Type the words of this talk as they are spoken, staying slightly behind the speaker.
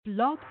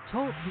Blog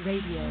Talk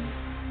Radio.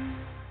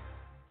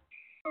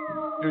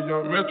 Your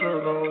young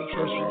Metro don't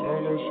trust you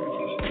on no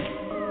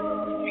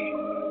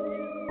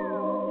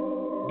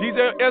shit. DJ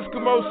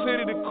Eskimo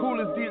City, the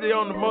coolest DJ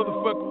on the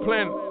motherfucking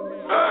planet.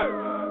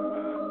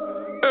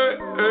 Hey,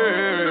 hey,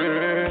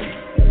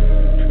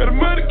 hey. Got the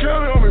money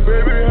counting on me,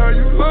 baby, how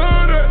you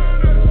love that?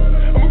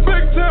 I'm a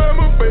big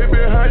timer,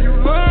 baby, how you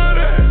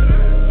love that?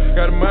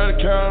 Got the money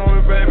counting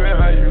on me, baby,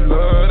 how you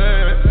love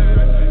that?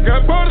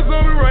 Got borders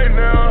on me right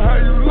now,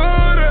 how you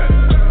love that?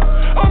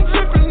 I'm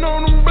dripping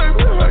on them,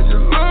 baby, how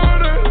you love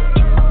that?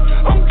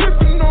 I'm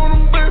dripping on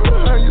them, baby,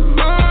 how you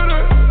love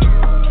that?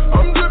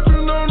 I'm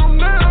dripping on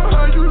them now,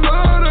 how you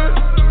love that?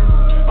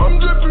 I'm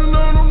dripping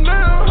on them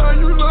now, how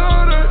you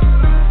love that?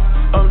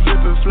 I'm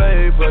dripping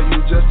flavor,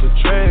 you just a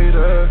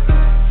trader.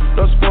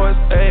 No sports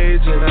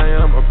agent, I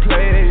am a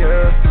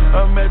player.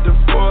 I'm at the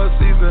Four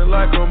Seasons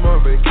like I'm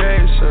on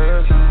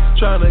vacation.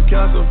 Tryna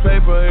count some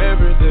paper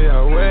every day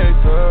I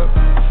wake up.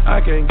 I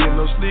can't get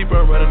no sleep,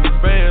 I'm running the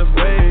bands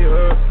way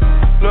up.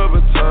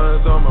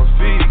 Louboutins on my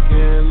feet,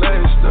 getting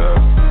laced up.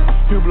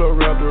 Hublot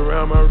wrapped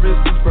around my wrist,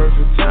 it's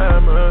perfect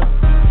timing.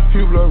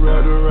 Hublot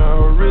wrapped around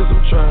her wrist,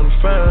 I'm trying to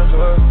find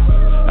her.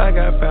 I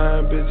got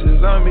fine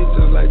bitches on me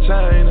just like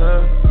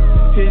China.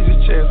 Here's your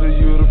chance for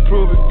you to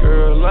prove it,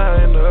 girl,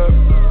 line up.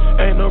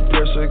 Ain't no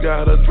pressure,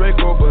 got a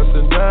Draco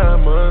bustin'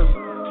 diamonds.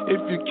 If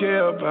you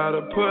care about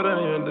her, put her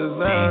in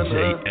designer.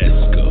 DJ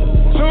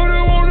Esco. Told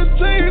her want a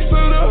taste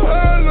of the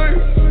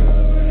highlights.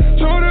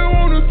 Told her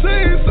want a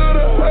taste of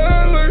the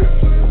highlights.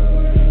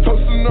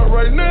 Toasting up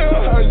right now,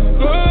 how you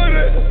love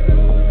that?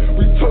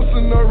 We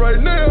toasting up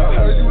right now,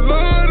 how you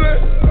love that?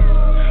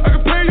 I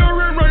can pay your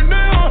rent right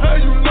now, how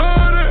you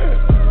love that?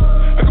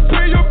 I can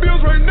pay your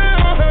bills right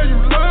now, how you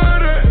love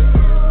that?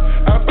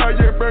 I buy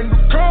your brand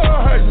new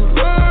car, how you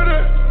love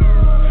that?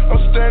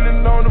 I'm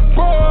standing on the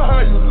bar,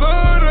 how you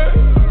love that?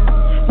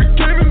 We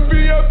came in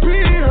VIP,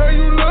 how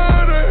you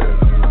love that?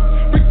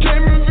 We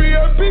came in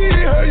VIP,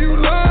 how you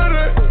love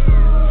that?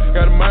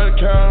 Got a money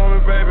count on me,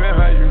 baby,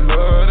 how you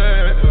love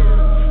that?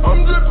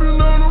 I'm dripping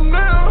on them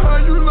now, how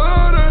you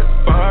love that?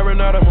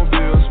 Firing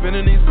automobiles,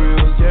 spinning these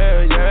wheels,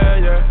 yeah, yeah,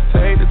 yeah.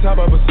 Take the top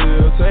of a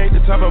seal, take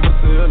the top of a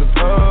seal and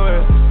blow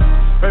it.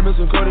 Bring me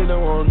some Cody that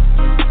want it,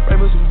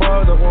 bring me some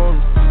bars that want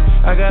it.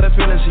 I got a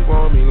feeling she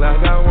want me like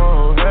I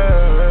want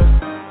her.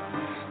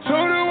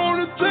 Told her want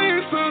a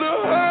taste of the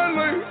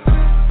highlights.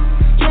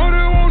 Told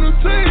her want a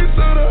taste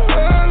of the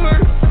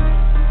highlights.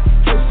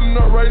 Toasting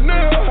up right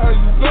now, how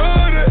you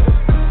love that?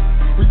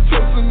 We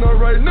toasting up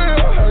right now,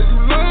 how you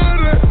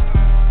love that?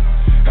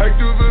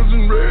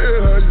 Activism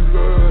red, how you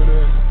love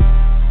that?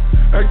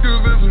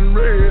 Activism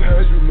red,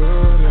 how you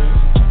love that?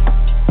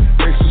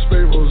 Extra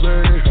spray rose, how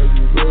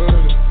you love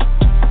that?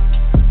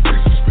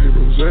 Extra spray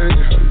rose, how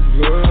you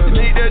love that? You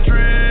need that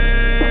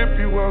drip,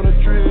 you want a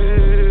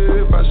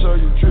drip? I show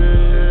you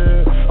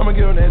drip. I'ma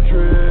get on that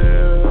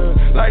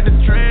drip. Like the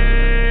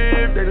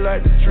drip, they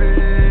like the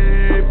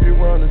drip. You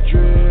want a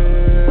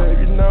drip,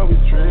 you know we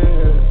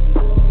drip.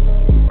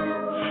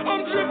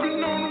 I'm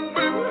dripping on them,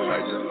 baby, how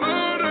you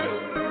love that?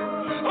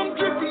 I'm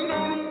dripping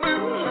on them,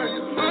 baby, how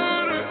you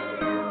love that?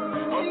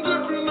 I'm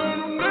dripping on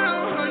them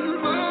now, how you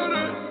love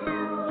that?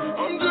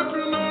 I'm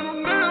dripping on them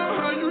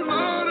now, how you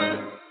love that?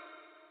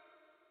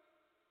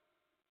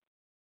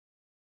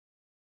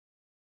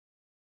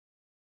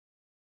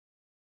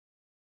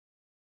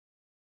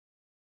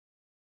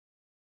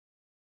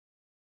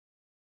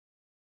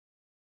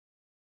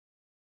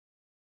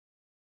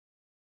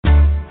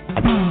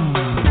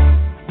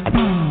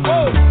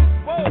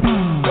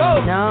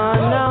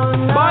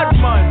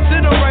 Badman,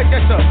 sit on right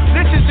there, sir.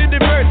 Listen to the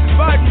verses,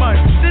 Badman,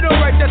 sit on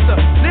right there, sir.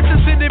 Listen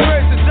to the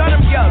verses, tell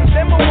them girls,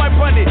 them on one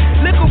bunny.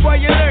 Look up while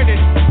you're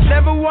learning.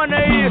 Never wanna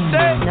hear you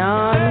say.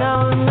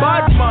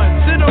 Badman,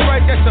 sit on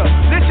right there, sir.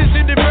 Listen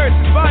to the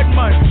verses,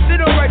 Badman,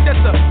 sit on right there,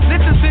 sir.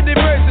 Listen to the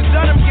verses,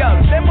 tell them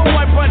girls, them on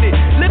one bunny.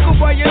 Look up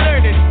while you're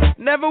learning.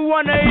 Never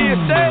wanna hear you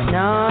say.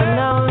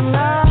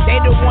 They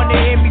don't wanna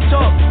hear me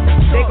talk.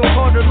 They gon'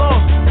 call the law.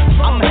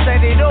 I'ma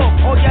set it off.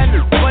 Oh yeah,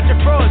 bunch of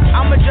frauds.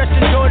 I'ma just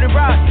enjoy the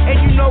ride,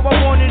 and you know I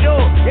want it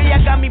all. Yeah,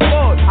 y'all got me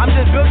bored. I'm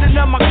just building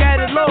up my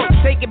catalog.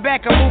 Take it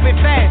back, I'm moving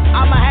fast.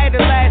 I'ma have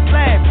the last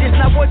laugh. It's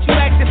not what you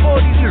acting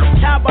for. These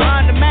time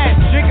behind the mask,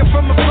 drinking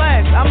from a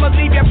flask. I'ma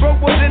leave your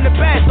broke ones in the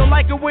past. Don't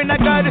like it when I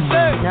gotta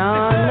serve.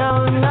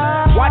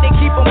 Why they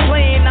keep on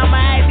playing? I'ma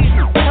add these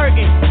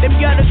hurting. Them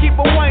gotta keep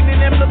on whining.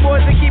 Them the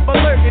boys that keep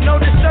on lurking. No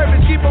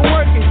disturbance, keep on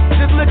working.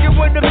 Just looking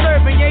what I'm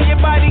serving. Yeah,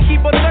 your body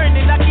keep on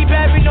turning. I keep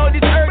having all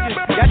these urges.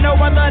 Y'all know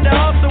I love the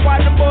hustle.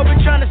 Why them boys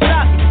been trying to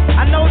stop me?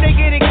 I know they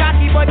getting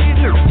cocky, but these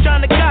niggas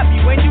trying to copy.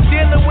 When you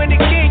dealing with the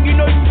king, you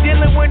know you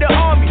dealing with the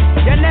army.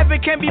 Y'all never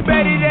can be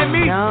better than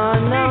me.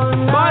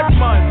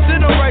 Badman,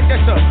 sit on right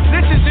there, sir.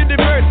 Listen to the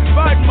verses,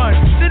 Badman,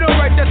 sit on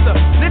right there, sir.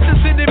 Listen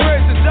to the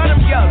verses, tell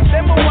them girls,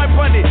 them on one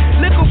bunny.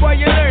 Look up while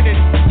you're learning.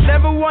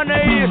 Never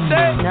wanna hear you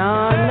say.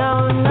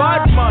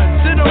 Badman,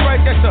 sit on right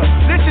there, sir.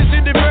 Listen to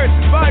the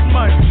verses,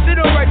 Badman, sit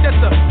on right there,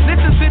 sir.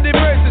 Listen to the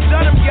verses,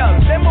 tell them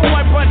girls, them on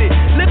one bunny.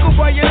 Look up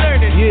while you're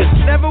learning.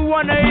 Never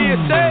wanna hear you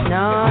say.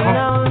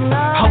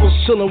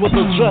 chillin' with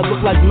the dread,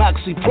 look like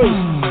Maxi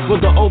Priest.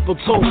 With the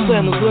open-toe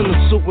Sanders linen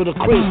suit with a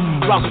crease.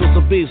 Ross was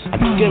a beast,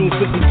 gave me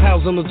 50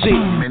 pounds on the Jeep.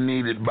 They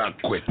need it back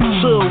quick.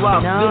 Chill,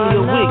 Ross, give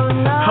me a week.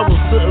 I was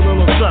sitting on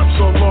the trap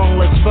so long,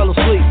 legs fell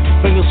asleep.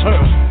 Fingers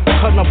hurt,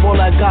 cutting up all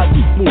I got.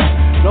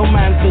 No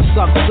man can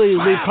succeed,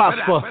 we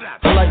prosper.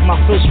 I like my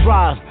fish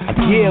fried,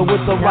 yeah,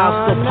 with the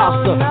roster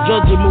pasta.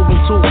 Judge it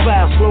moving too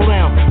fast, slow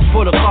down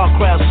before the car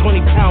crash.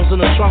 20 pounds in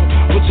the trunk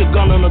with your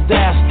gun on the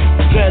dash.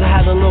 Dread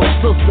had a little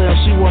sister and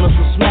she wanted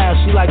to smash.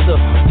 She liked the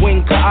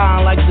wink her eye,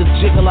 like the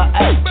jiggle her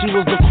ass. She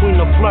was the queen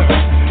of flirt.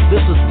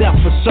 This is death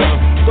for certain.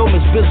 Don't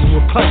miss business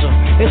with pleasure.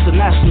 It's a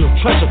national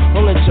treasure.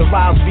 Don't let your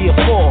rise be a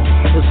fall.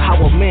 It's how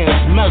a man's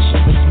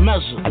measured. It's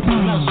measured. It's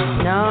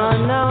measured.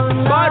 No.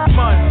 Bad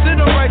man, sit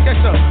down right there,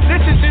 sir.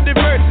 Listen to the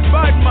verses.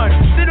 Bad man,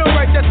 sit down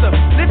right there, sir.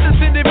 Listen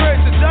to the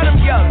verses. Tell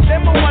them girls,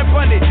 them a one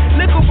on it.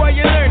 Look up what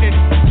you're learning.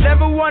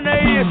 Never wanna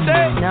hear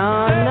say.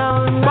 No.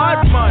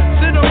 Bad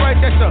man, sit down right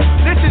there, sir.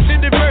 Listen to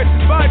the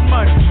verses. Bad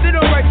man, sit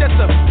down right there,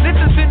 sir.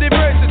 Listen to the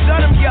verses. Tell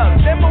them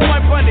girls, them a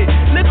one on it.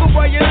 Look up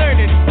what you're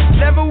learning.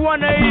 Never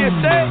wanna hear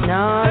say.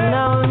 No.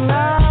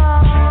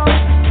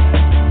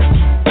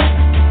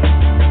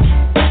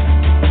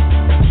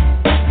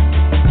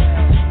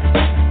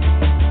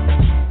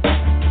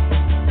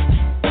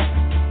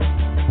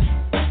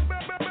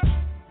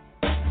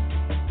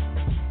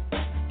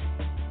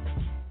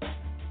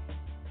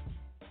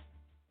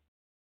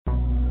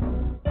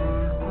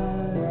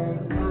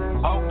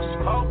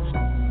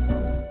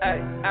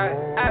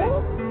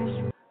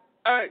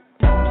 Hey,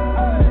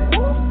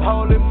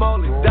 holy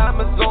moly,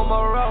 diamonds on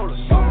my rollers.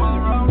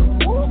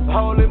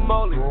 Holy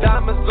moly,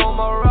 diamonds on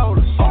my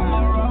rollers.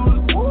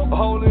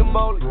 Holy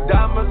moly,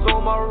 diamonds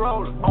on my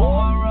roller.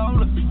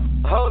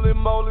 Holy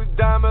moly,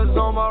 diamonds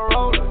on my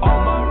roller.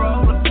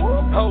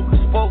 Hocus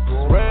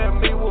pocus, ran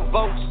me with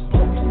votes.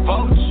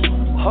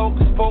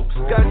 Hocus pocus,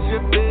 got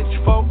your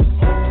bitch focus.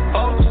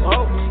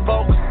 Hocus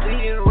pocus,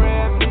 Ian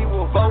ran me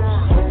with votes.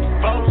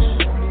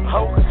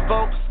 Hocus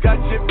pocus, got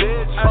your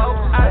bitch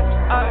focus.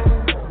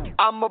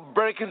 I'ma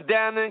break it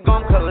down and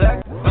gon'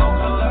 collect.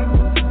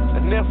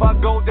 And if I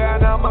go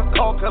down, I'ma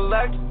call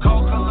collect.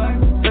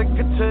 Take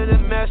her to the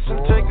mesh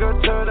and take her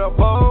to the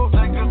bowl.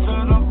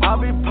 I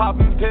be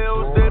popping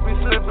pills, they be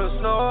slipping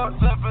snort.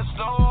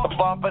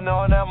 Bumping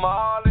on that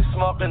Molly,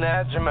 smoking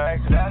that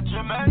Jamaica.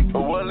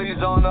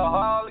 Willie's on the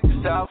Harley,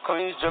 South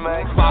Queens,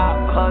 Jamaica.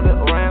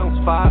 500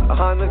 rounds,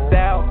 500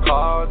 down,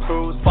 car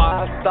cruise.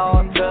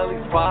 5-star jelly,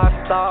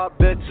 5-star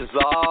bitches,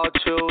 all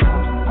choose.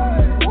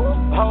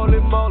 Holy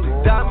moly,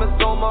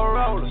 diamonds on my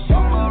rollers.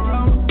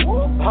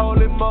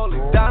 Holy moly,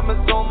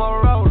 diamonds on my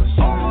rollers.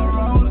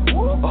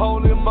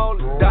 Holy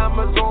moly,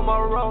 diamonds on my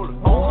roller.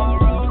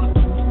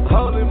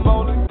 Holy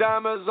moly,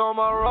 diamonds on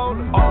my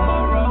roller.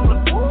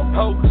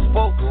 Hocus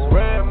pocus,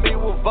 ran me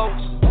with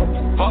votes.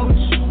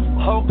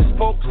 Hocus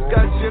pocus,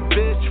 got your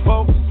bitch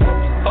focus.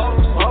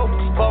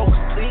 Hocus pocus,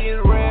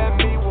 Ian ran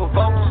me with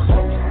votes.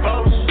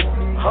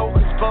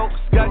 Hocus pocus,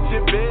 got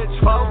your bitch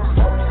focus.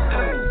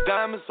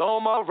 Diamonds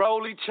on my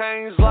rollie,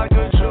 chains like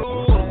a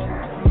jewel.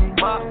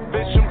 My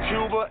bitch from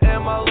Cuba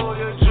and my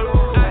lawyer Jew.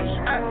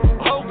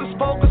 Hocus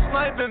pocus,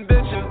 sniping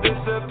bitches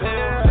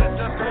disappear.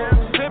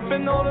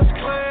 Sipping on this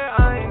clear,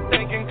 I ain't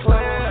thinking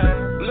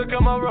clear. Look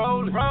at my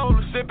rollie,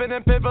 sipping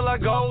and pippin'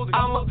 like gold.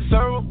 I'm a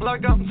syrup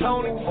like I'm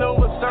Tony,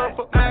 silver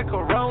surfer,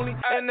 macaroni.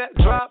 And that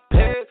drop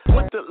head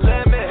with the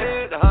lemon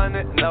head,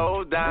 100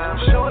 no dime.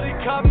 Shorty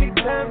caught me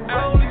 10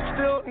 rollies,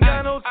 still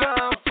got no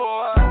time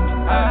for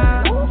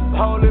her.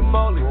 Holy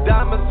moly,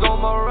 diamonds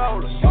on my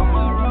rollers.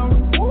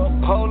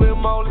 Holy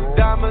moly,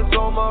 diamonds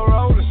on my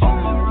rollers.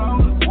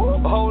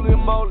 Holy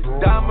moly,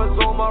 diamonds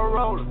on my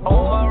roller.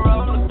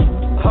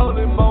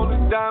 Holy moly,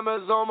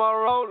 diamonds on my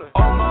roller.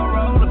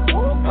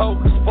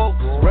 Hocus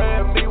pocus,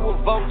 ran me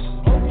with votes.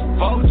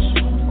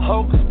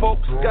 Hocus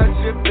pocus, got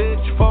your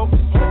bitch focus.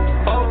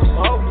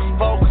 Hocus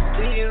pocus,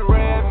 Ian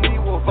ran me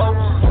with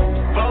votes.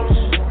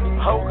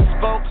 Hocus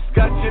pocus,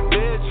 got your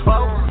bitch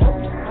focus.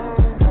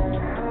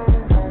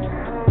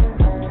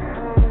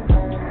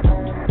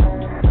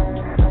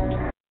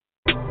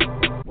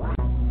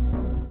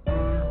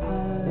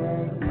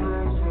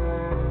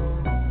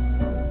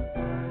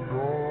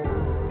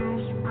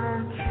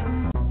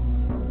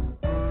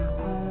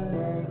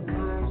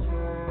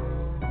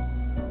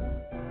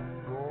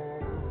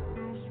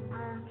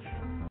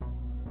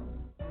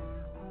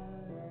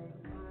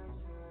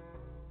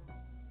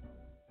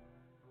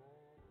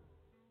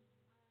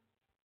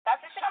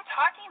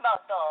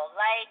 Though,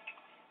 like,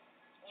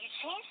 you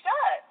changed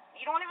up.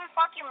 You don't even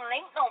fucking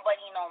link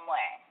nobody no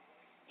more.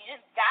 You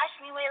just dash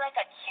me away like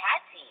a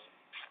catty.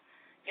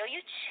 Yo, you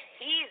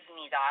cheese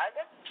me, dog.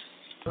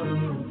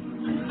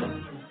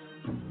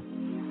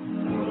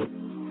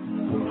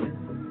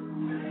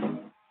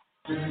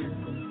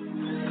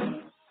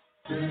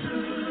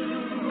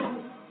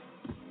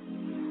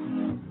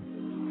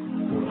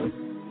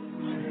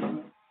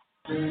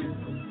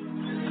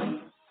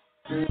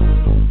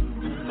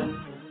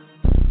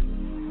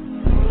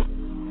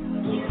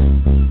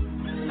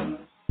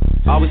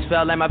 Always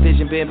felt like my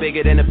vision been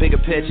bigger than a bigger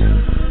picture.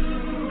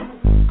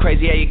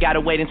 Crazy how you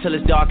gotta wait until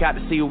it's dark out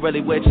to see who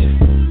really with you.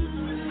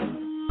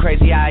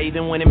 Crazy how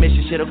even when it miss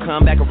you, shit'll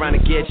come back around to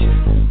get you.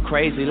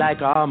 Crazy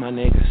like all my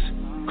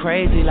niggas.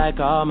 Crazy like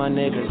all my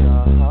niggas.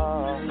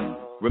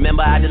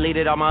 Remember I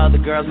deleted all my other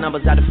girls'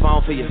 numbers out the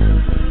phone for you.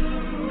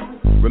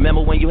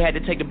 Remember when you had to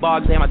take the bar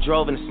exam, I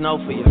drove in the snow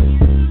for you.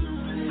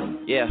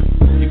 Yeah,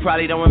 you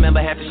probably don't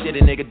remember half the shit a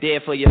nigga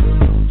did for you.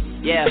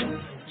 Yeah,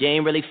 you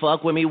ain't really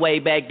fuck with me way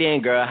back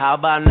then, girl. How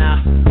about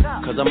now?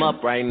 Cause I'm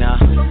up right now.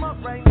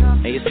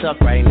 And you suck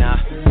right now.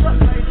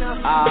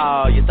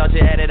 Oh, you thought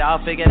you had it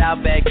all figured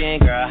out back then,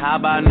 girl. How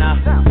about now?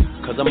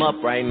 Cause I'm up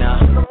right now.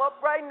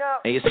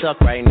 And you suck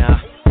right now.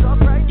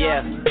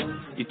 Yeah,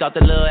 you thought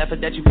the little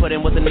effort that you put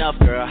in was enough,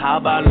 girl. How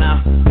about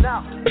now?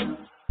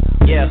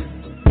 Yeah.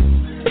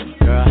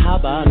 Girl, how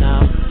about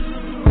now?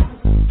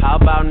 How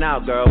about now,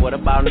 girl? What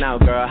about now,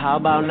 girl? How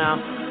about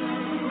now?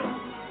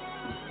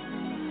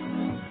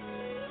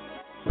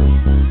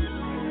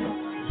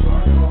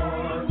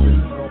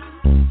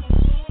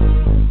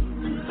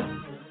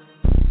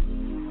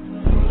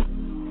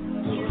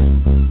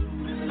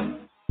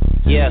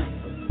 Yeah,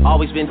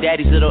 always been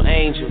daddy's little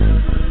angel.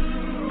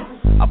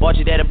 I bought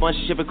your dad a bunch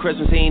of shit for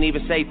Christmas, he ain't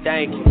even say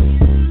thank you.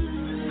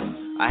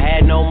 I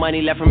had no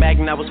money left from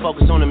acting, I was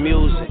focused on the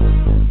music.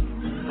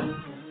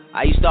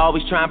 I used to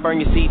always try and burn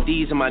your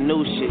CDs and my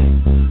new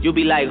shit. You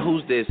be like,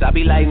 who's this? I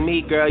be like,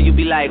 me, girl. You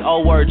be like,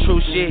 oh, word,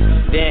 true shit.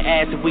 Then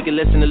ask if we could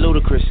listen to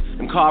Ludacris.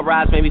 Them car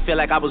rides made me feel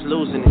like I was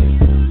losing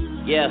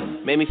it. Yeah,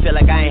 made me feel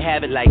like I ain't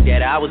have it like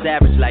that. I was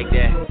average like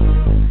that.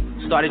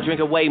 Started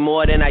drinking way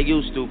more than I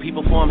used to.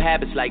 People form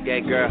habits like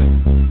that, girl.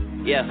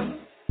 Yeah.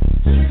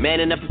 Man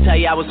enough to tell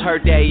you I was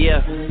hurt that year.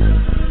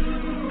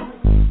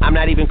 I'm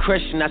not even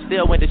Christian, I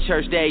still went to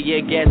church that year.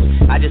 Guess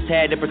I just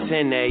had to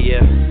pretend that year.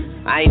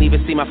 I ain't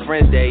even see my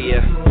friends that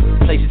year.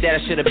 Places that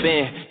I should've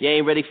been. You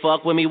ain't really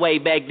fuck with me way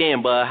back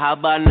then, but how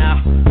about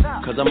now?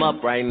 Cause I'm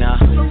up right now.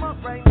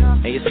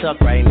 And you suck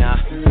right now.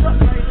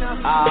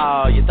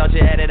 Oh, you thought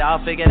you had it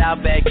all figured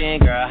out back then,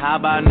 girl. How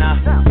about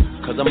now?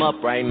 Cause I'm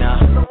up right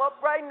now.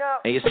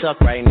 And you suck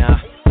right now.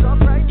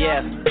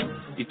 Yeah,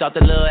 you thought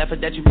the little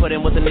effort that you put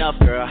in was enough,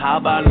 girl. How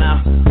about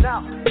now?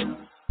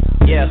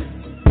 Yeah.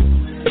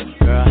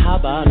 Girl, how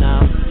about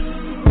now?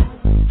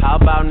 How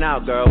about now,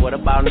 girl? What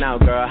about now,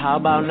 girl? How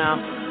about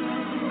now?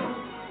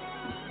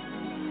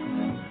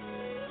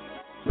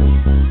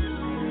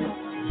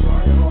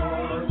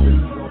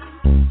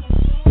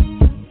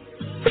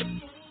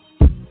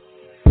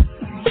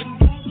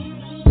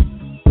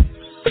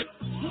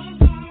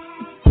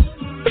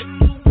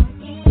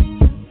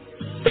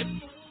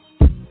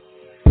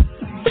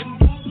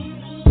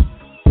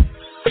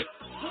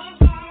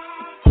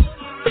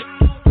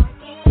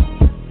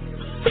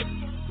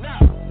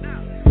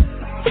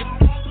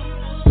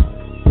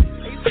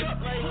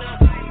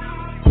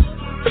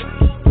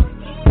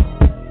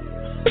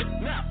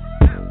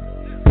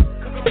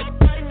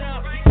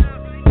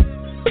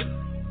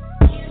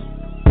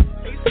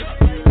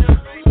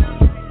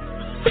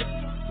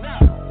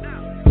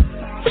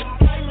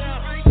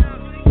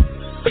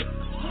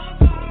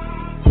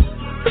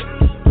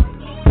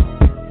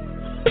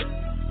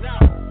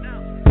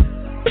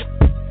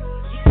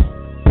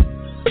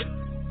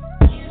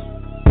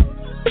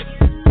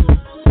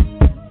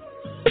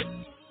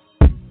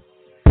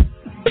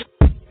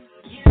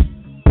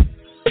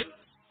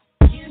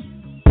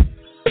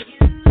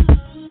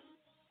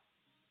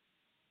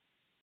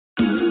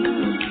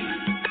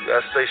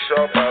 Stay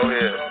sharp out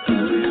here.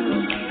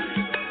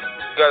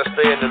 You gotta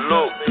stay in the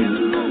loop.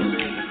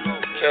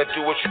 Can't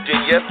do what you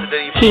did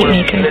yesterday. You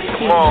want to let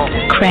tomorrow.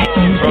 Crack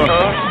music.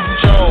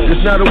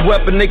 It's not a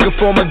weapon they can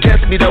form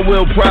against me that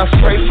will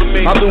prosper.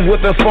 I've been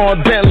whipping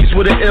foreign Bentleys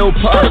with an ill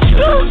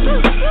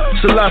posture.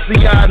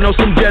 Selassie, I know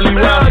some deadly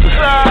rosters.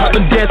 I've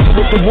been dancing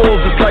with the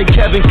wolves, it's like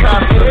Kevin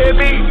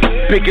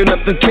Costner. Picking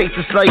up the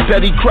cases like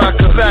Betty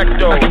Crocker.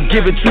 I can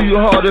give it to you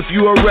hard if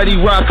you already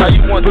rock. How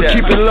you want but that?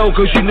 Keep it low,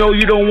 cause you know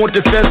you don't want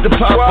the feds to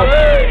pop up.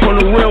 On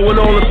the wheel with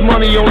all this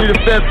money, only the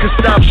feds can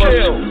stop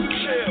us.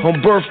 On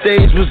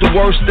birthdays was the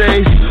worst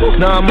days.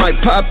 Now I might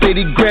pop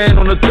 80 grand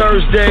on a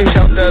Thursday.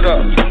 Count that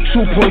up.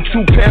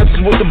 2.2 pounds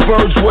is what the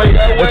birds weigh.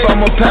 If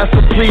I'm a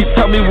pastor, please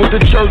tell me what the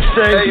church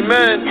say.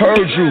 Amen.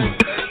 Heard you.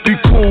 Be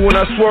cool when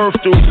I swerve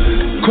through.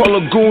 Call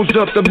the goons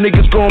up, them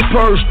niggas gon'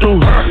 purge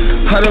through.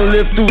 I done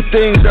lived through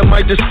things that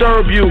might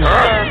disturb you.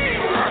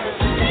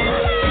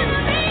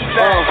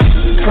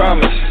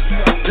 Promise.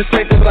 This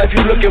ain't the life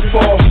you looking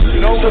for.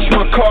 Search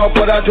my car,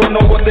 but I don't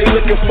know what they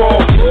looking for.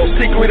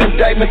 Secret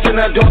indictments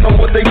and I don't know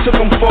what they took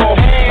them for.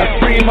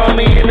 I screamed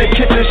mommy in the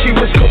kitchen, she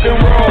was cooking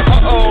raw.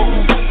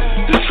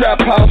 The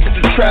trap house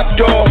with the trap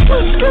door.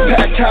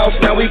 Packed house,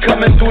 now we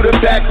coming through the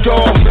back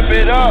door.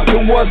 It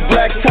was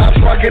black tops,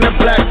 rocking a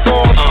black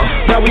force.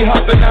 Now we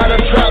hopping out of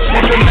drops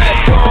with the mad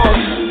doors.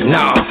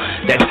 Nah,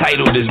 that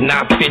title does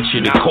not fit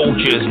you. The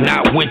culture is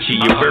not with you.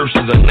 Your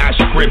verses are not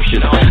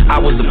scriptures. I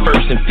was the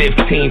first and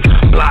 15th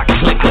block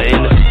clicker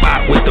in the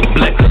spot with the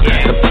blicker.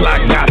 The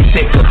plot got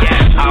thicker.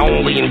 I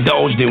only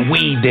indulged in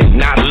weed and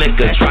not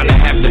liquor. Trying to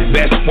have the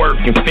best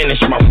work and finish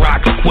my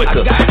rocks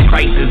quicker.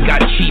 Prices got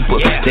cheap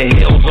The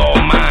hill's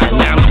all mine.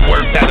 Now I'm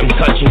worked out, I'm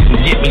touching,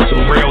 can get me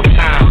some real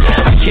time.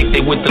 I kicked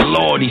it with the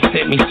Lord, he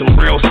sent me some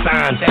real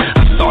signs. I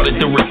started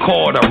to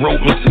record, I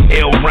wrote me some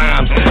ill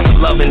rhymes. The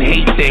love and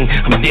hate thing,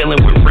 I'm dealing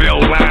with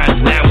real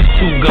lines. Now it's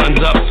 2 guns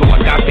up, so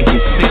I got to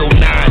conceal 9.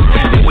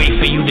 They wait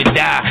for you to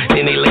die,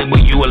 then they label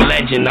you a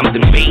legend. I'm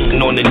debating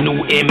on the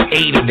new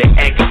M8 or the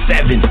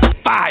X7.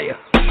 Fire.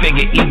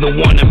 Figure either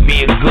one to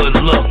be a good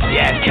look.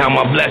 Yeah, count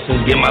my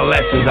blessings, get my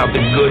lessons out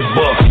the good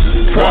book.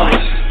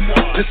 Promise.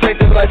 This ain't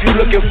the life you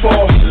looking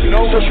for.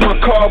 Search my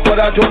car,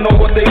 but I don't know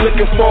what they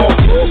looking for.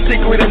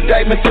 Secret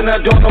indictments and I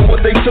don't know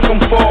what they took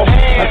them for.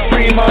 I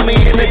free mommy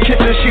in the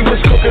kitchen, she was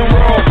cooking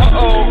raw.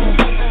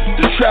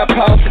 The trap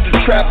house at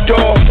the trap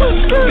door.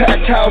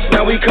 Packed house,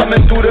 now we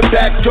coming through the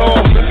back door.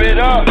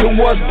 It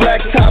was black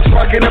tops,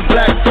 rocking a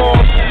black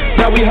force.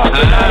 Now we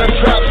hopping out of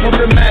drops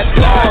with the mad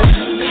dogs.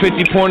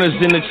 50 pointers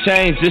in the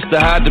chain just to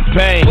hide the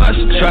pain.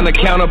 Trying to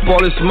count up all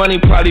this money,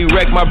 probably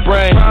wreck my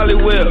brain. Probably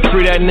will.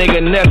 Free that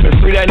nigga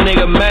Neffen, free that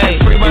nigga Maine.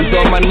 Lose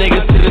all my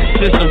niggas to the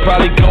system,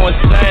 probably go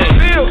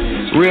insane.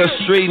 Real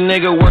street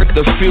nigga worth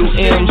a few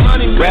M's.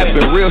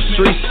 Rapping real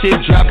street shit,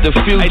 dropped a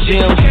few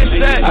gems.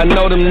 I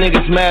know them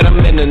niggas mad,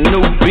 I'm in a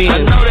new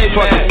Benz.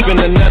 Fucking spend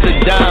another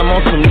dime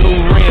on some new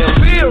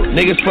rims.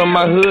 Niggas from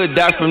my hood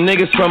die from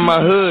niggas from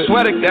my hood.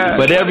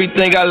 But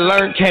everything I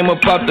learned came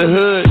up out the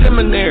hood.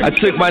 I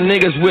took my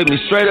niggas with me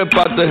straight up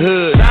out the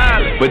hood.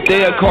 But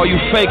they'll call you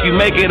fake, you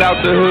make it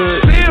out the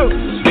hood.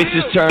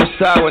 Bitches turn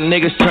sour,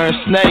 niggas turn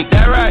snake.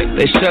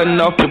 They shutting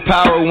off the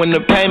power when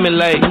the payment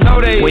late.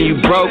 When you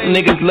broke,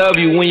 niggas love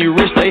you. When you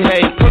rich, they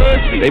hate.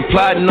 They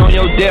plotting on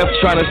your death,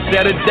 trying to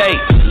set a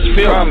date.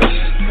 Promise.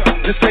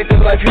 This ain't the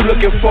life you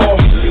looking for.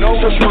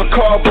 Search my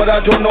car, but I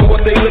don't know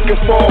what they looking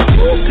for.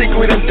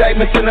 Secret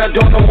indictments and I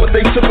don't know what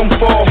they took them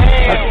for.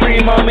 I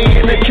free mommy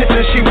in the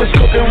kitchen, she was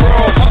cooking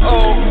raw.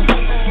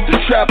 The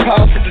trap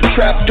house at the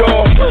trap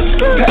door.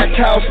 Packed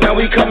house, now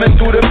we coming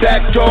through the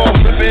back door.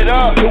 It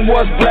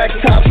was black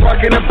tops,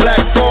 rocking a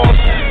black force.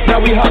 Now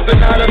we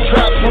hopping out of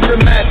drops with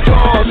the mad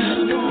dogs.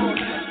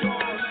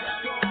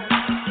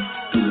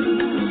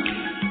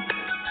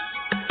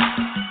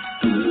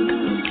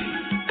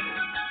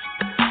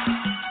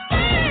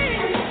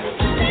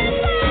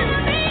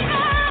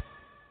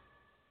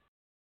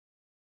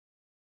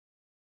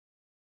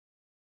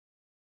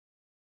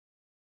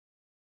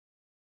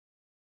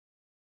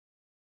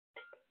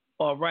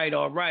 All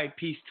right.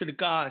 Peace to the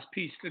gods.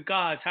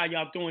 How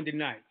y'all doing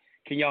tonight?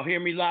 Can y'all hear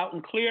me loud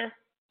and clear?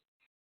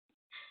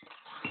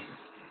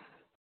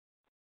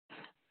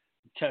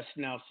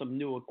 Testing out some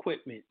new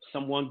equipment.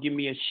 Someone give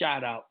me a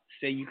shout out.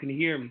 Say you can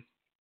hear me.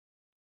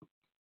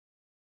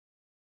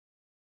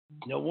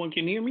 No one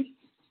can hear me?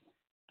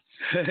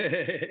 All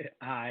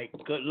right.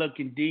 Good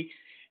looking, D.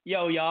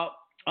 Yo, y'all.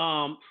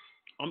 I'm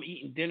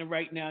eating dinner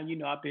right now. You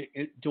know, I've been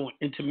doing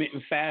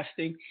intermittent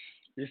fasting.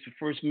 This is the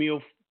first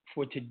meal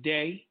for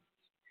today.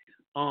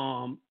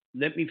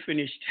 Let me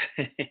finish.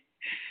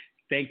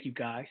 Thank you,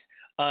 guys.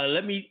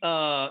 Let me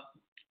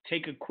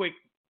take a quick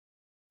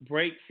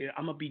break.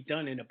 I'm going to be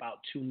done in about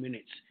 2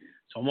 minutes.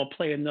 So I'm going to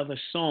play another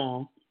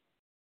song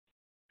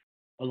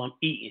while I'm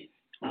eating.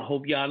 I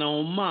hope y'all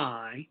don't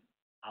mind.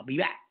 I'll be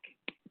back.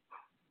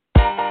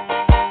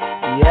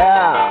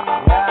 Yeah.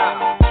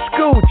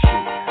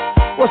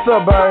 Scoochie. What's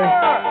up, Barry?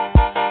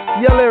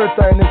 Yell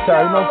everything this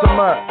time. You know what I'm talking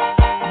about?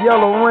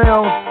 Yellow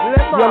rims,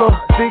 yellow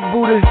big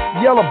booty,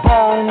 yellow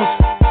bones,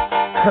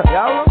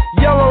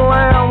 yellow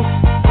lambs,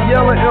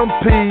 yellow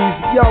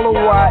MPs, yellow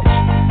watch,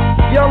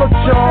 yellow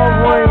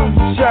charm ring,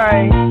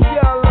 chain,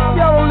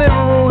 yellow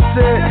living room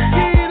set,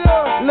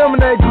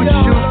 lemonade Gucci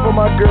shoes for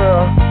my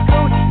girl.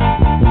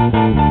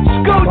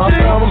 My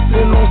gun, I'm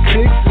sitting on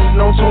 6s,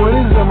 no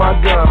 20s in my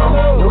gun.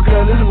 Look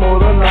at this more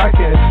than I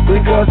can,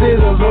 because it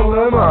is a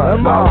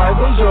lemon. I like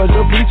them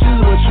Georgia peaches,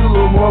 but you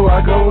look more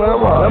like a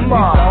lemon.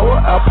 Sour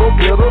apple,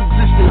 bitter,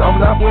 distant, I'm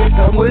not with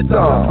them.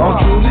 I'm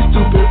truly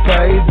stupid,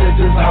 paid, that's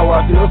just how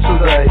I feel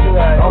today.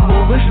 I'm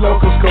moving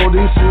slow, cause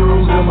codeine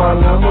cereals in my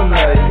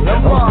lemonade. I'm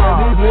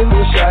standing in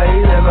the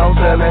shade, and I'm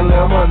selling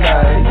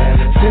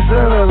lemonade.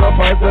 600 a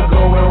pint to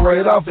going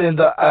right off in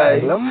the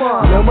A.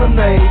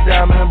 Lemonade,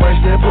 diamond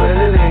bracelet, put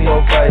it in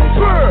your face.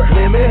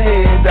 Lemon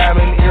head,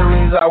 diamond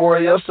earrings I wore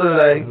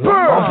yesterday.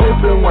 I'm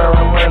pimping,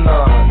 wearing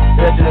Renan.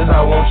 That's just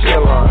how I'm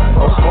chillin'.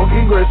 I'm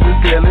smoking grapes and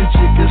selling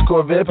chickens,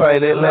 Corvette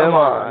painted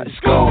lemon.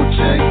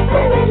 Scoochie.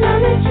 Living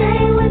on the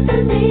chain with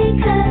the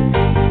V-cut.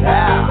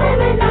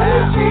 Living on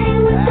the chain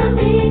with the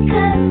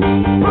V-cut.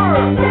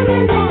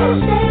 Living in the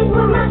shade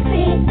with my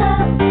feet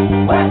up.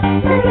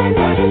 Living in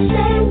the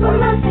shade with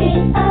my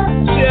feet up.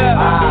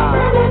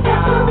 Living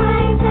different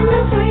ways in the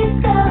streets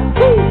cup.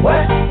 Living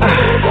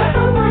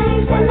different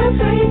ways in the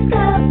streets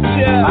cup.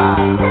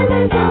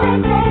 Living to the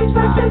page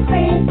for some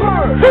free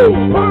stuff.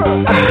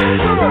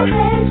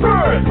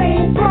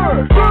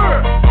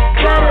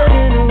 Better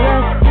than the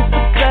rest,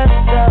 it's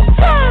the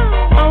best of.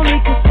 Only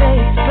 'cause they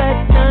expect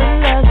none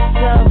less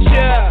of.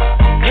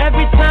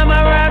 Every time I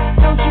rock,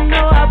 don't you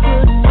know I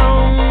put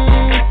on.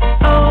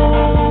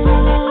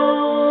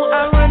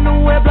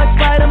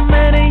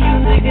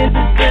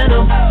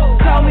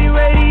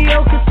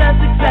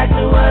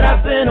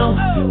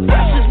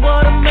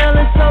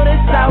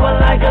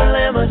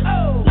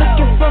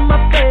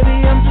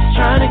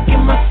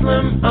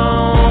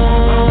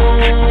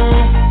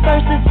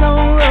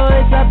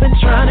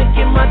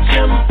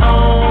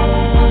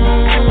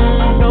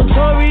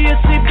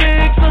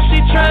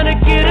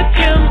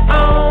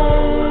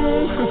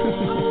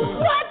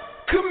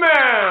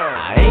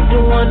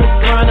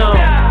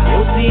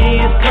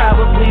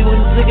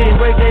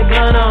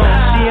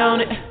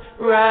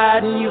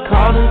 ride and you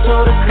called and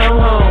told her come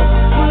home.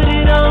 Put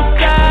it on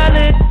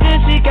silent,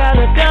 then she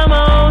gotta come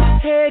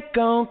on. Head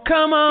gon'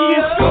 come on.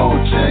 Let's go,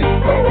 Jay.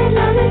 Living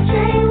on the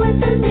train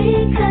with the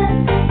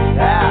V-cut.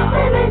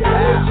 Living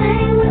on the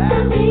train with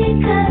the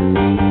V-cut.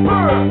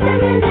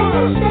 Living in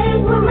the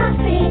shade with my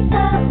feet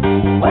up.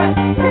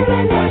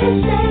 Living in the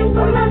shade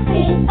with my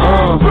feet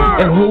up.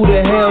 And who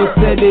the hell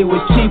said it was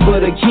cheaper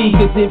to keep?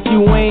 Cause if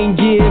you ain't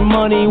getting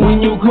money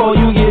when you call,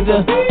 you get the...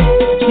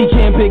 She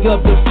can't pick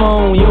up the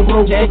phone, your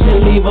broke ass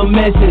can leave a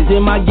message.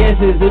 And my guess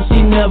is if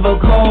she never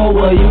call,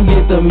 well, you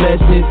get the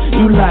message.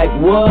 You like,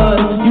 what?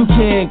 You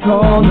can't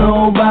call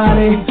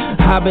nobody?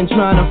 I've been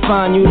trying to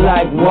find you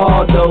like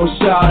Waldo,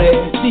 shawty.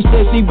 She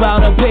said she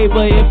bout a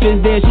paper, if it's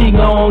there, she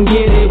gon'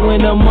 get it.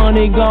 When the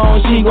money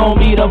gone, she gon'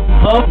 be the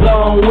fuck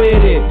gone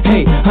with it.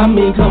 Hey, I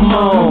mean, come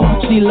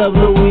on, she love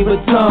Louis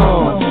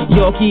Vuitton.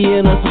 Yorkie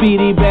in a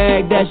speedy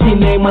bag that she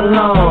named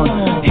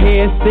Malone.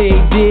 Hair stay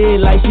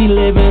dead like she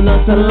live in a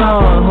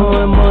salon.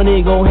 Her and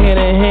money go hand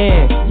in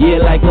hand,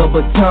 yeah, like a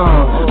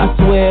baton. I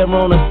swear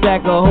on a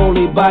stack of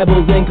holy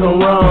Bibles and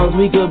Qurans.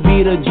 We could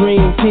be the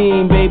dream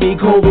team, baby,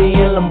 Kobe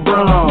and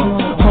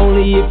LeBron.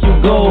 Only if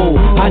you go,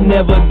 I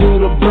never do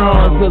the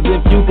bronze. Cause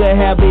if you could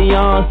have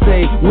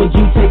Beyonce, would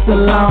you take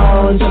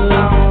Solange?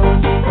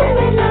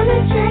 Living on the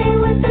train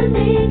with the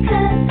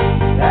V-cut.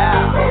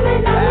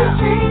 Living on the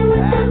train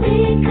with the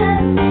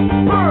V-cut.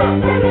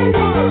 Living in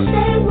the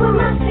shade with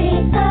my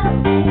feet up.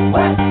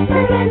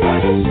 Living in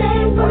the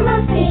shade with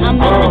my feet up.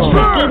 I'm in a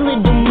tricky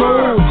little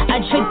mood.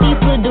 I trick these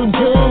little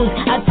dudes.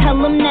 I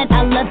tell them that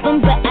I love them,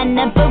 but I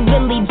never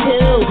really do.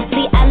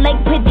 See, I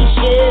like pretty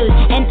shoes,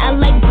 and I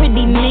like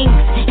pretty minks,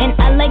 and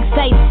I like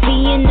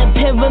sightseeing the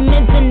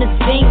pyramids and the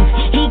Sphinx.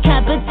 He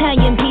cop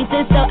Italian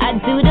pieces, so I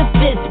do the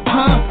fist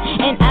pump,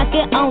 and I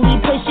can only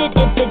push it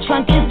if the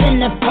trunk is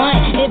in the front.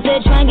 If the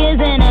trunk is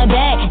in the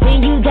back,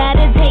 then you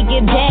gotta take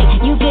it back.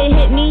 You can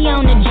hit me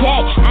on the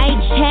jack, I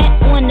chat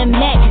on the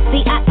Mac.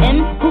 See, I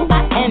am who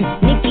I am,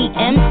 Nikki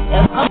M.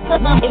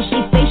 If she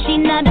say she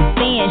not a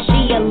fan,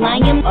 she a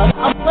lion.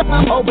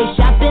 Always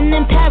shopping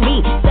in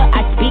Paris, so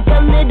I speak a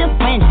little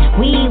French.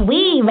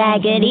 Oui,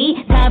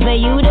 raggedy, time for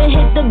you to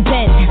hit the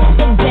bench,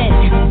 the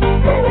bench.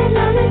 Living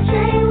on the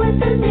train with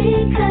the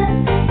V-cut.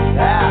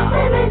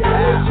 Living on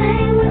the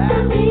train with the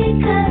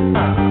V-cut.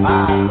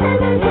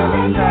 Living on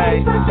the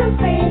edge with the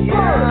free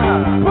stuff.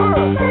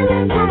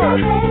 Living on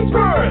the edge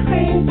with the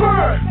free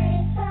stuff.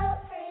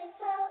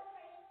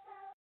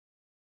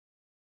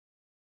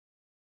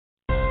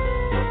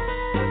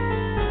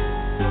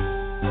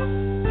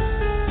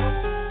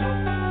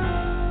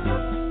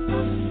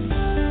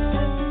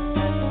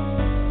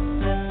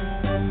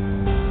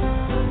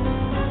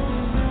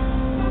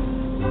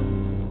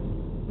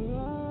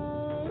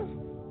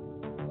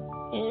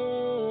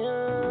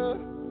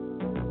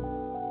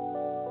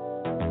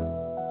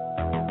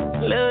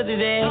 Love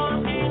today.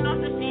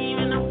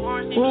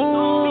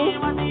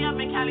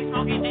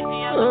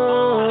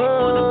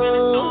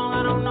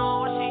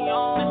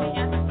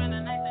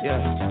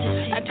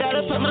 I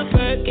gotta put my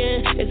perk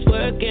in, it's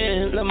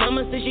working. La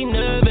mama says she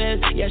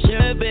nervous, yeah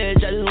sure bitch.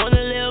 I just want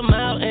a little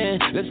mountain,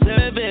 lip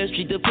service.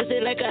 Treat the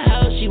pussy like a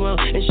house, she want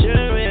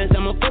insurance.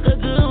 I'ma fuck her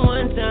good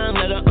one time,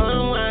 let her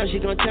unwind. She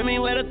gon' tell me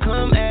where to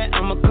come at,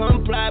 I'ma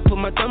comply. Put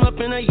my thumb up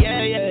in her,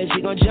 yeah.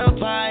 She gon' jump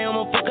high,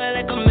 I'ma fuck her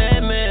like a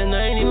madman.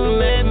 I ain't even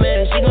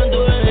madman, she gon' do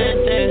her hand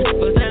thing.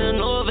 But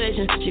an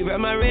ovation, she ride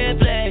my red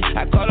flag.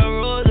 I call her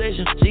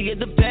rosation, she get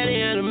the patty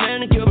and the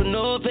manicure with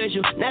no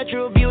facial.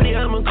 Natural beauty,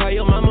 I'ma call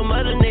your mama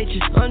Mother Nature.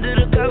 Under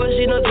the cover,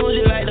 she done told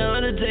you like the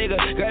Undertaker.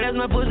 Girl, that's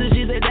my pussy,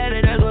 she said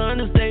daddy, that's an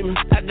understatement.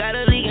 I got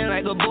her leaking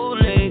like a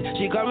bootleg.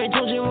 She call me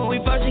Tunchi when we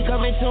fuck, she call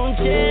me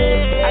Tunchi.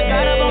 I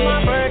got up on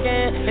my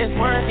Birkin, it's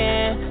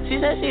working. She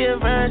said she a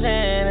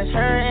virgin, it's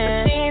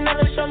hurting. She ain't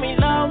never show me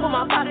love when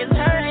my pockets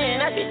hurting.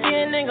 Now she see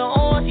a nigga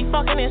on, she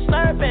fucking and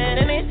slurping.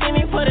 And they see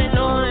me put it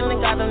on and they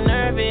got them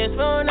nervous.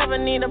 We'll never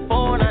need a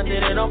phone, I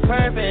did it on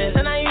purpose.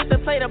 And I used to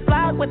play the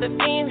block with the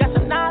fiends. Got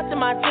some knots in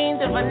my jeans.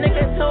 If a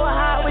nigga too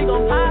hot, we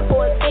gon' pop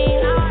for a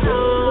team.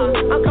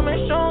 I'm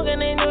coming strong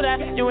and they knew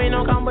that. You ain't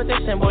no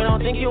competition, boy,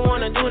 don't think you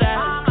wanna do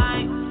that.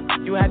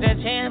 You had that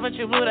chance, but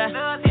you blew that.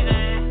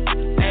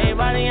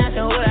 Everybody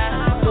asking who that.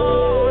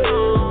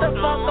 What the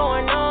fuck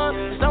going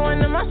on? Someone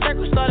in my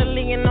circle started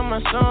leaking on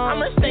my song.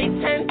 I'ma stay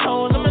 10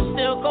 toes, I'ma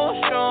still go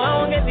strong. I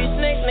don't get these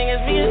snakes,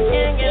 niggas, we just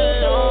can't get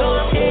along. So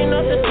I'm hitting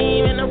off the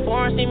team in the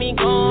forest, see me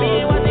gone.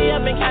 Me and Watty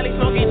up in Cali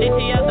smoking DT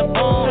at the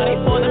bone. They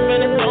pulled up in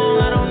the song,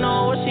 I don't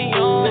know what she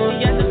on.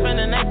 If she has to spend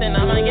the night, then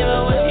I'ma give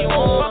her what she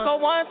want. Fuck her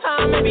one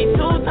time, maybe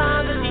 2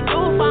 times, if she do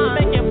fine.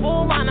 Make it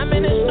full mine, I'm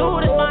in the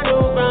stew, this my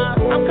new grind.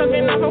 I'm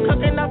cooking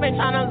up, ain't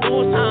tryna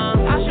lose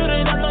time. I shoot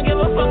it up, don't give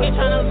a fuck, ain't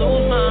tryna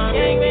lose mine.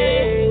 Gang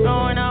bang,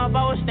 growing up,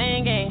 I was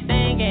staying gang.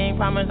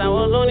 Promise I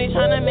was only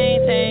tryna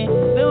maintain.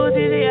 Lil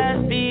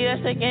TGSB,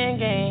 that's the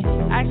gang.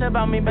 Ask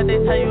about me, but they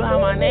tell you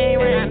how my name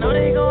ring. I know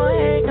they gon'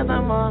 hate, cause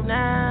I'm up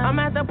now. I'm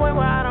at the point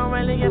where I don't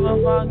really give a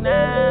fuck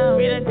now.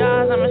 Be the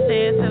guys, I'ma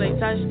say it till they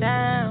touch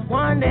down.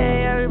 One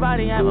day,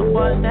 everybody have a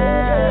bust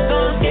down. So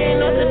I'm skating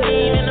off the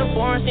team in the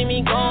forest, see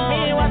me gone.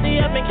 Me and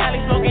Watty up up in Cali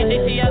smoking G,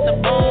 she out the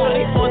phone.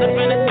 He pulled up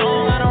in the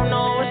song, I don't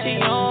know what she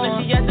on.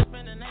 If she has to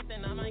spend the night,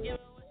 then I might give her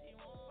what she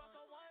want.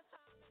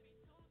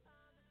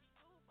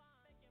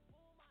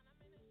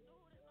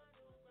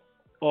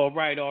 All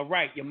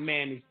right, your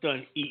man is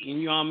done eating,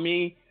 you know what I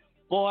mean?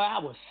 Boy, I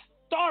was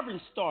starving.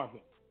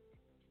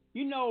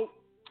 You know,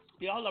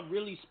 y'all are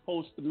really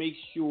supposed to make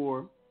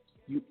sure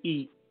you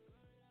eat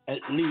at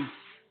least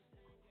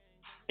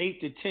 8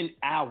 to 10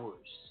 hours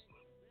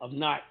of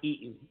not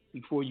eating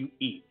before you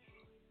eat.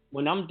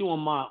 When I'm doing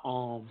my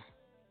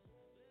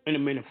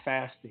intermittent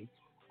fasting,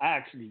 I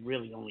actually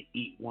really only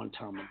eat one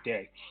time a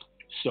day.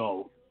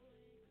 So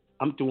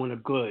I'm doing a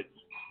good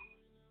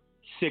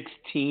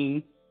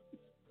 16,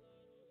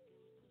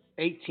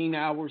 18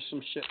 hours,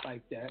 some shit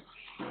like that.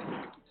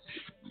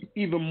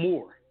 Even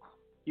more,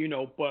 you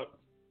know, but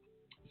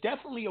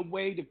definitely a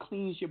way to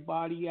cleanse your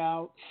body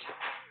out.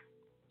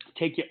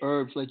 Take your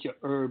herbs, let your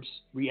herbs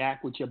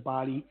react with your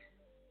body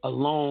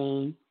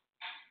alone,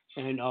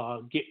 and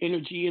get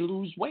energy and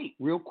lose weight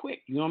real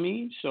quick. You know what I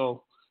mean?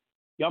 So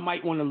y'all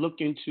might want to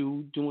look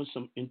into doing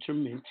some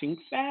intermittent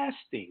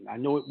fasting. I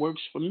know it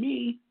works for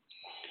me.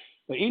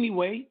 But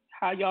anyway,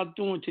 how y'all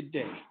doing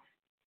today?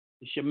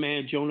 It's your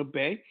man Jonah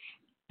Bay.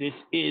 This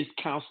is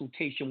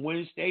Consultation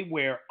Wednesday,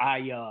 where I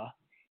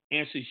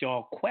answers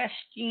y'all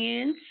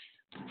questions.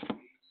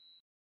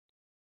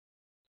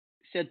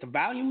 Said the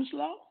volume's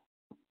low?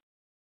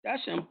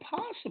 That's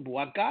impossible.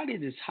 I got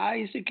it as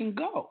high as it can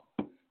go.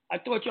 I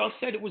thought y'all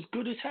said it was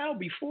good as hell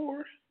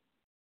before.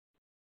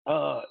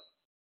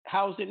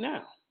 How's it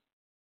now?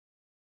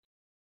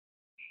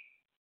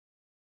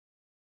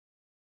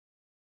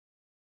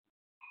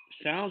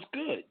 Sounds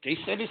good. They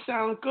said it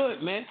sounds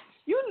good, man.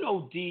 You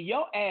know, D,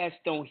 your ass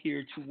don't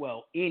hear too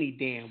well any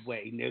damn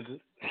way, nigga.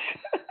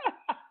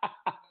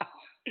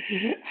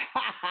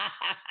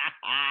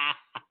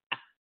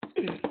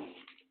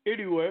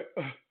 Anyway,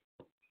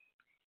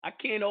 I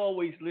can't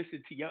always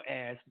listen to your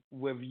ass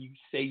whether you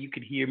say you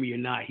could hear me or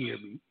not hear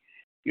me.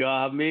 You know what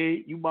I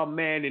mean? You my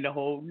man in the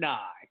whole nine.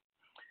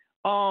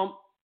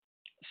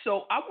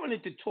 So I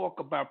wanted to talk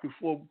about,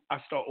 before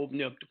I start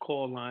opening up the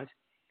call lines,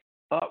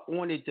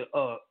 wanted to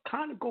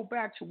kind of go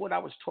back to what I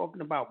was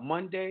talking about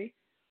Monday,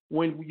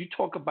 when you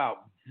talk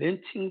about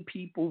vetting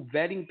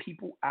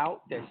people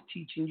out that's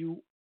teaching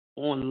you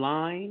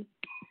online.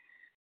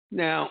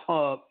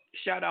 Now,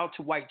 shout out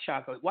to White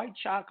Chocolate. White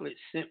Chocolate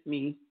sent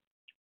me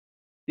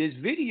this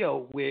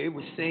video where it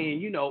was saying,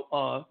 you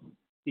know,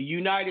 the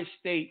United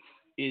States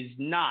is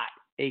not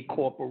a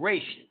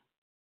corporation.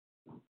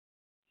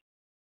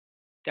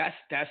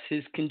 That's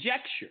his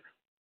conjecture.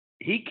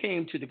 He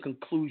came to the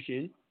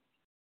conclusion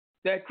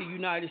that the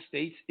United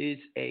States is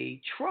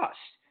a trust.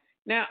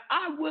 Now,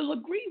 I will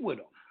agree with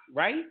him,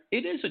 right?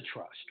 It is a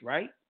trust,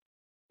 right?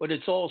 But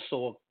it's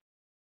also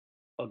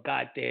a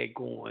goddamn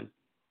going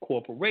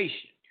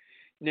corporation.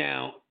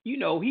 Now, you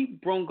know, he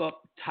brung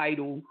up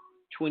Title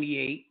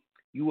 28,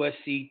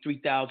 USC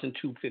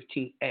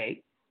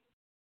 300215A,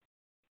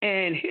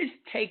 and his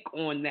take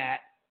on that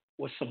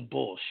was some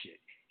bullshit.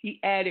 He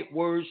added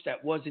words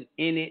that wasn't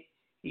in it.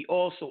 He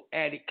also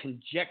added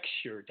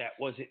conjecture that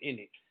wasn't in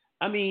it.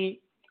 I mean,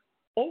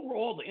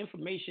 overall, the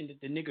information that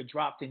the nigga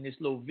dropped in this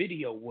little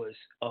video was,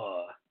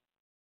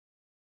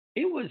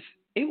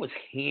 it was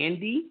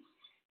handy.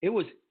 It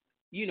was,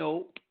 you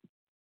know,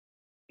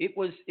 it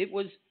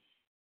was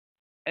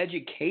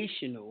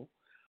educational,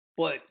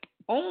 but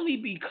only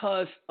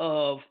because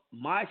of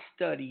my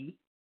study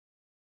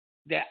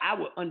that I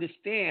would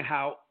understand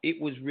how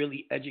it was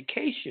really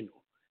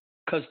educational.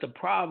 Because the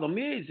problem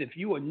is, if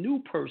you're a new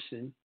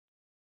person,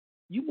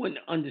 you wouldn't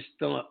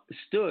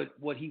understood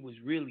what he was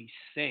really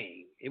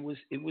saying. It was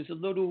a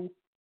little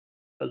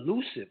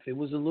elusive. It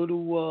was a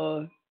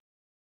little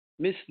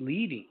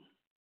misleading.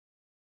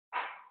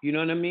 You know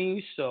what I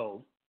mean?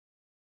 So,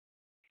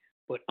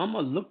 but I'm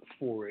going to look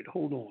for it.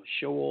 Hold on.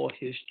 Show all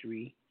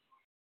history.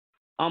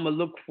 I'm going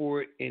to look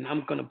for it, and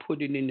I'm going to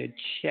put it in the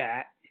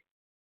chat.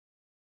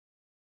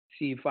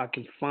 See if I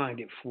can find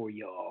it for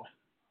y'all,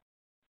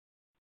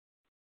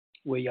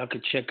 where y'all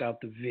can check out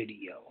the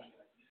video.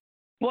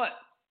 But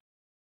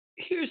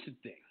here's the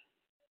thing.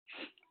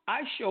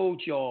 I showed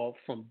y'all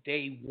from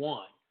day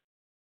one.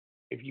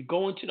 If you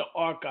go into the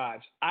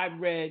archives, I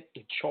read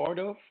the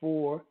charter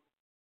for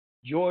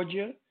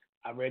Georgia.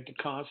 I read the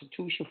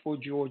Constitution for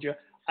Georgia.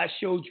 I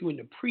showed you in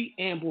the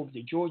preamble of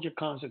the Georgia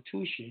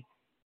Constitution,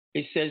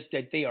 it says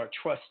that they are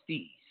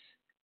trustees.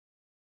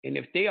 And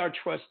if they are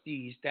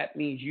trustees, that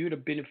means you're the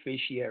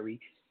beneficiary,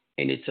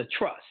 and it's a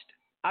trust.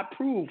 I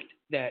proved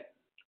that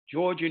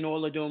Georgia and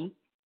all of them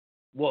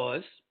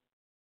was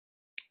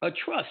a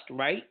trust,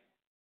 right?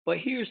 But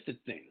here's the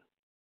thing.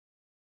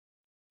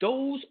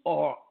 Those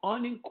are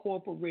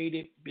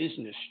unincorporated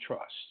business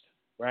trusts,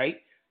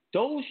 right?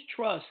 Those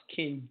trusts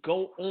can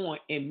go on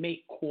and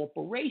make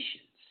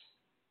corporations.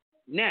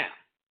 Now,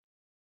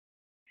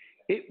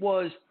 it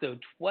was the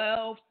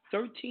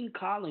 13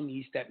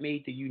 colonies that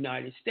made the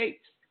United States.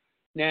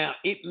 Now,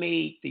 it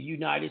made the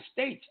United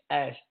States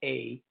as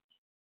a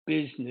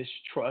business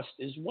trust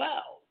as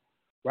well,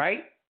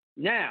 right?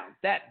 Now,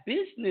 that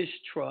business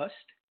trust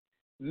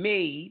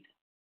made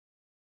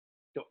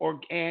the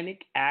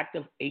Organic Act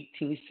of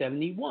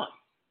 1871,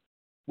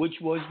 which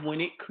was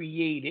when it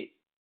created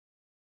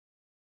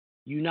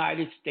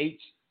United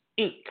States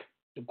Inc.,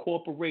 the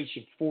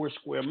corporation, 4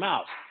 square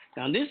miles.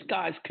 Now, this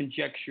guy's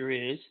conjecture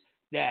is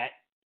that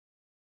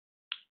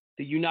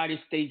the United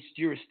States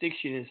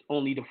jurisdiction is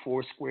only the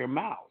 4 square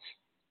miles,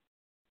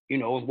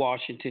 of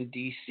Washington,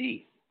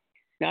 D.C.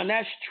 Now,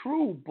 that's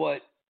true,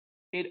 but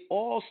it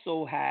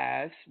also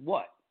has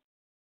what?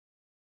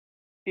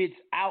 It's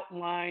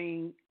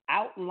outlining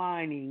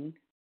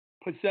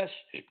possessions.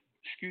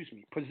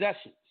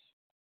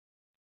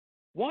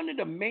 One of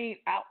the main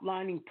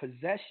outlining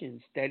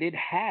possessions that it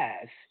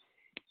has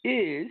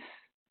is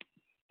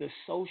the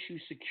Social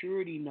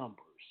Security numbers.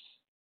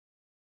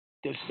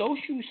 The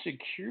Social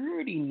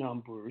Security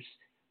numbers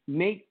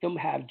make them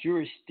have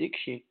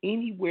jurisdiction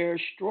anywhere a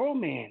straw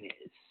man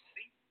is.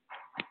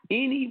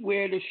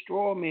 Anywhere the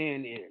straw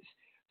man is.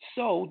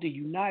 So the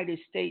United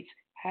States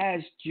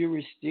has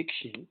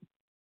jurisdiction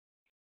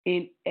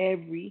in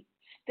every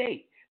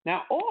state.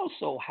 Now,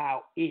 also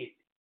how it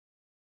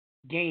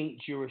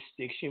gained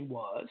jurisdiction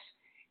was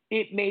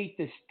it made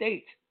the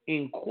states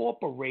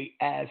incorporate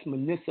as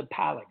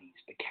municipalities,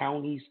 the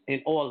counties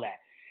and all that.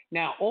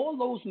 Now, all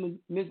those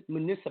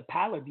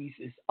municipalities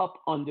is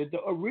up under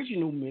the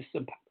original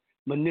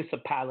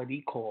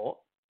municipality called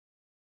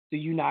the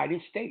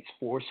United States,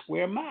 4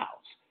 square miles.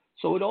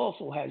 So it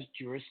also has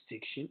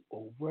jurisdiction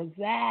over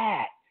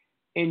that.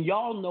 And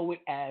y'all know it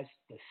as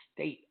the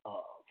state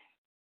of.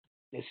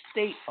 The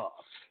state of.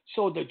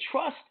 So the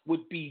trust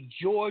would be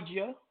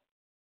Georgia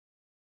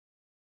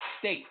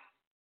State.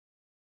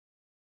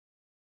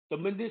 The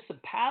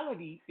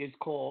municipality is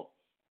called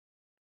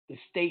the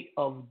state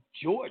of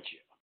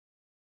Georgia.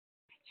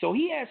 So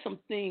he had some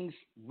things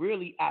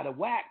really out of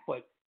whack,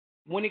 but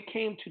when it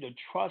came to the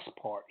trust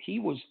part, he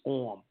was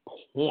on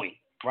point,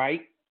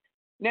 right?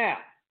 Now,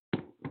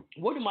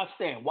 what am I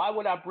saying? Why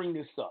would I bring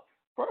this up?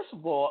 First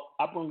of all,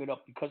 I bring it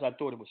up because I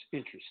thought it was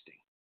interesting,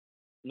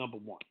 number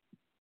one.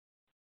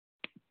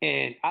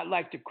 And I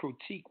like to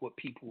critique what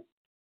people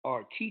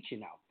are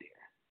teaching out there,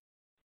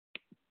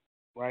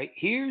 right?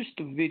 Here's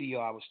the video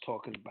I was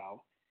talking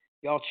about.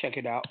 Y'all check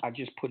it out. I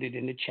just put it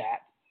in the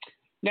chat.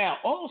 Now,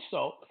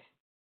 also,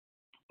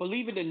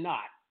 believe it or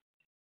not,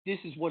 this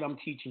is what I'm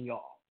teaching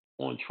y'all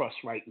on trust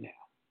right now,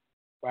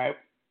 right?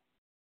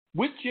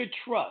 With your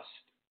trust,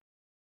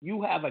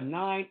 you have a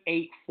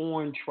 9(8)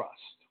 foreign trust,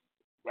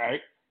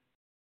 right?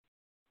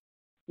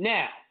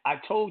 Now, I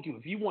told you,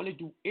 if you want to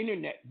do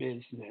internet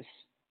business,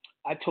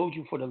 I told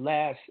you for the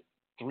last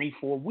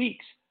 3-4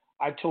 weeks,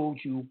 I told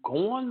you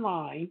go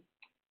online,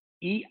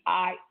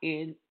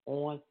 EIN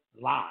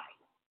online,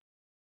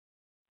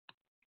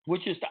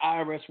 which is the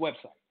IRS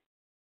website.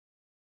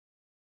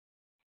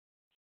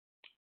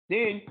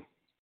 Then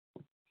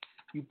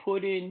you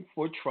put in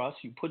for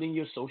trust, you put in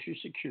your Social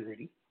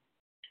Security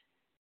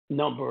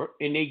number,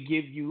 and they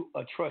give you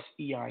a trust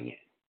EIN.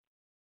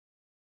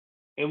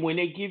 And when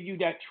they give you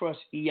that trust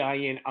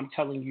EIN, I'm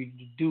telling you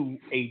to do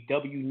a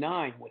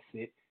W-9 with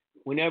it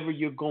whenever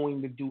you're going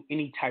to do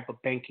any type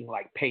of banking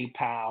like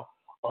PayPal,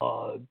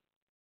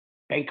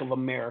 Bank of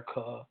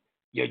America,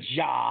 your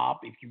job,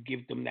 if you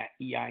give them that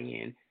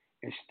EIN,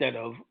 instead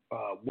of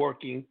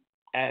working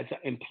as an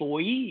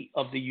employee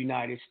of the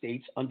United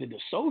States under the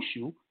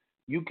social,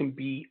 you can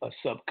be a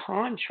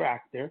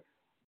subcontractor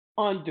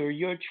under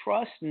your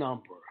trust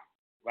number,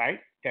 right,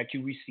 that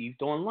you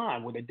received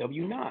online with a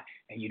W-9,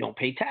 and you don't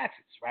pay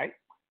taxes, right?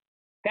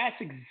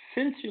 That's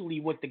essentially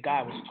what the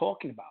guy was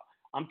talking about.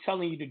 I'm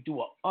telling you to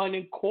do an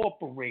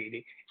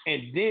unincorporated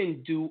and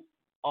then do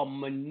a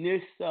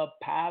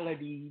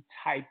municipality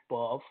type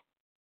of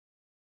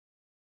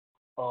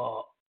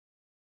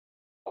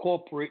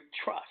corporate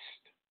trust,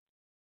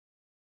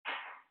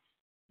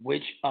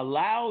 which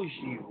allows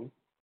you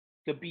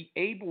to be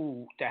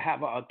able to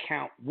have an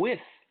account with,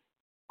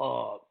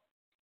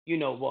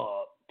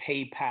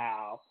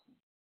 PayPal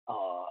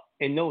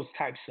and those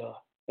types of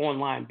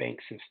online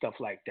banks and stuff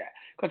like that.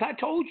 Because I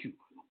told you,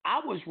 I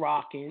was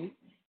rocking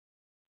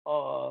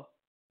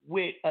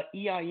with an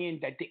EIN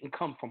that didn't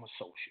come from a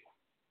social.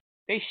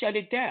 They shut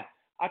it down.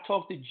 I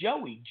talked to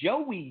Joey.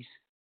 Joey's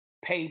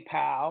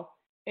PayPal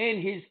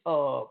and his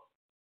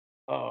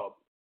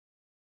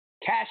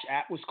Cash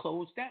App was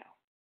closed down.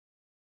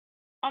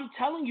 I'm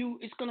telling you,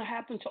 it's going to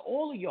happen to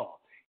all of y'all.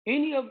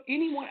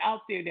 Anyone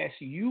out there that's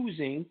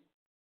using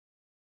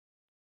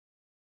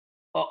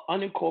an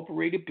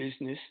unincorporated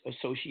business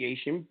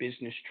association,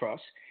 business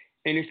trust,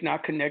 and it's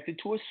not connected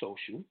to a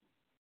social,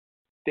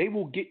 they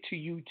will get to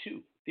you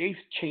too. They're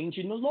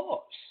changing the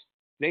laws.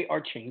 They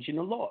are changing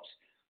the laws.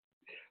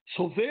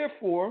 So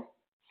therefore,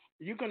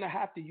 you're going to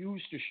have to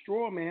use the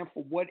straw man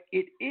for what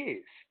it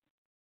is.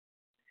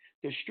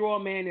 The straw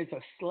man is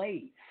a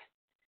slave,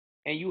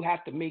 and you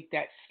have to make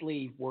that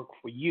slave work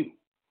for you.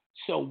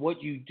 So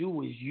what you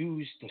do is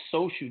use the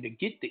social to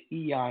get the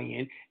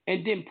EIN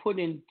and then put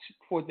in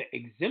for the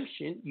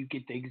exemption. You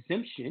get the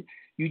exemption.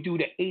 You do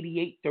the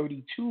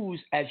 8832s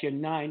as your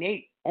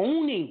 9(8)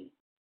 owning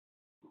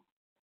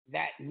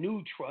that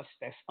new trust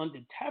that's under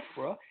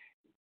TEFRA,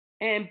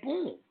 and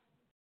boom,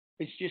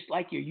 it's just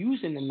like you're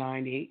using the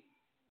 9-8,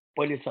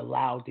 but it's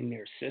allowed in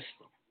their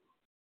system.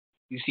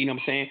 You see what I'm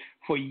saying?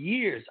 For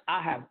years,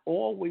 I have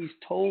always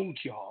told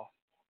y'all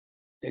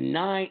the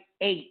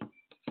 9-8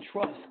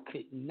 trust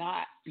could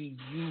not be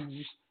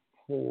used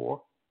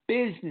for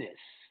business.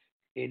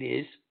 It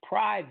is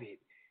private.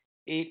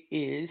 It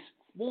is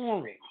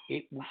foreign.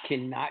 It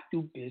cannot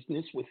do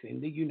business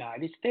within the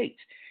United States.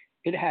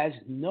 It has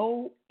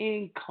no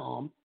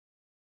income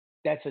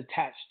that's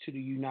attached to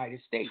the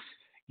United States.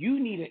 You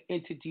need an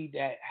entity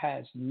that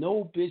has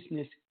no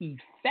business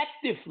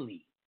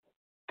effectively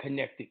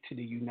connected to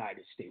the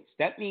United States.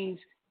 That means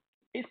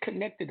it's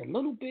connected a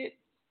little bit,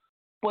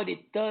 but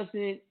it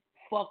doesn't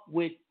fuck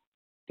with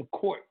the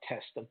court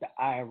test of the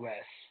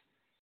IRS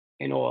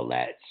and all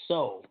that.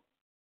 So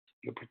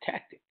you're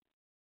protected.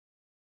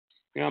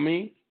 You know what I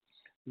mean?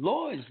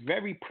 Law is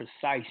very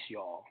precise,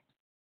 y'all.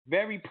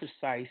 Very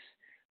precise.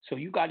 So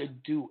you got to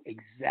do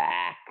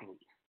exactly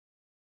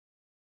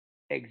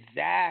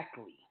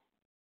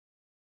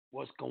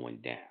what's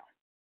going down.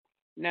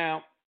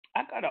 Now,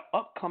 I got an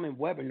upcoming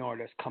webinar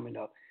that's coming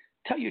up.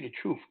 Tell you the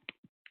truth.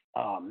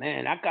 Oh,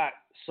 man, I got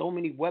so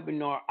many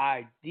webinar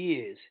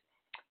ideas.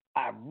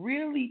 I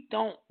really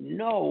don't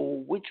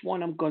know which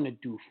one I'm going to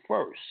do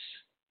first,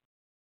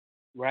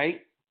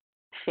 right?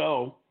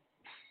 So,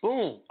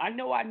 boom. I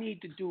know I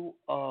need to do,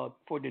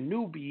 for the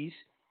newbies,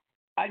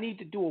 I need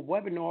to do a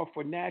webinar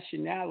for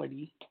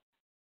nationality,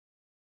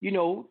 you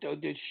know,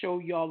 to show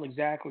y'all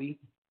exactly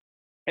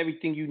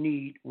everything you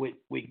need with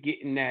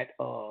getting that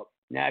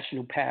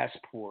national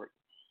passport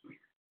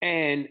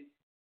and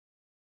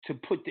to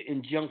put the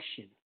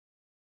injunction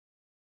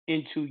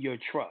into your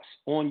trust,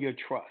 on your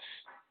trust.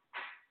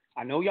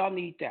 I know y'all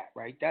need that,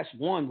 right? That's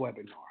one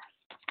webinar,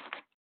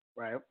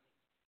 right?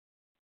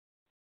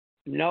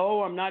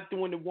 No, I'm not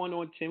doing the one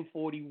on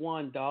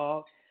 1041,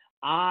 dog.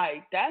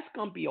 That's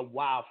gonna be a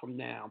while from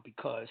now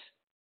because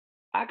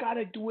I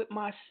gotta do it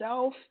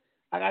myself.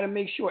 I gotta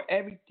make sure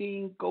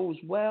everything goes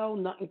well,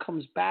 nothing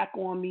comes back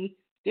on me.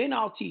 Then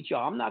I'll teach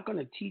y'all. I'm not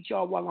gonna teach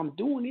y'all while I'm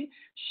doing it.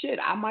 Shit,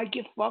 I might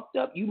get fucked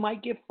up. You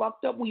might get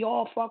fucked up. We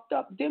all fucked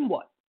up. Then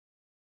what?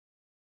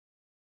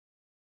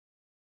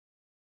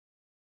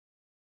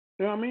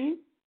 You know what I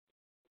mean?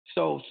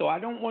 So I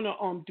don't want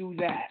to do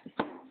that.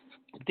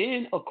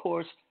 Then of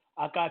course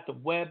I got the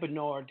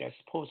webinar that's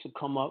supposed to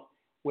come up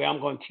where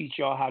I'm going to teach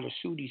y'all how to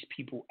sue these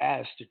people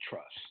as the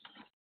trust,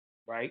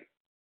 right?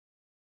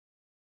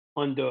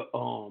 Under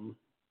the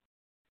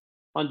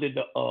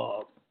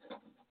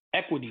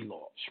equity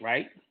laws,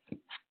 right?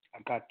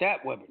 I got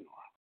that webinar,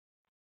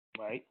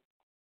 right?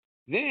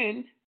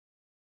 Then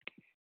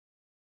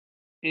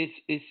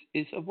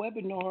it's a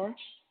webinar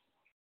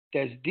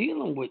that's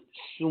dealing with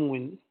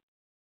suing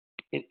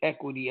in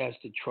equity as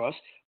the trust,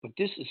 but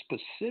this is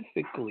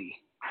specifically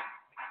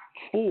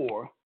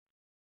for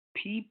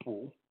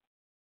people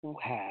who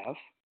have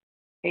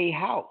a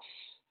house.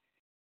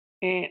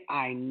 And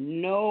I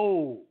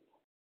know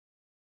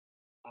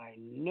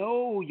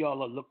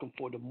y'all are looking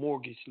for the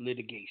mortgage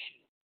litigation.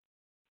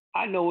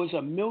 I know there's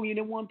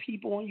 1,000,001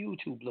 people on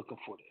YouTube looking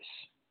for this.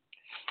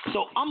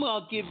 So I'm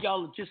going to give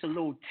y'all just a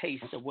little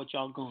taste of what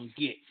y'all going to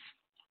get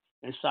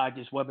inside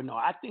this webinar.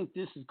 I think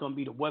this is going to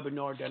be the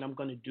webinar that I'm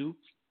going to do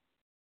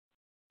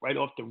right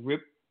off the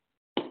rip.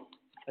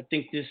 I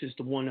think this is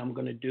the one I'm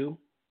going to do.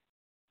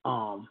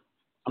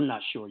 I'm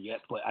not sure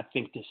yet, but I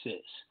think this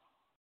is.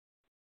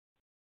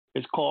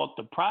 It's called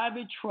The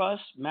Private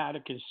Trust Matter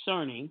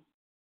Concerning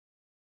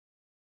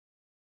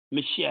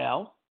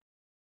Michelle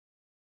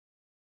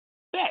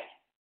Bay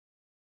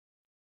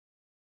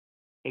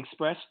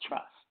Express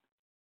Trust.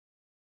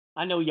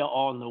 I know y'all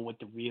all know what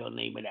the real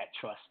name of that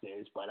trust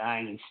is, but I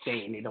ain't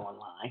saying it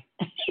online.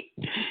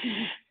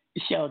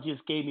 Michelle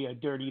just gave me a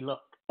dirty look.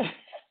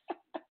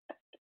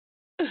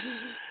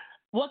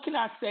 What can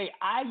I say?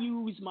 I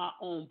use my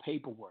own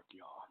paperwork,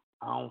 y'all.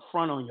 I don't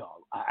front on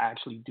y'all. I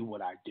actually do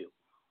what I do.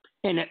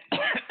 And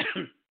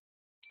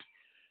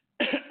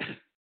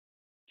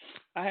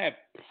I had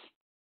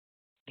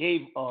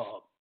gave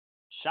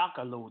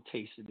Shaka a little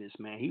taste of this,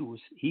 man. He was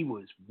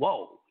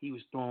whoa. He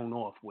was thrown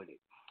off with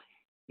it.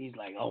 He's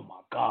like, oh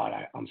my God,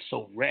 I'm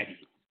so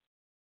ready.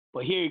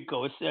 But here you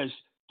go. It says,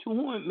 to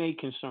whom it may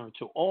concern,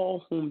 to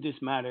all whom this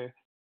matter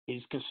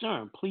is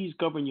concerned, please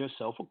govern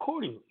yourself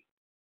accordingly.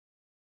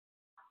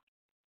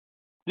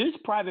 This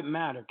private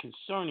matter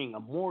concerning a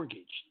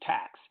mortgage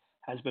tax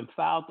has been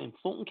filed in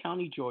Fulton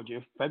County,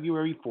 Georgia,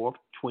 February 4th,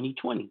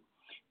 2020,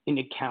 in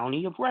the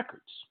County of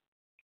Records.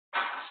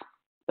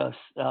 The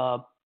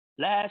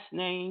last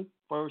name,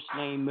 first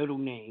name, middle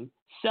name,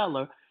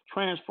 seller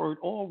transferred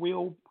all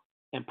real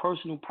and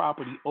personal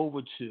property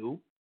over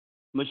to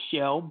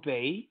Michelle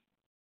Bay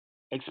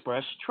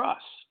Express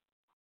Trust,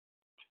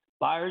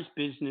 buyer's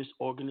business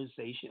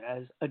organization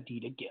as a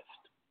deed of gift.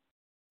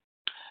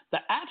 The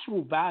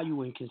actual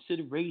value and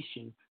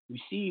consideration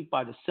received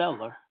by the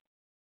seller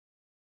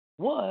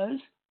was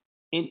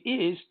and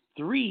is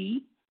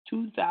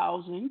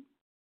 $3,200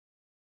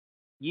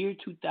 year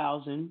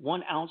 2000,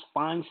 1 ounce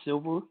fine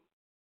silver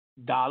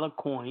dollar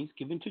coins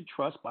given to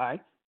trust by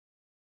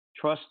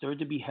truster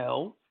to be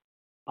held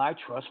by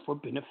trust for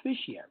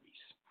beneficiaries.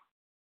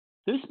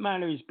 This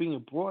matter is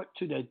being brought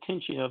to the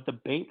attention of the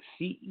bank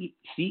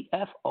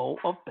CFO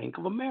of Bank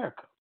of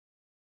America.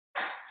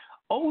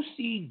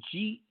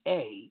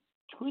 OCGA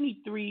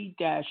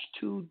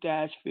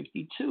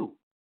 23-2-52,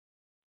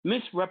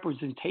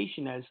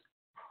 misrepresentation as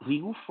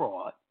legal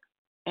fraud,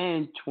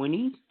 and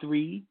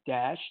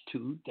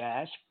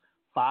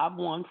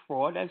 23-2-51,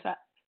 fraud as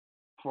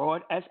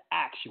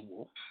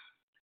actual.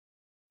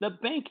 The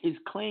bank is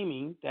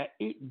claiming that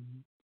it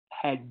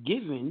had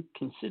given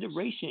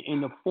consideration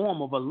in the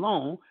form of a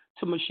loan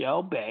to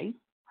Michelle Bay.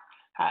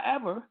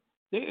 However,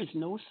 there is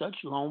no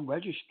such loan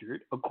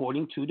registered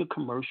according to the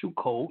Commercial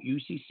Code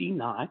UCC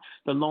 9.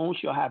 The loan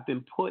shall have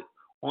been put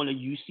on a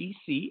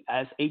UCC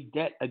as a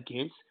debt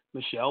against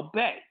Michelle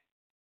Bay.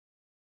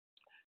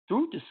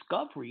 Through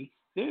discovery,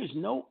 there is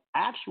no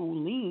actual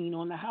lien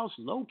on the house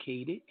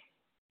located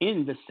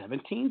in the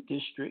 17th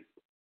District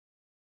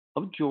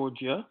of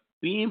Georgia,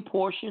 being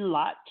portion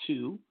Lot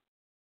 2,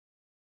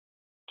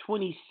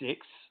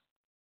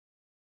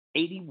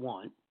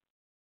 2681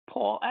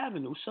 Paul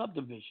Avenue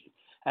subdivision,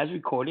 as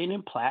recorded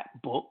in Plat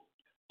Book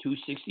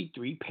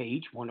 263,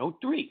 page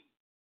 103,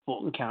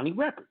 Fulton County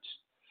Records,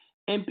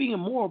 and being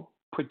more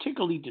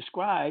particularly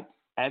described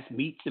as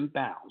meets and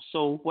bounds.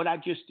 So what I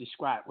just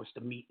described was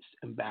the meets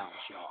and bounds,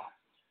 y'all.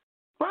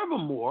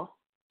 Furthermore,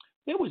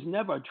 there was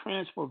never a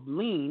transfer of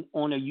lien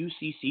on a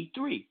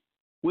UCC3,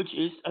 which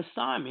is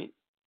assignment.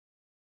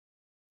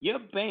 Your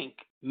bank,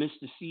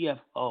 Mr.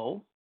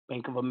 CFO,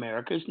 Bank of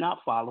America, is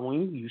not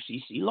following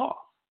UCC law.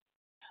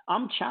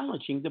 I'm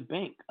challenging the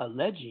bank,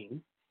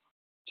 alleging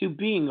to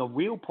being a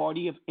real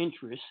party of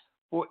interest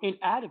for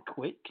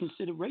inadequate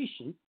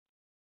consideration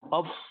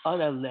of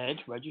an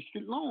alleged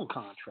registered loan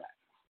contract,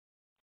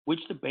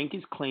 which the bank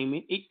is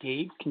claiming it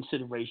gave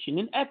consideration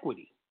in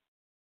equity.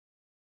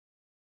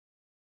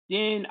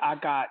 Then I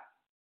got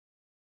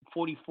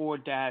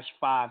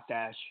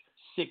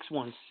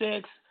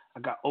 44-5-616. I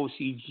got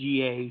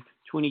OCGA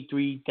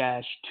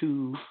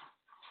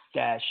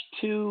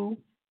 23-2-2,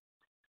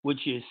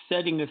 which is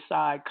setting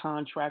aside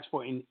contracts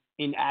for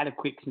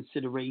inadequate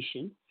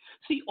consideration.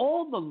 See,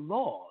 all the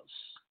laws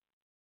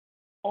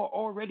are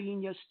already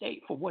in your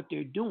state for what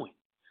they're doing.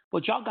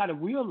 But y'all got to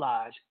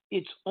realize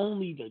it's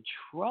only the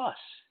trust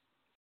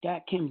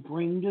that can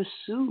bring the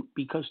suit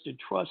because the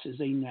trust is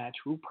a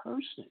natural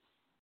person.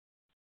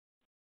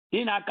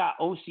 Then I got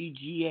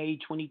OCGA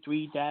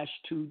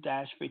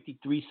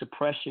 23-2-53,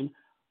 suppression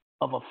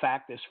of a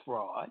fact as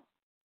fraud.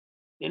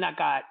 Then I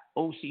got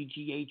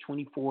OCGA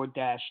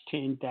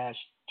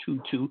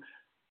 24-10-22,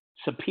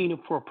 subpoena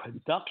for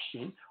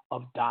production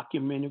of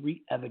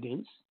documentary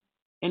evidence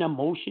and a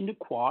motion to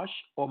quash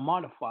or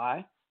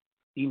modify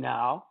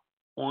denial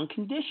on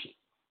condition.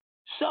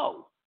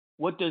 So,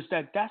 what does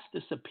that? That's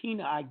the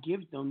subpoena I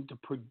give them to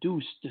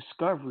produce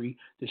discovery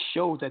to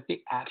show that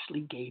they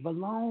actually gave a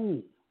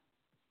loan.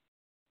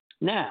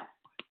 Now,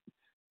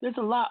 there's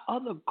a lot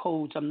of other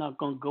codes I'm not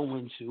going to go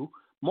into.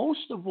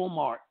 Most of them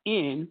are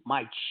in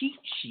my cheat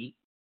sheet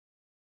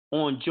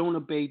on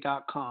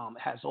jonahbay.com.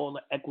 It has all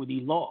the equity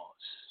laws.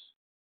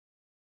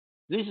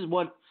 This is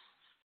what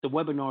the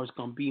webinar is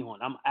going to be on.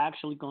 I'm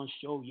actually going to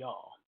show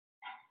y'all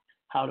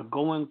how to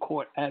go in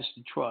court as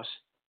the trust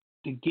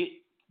to get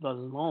the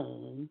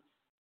loan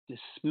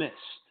dismissed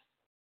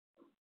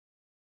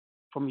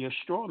from your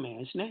straw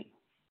man's name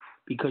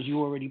because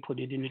you already put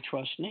it in the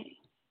trust name.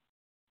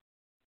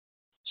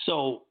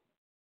 So,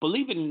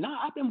 believe it or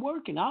not, I've been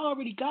working. I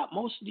already got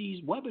most of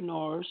these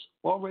webinars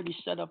already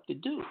set up to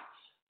do.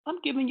 I'm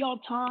giving y'all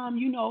time,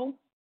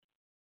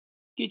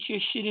 get your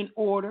shit in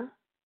order.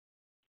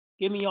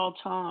 Giving y'all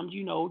time,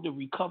 to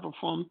recover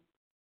from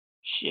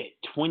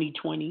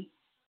 2020,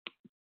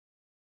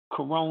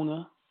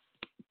 Corona,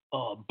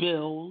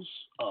 bills,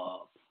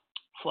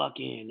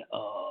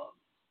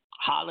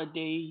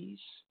 holidays,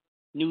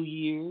 New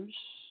Year's,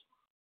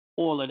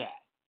 all of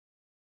that.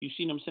 You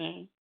see what I'm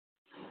saying?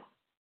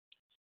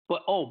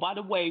 But, by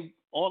the way,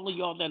 all of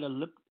y'all that are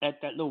look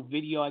at that little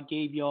video I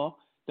gave y'all,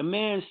 the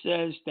man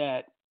says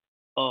that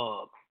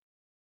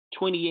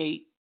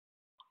 28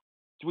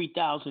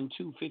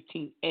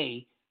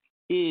 300215A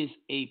is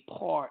a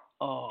part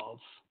of,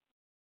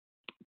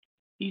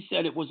 he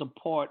said it was a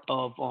part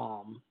of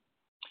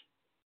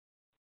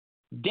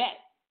debt.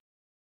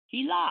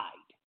 He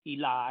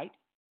lied.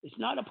 It's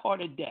not a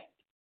part of debt.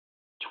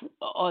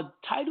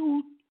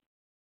 Title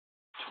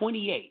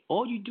 28,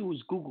 all you do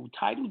is Google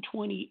Title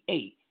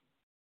 28,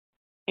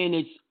 and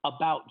it's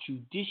about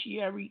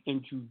judiciary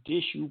and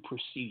judicial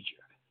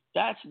procedure.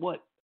 That's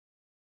what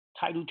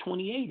Title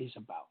 28 is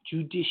about,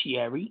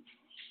 judiciary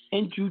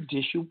and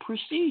judicial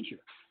procedure,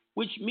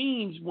 which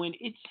means when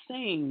it's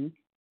saying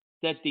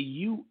that the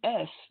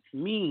U.S.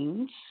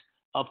 means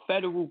a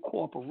federal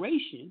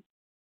corporation,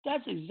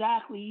 that's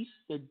exactly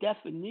the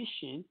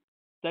definition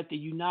that the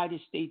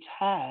United States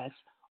has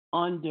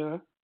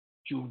under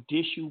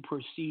judicial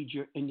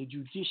procedure in the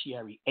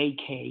judiciary,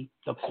 aka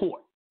the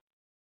court.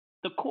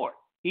 the court.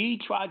 He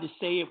tried to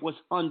say it was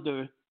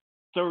under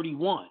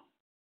 31.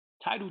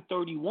 Title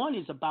 31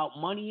 is about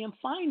money and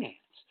finance.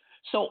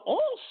 So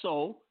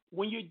also,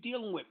 when you're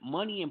dealing with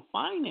money and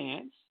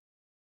finance,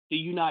 the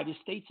United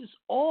States is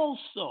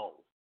also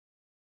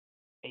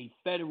a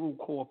federal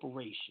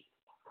corporation.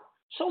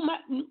 So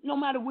no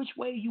matter which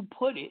way you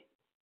put it,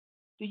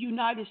 the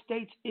United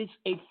States is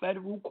a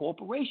federal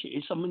corporation.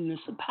 It's a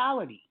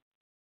municipality.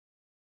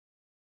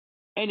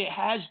 And it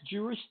has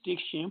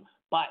jurisdiction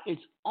by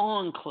its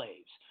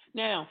enclaves.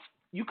 Now,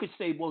 you could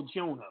say, well,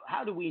 Jonah,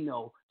 how do we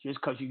know just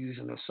because you're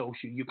using a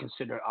social, you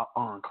consider an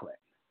enclave?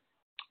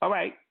 All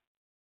right.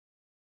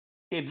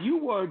 If you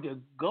were to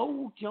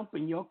go jump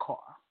in your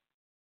car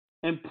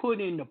and put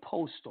in the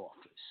post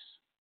office,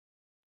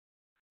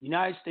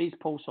 United States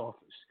Post Office,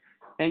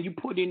 and you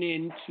put it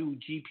into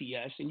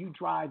GPS and you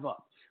drive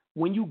up,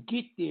 when you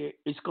get there,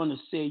 it's going to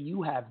say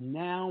you have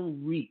now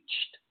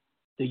reached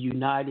the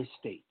United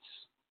States.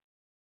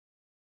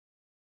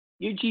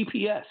 Your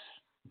GPS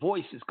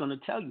voice is going to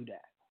tell you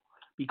that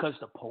because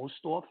the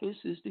post office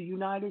is the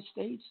United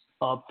States,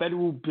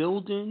 federal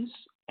buildings,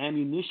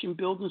 ammunition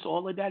buildings,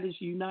 all of that is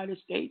the United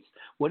States.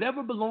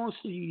 Whatever belongs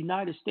to the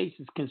United States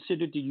is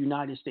considered the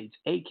United States,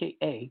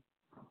 a.k.a.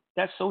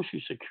 that social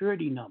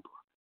security number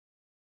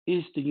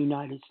is the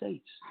United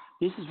States.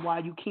 This is why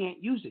you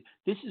can't use it.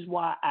 This is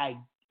why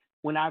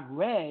when I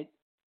read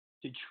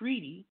the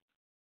treaty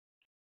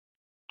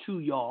to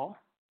y'all,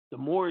 the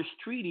Moorish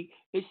Treaty,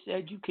 it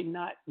said you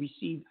cannot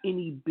receive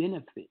any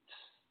benefits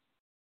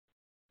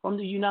from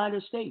the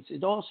United States.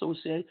 It also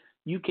said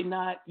you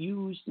cannot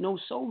use no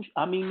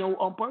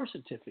birth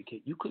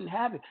certificate. You couldn't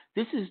have it.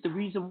 This is the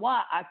reason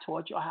why I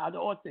taught you how to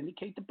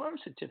authenticate the birth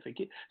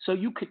certificate so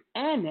you could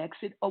annex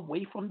it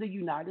away from the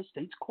United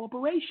States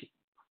corporation.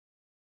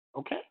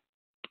 Okay?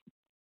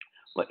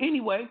 But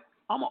anyway,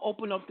 I'm going to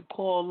open up the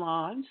call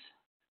lines.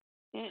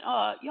 And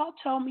y'all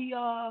tell me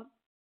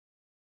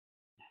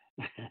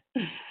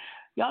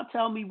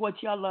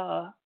what y'all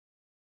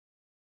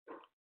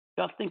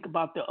think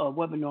about the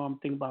webinar I'm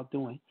thinking about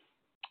doing.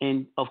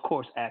 And, of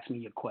course, ask me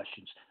your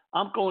questions.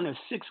 I'm going to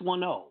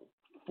 610-427.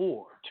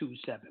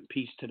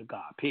 Peace to the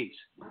God. Peace.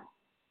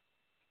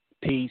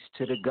 Peace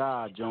to the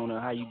God,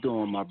 Jonah. How you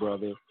doing, my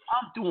brother?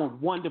 I'm doing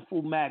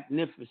wonderful,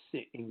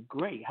 magnificent, and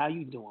great. How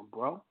you doing,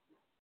 bro?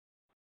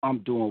 I'm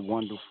doing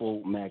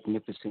wonderful,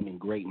 magnificent, and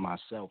great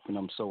myself, and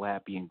I'm so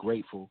happy and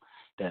grateful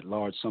that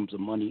large sums of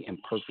money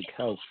and perfect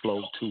health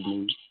flow to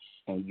me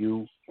and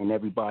you and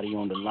everybody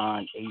on the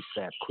line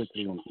ASAP,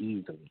 quickly and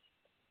easily.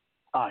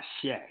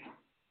 Ashe.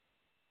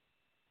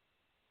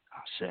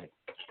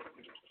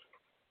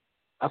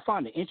 I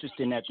find it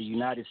interesting that the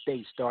United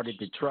States started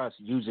the trust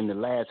using the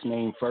last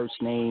name,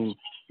 first name,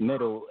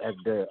 middle as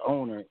the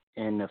owner,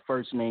 and the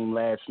first name,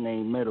 last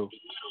name, middle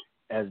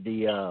as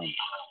the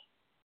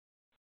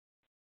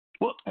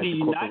well, as the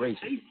United corporation.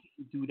 States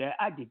didn't do that.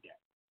 I did that.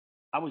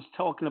 I was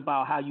talking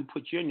about how you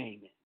put your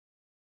name in.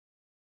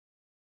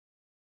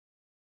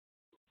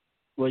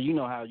 Well, you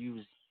know how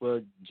you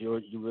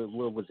Georgia.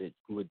 What was it?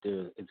 With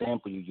the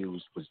example you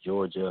used was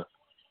Georgia.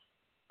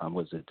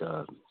 Was it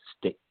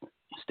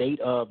state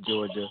of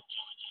Georgia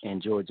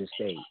and Georgia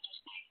State?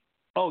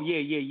 Oh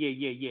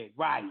yeah.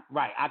 Right.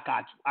 I got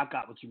you. I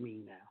got what you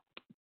mean now.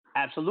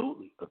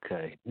 Absolutely.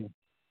 Okay.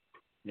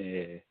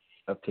 Yeah,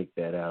 I picked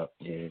that out.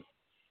 Yeah.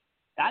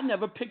 I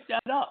never picked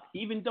that up,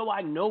 even though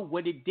I know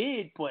what it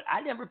did, but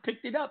I never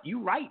picked it up.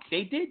 You're right.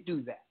 They did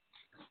do that.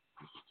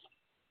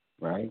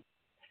 Right.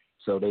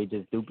 So they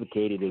just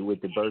duplicated it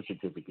with the birth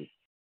certificate.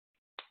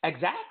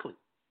 Exactly.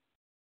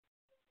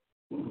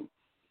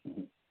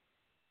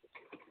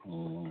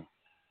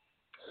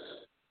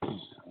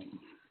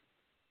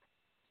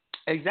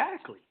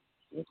 Exactly.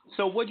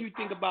 So what do you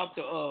think about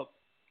the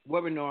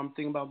webinar I'm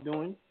thinking about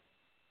doing?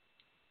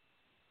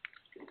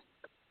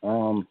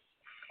 You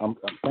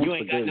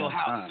ain't got no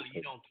house, so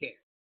you don't care.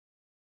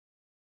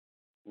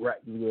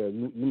 Right. Yeah.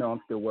 You know,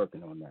 I'm still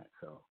working on that.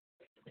 So.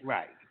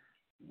 Right.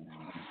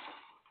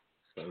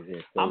 So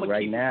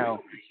right now,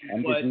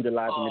 I'm just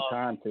utilizing the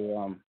time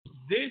to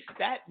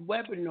That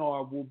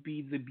webinar will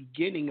be the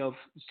beginning of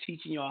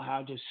teaching y'all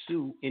how to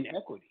sue in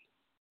equity.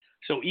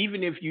 So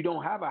even if you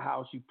don't have a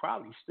house, you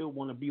probably still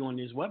want to be on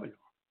this webinar.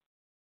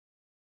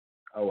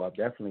 Oh, I'll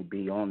definitely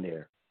be on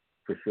there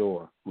for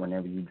sure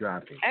whenever you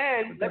drop it.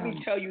 And let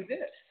me tell you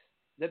this.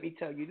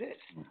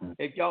 Mm-hmm.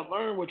 If y'all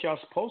learn what y'all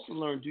supposed to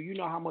learn, do you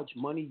know how much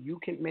money you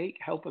can make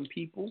helping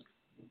people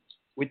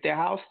with their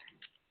house?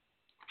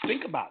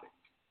 Think about it.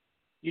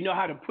 You know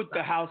how to put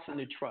the house in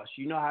the trust.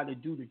 You know how to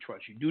do the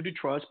trust. You do the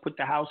trust, put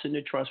the house in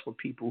the trust for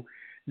people.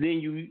 Then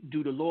you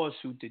do the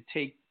lawsuit to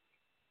take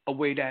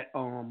away that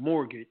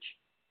mortgage.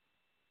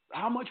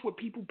 How much would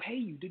people pay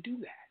you to do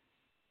that?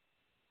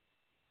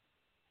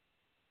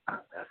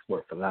 That's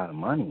worth a lot of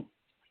money.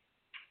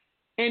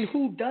 And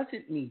who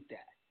doesn't need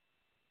that?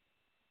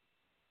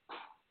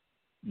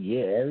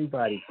 Yeah,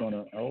 everybody's going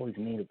to always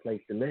need a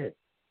place to live.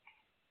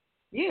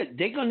 Yeah,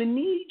 they're going to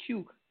need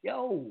you.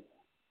 Yo,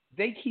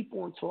 they keep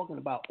on talking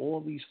about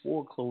all these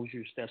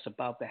foreclosures that's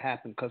about to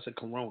happen because of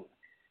Corona.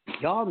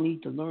 Y'all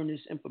need to learn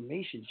this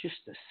information just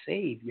to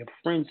save your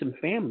friends and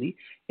family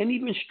and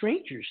even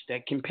strangers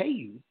that can pay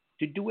you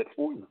to do it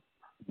for you.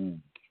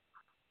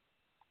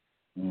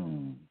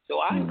 So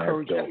I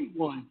encourage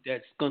everyone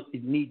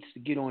needs to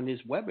get on this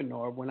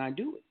webinar when I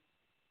do it.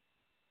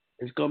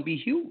 It's going to be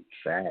huge.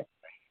 Fact.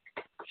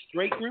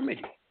 Straight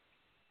remedy.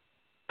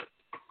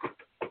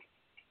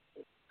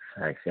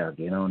 Facts, y'all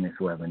get on this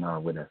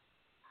webinar with us.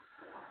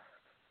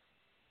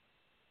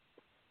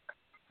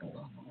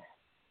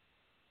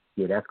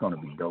 Yeah, that's going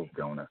to be dope,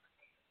 Jonah.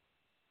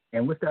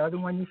 And what's the other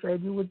one you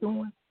said you were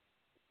doing?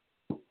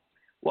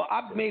 Well,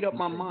 I've made up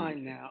my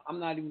mind now. I'm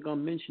not even going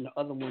to mention the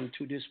other one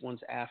until this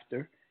one's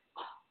after.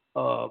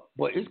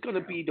 But it's going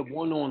to be the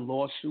one on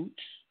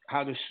lawsuits,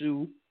 how to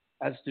sue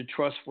as the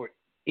trust for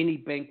any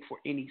bank for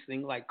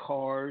anything like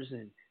cars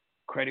and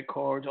credit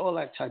cards, all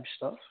that type of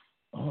stuff.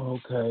 Oh,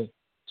 okay.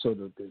 So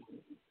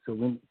so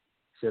when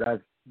should I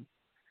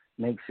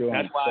make sure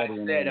That's I'm why I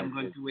studying said I'm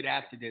going to do it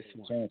after this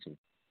one. Chances.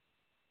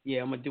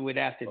 Yeah, I'm going to do it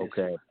after this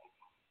one.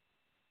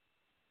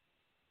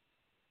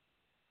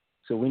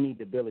 So we need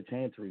the bill of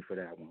chancery for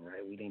that one,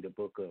 right? We need the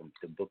book of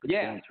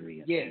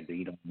chancery. Yeah. So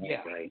you don't know,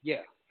 right?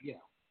 Yeah.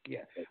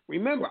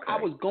 Remember, I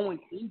was going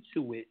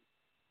into it,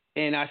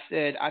 and I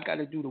said I got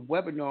to do the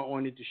webinar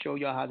on it to show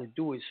y'all how to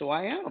do it. So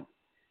I am,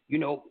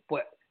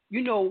 But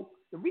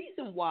the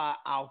reason why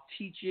I'll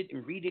teach it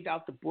and read it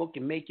out the book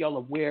and make y'all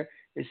aware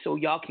is so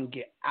y'all can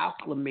get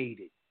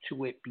acclimated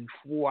to it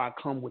before I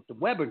come with the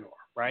webinar,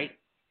 right?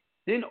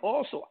 Then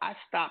also I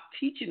stopped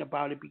teaching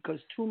about it because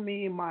too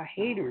many of my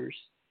haters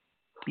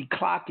be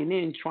clocking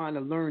in trying to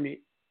learn it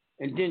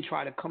and then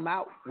try to come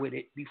out with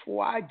it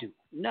before I do.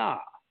 Nah,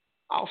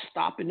 I'll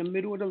stop in the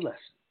middle of the lesson.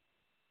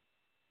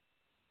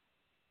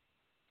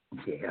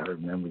 Yeah, I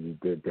remember you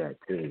did that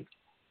too.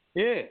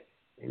 Yeah,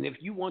 and if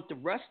you want the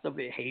rest of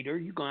it, hater,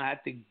 you're going to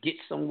have to get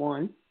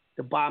someone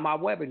to buy my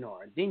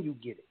webinar, and then you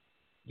get it.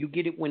 You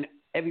get it when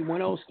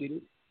everyone else get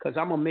it because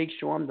I'm going to make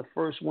sure I'm the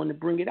first one to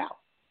bring it out.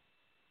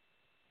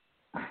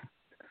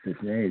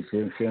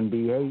 Shouldn't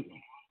be hating.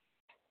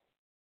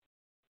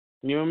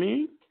 You know what I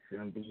mean?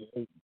 Shouldn't be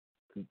hating.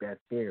 Keep that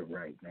spirit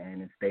right,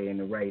 man, and stay in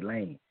the right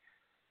lane.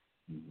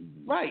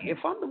 Right. If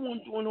I'm the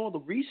one doing all the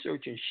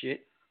research and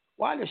shit,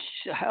 why the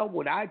hell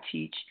would I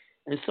teach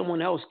and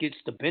someone else gets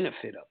the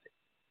benefit of it?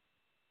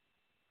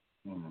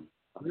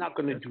 I'm not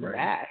going to do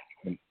that.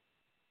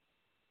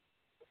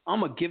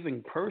 I'm a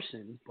giving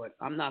person, but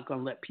I'm not going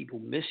to let people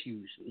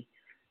misuse me.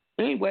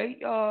 Anyway,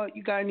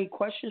 you got any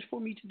questions for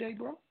me today,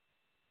 bro?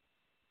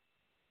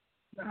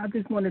 I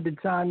just wanted to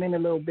chime in a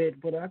little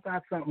bit, but I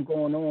got something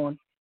going on.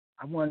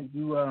 I wanted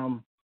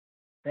to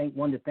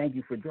thank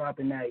you for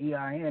dropping that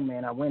EIN,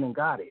 man. I went and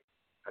got it.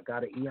 I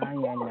got an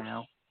EIN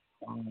now,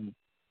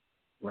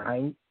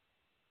 right?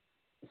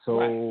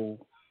 So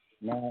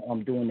now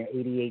I'm doing the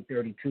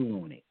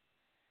 8832 on it.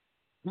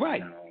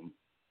 Right.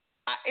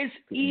 It's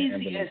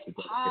easy as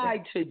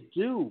pie to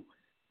do.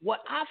 What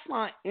I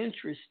find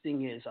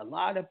interesting is a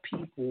lot of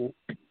people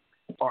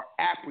are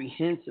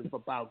apprehensive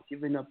about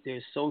giving up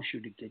their social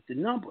to get the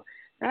number.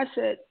 And I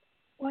said,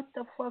 what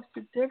the fuck's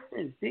the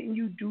difference? Didn't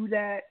you do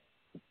that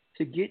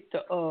to get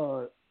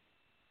the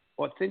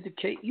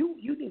authenticate?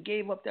 You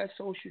gave up that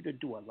social to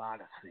do a lot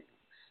of things.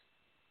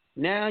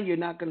 Now you're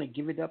not going to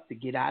give it up to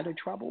get out of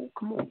trouble?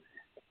 Come on.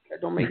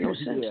 That don't make no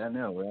sense. Yeah, I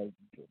know, right?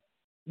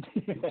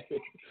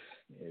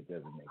 It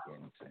doesn't make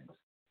any sense.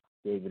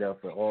 Gave it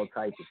up for all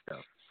types of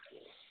stuff.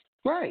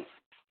 Right.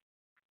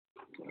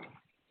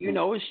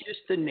 It's just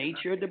the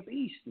nature of the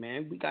beast,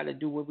 man. We got to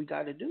do what we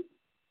got to do.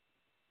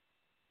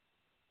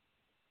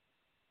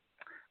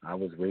 I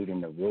was reading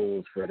the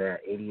rules for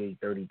that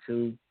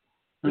 8832.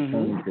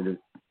 Pertaining to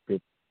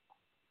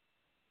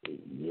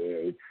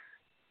it's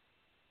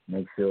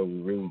make sure we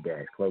read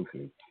that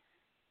closely.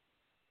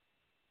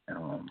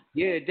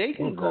 They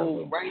can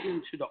go right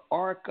into the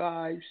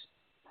archives,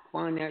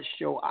 find that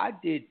show. I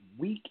did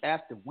week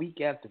after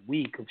week after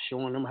week of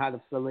showing them how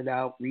to fill it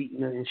out,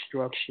 reading the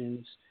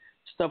instructions,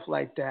 stuff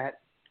like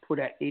that for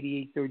that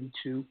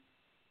 8832.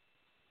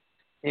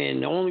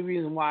 And the only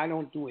reason why I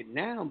don't do it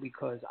now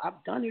because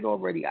I've done it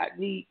already. I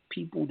need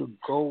people to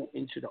go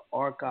into the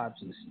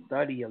archives and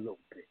study a little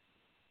bit.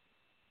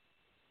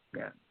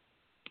 Yeah.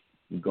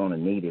 You're going to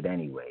need it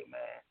anyway,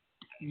 man.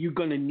 You're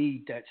going to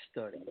need that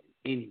study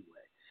anyway.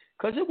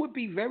 Because it would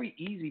be very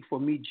easy for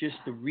me just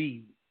to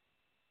read,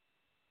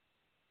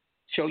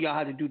 show y'all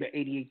how to do the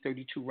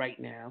 8832 right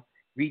now,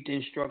 read the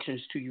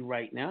instructions to you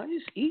right now.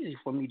 It's easy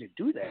for me to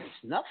do that.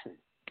 It's nothing.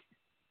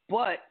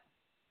 But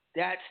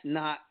that's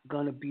not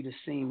going to be the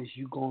same as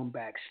you going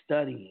back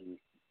studying.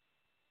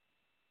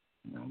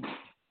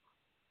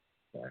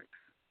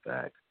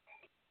 Facts.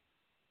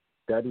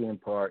 Studying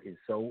part is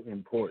so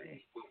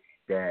important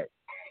that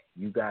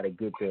you got to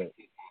get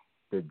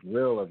the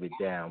drill of it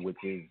down, which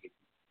is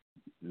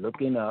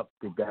looking up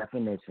the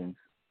definitions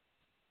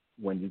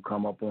when you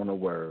come up on a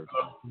word,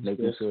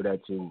 making sure that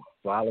you're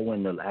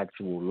following the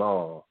actual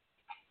law,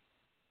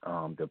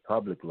 the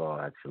public law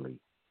actually,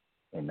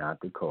 and not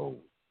the code.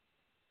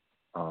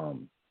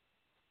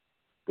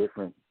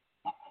 Different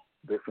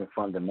different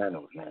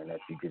fundamentals, man, that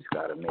you just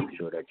got to make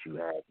sure that you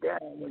have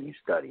down when you're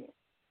studying.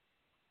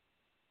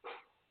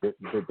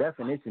 The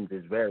definitions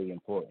is very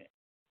important.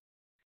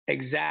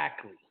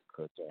 Exactly.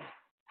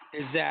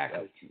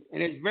 Exactly.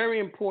 And it's very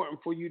important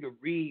for you to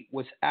read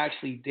what's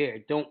actually there.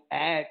 Don't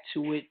add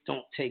to it.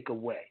 Don't take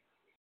away.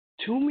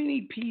 Too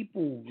many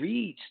people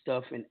read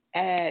stuff and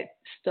add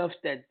stuff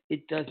that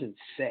it doesn't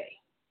say.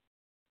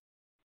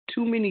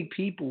 Too many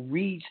people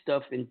read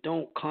stuff and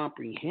don't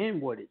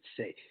comprehend what it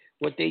says.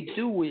 What they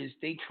do is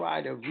they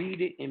try to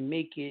read it and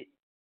make it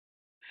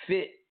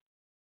fit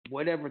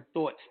whatever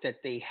thoughts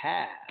that they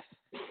have.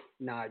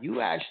 Now, you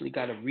actually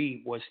got to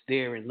read what's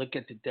there and look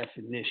at the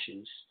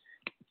definitions,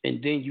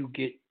 and then you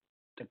get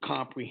the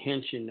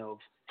comprehension of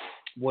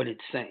what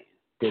it's saying.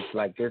 Just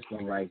like this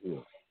one right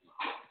here.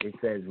 It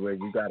says where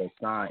you got to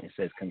sign, it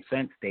says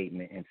consent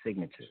statement and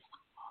signature.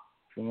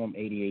 Form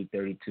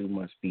 8832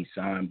 must be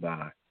signed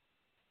by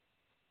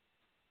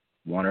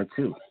one or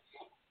two.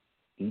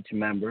 Each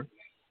member,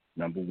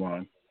 number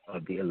one,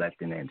 of the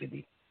electing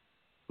entity,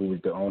 who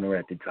is the owner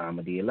at the time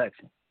of the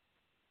election.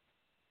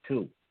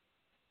 Two,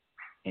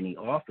 any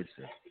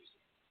officer,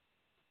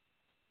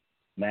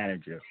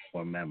 manager,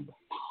 or member.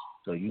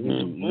 So you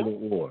can do either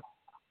or.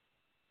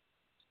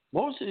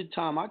 Most of the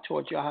time, I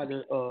taught you how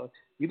to.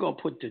 You're gonna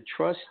put the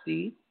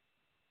trustee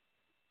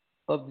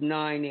of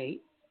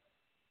 9-8,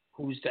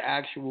 who's the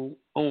actual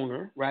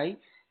owner, right?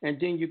 And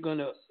then you're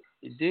gonna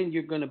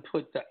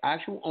put the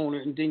actual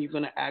owner, and then you're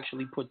gonna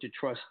actually put the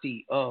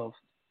trustee of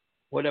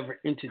whatever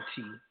entity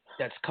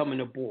that's coming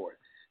aboard.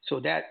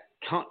 So that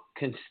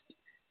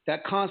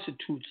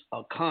constitutes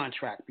a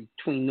contract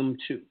between them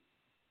two,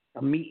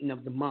 a meeting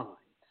of the minds.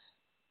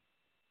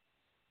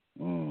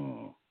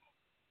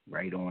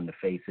 Right on the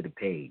face of the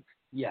page.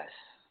 Yes.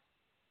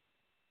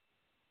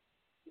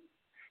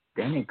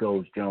 Then it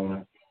goes,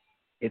 Jonah,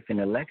 if an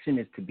election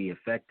is to be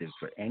effective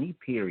for any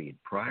period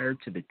prior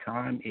to the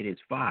time it is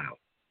filed,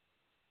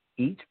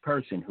 each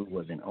person who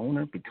was an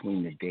owner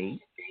between the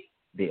date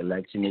the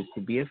election is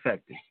to be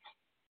effective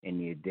and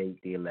the date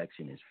the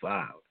election is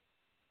filed,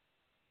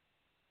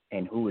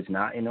 and who is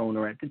not an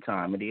owner at the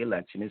time of the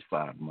election is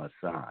filed, must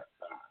sign.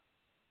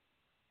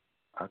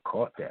 I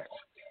caught that.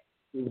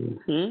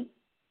 Mm-hmm.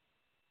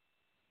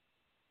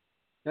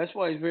 That's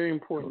why it's very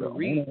important to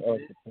read.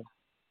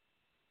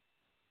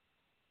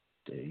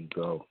 There you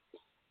go.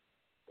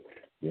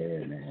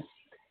 Yeah, man.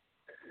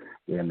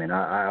 Yeah, man.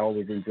 I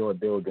always enjoy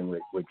building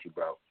with you,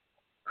 bro.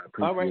 I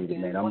appreciate it,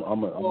 man.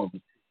 I'm a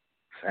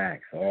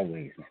facts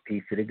always.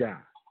 Peace to the God.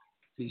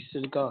 Peace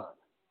to the God.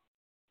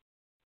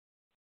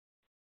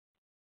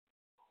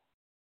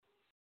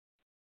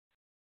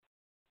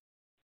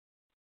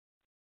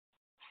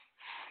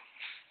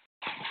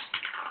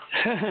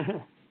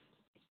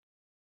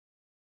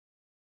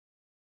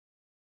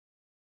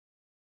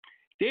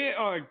 There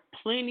are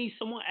plenty.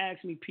 Someone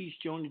asked me, Peace,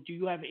 Jonah, do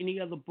you have any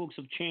other books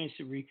of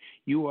Chancery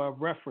you are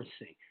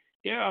referencing?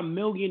 There are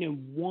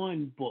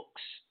 1,000,001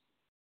 books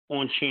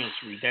on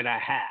Chancery that I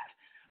have,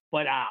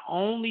 but I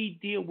only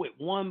deal with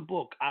one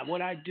book.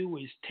 What I do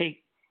is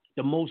take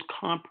the most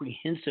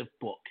comprehensive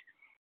book,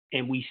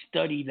 and we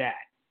study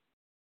that,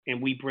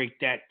 and we break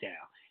that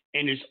down.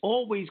 And there's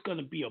always going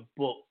to be a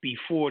book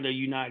before the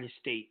United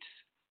States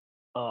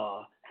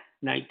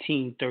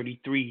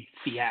 1933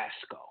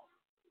 fiasco.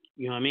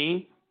 You know what I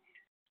mean?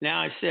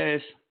 Now it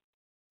says,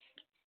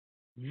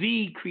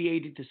 "The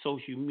created the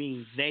social,"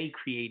 means they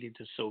created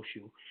the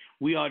social.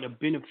 We are the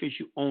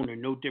beneficial owner,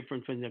 no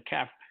different from the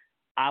Catholic.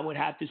 I would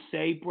have to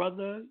say,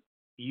 brother,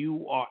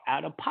 you are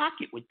out of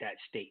pocket with that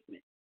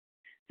statement.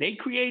 They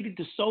created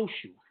the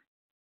social,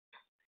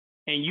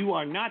 and you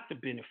are not the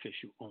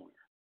beneficial owner.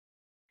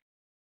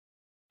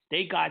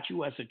 They got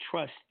you as a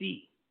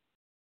trustee,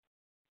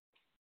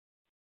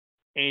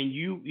 and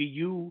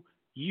you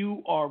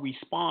are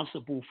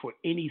responsible for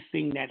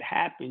anything that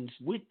happens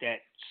with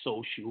that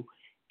social,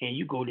 and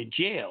you go to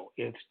jail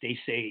if they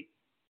say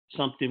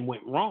something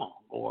went wrong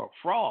or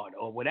fraud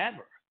or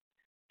whatever.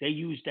 They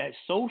use that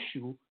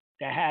social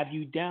to have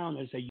you down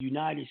as a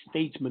United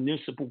States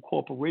Municipal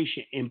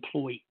Corporation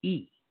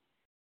employee.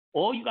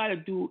 All you got to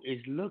do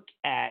is look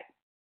at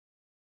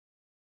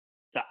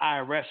the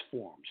IRS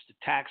forms, the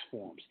tax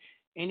forms,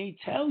 and they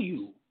tell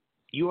you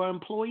you are an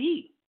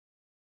employee.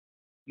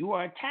 You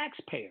are a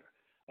taxpayer.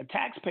 A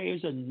taxpayer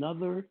is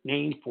another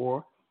name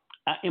for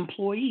an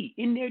employee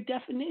in their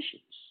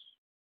definitions.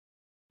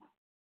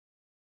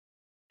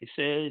 It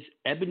says,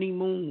 Ebony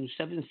Moon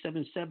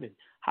 777.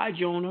 Hi,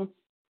 Jonah.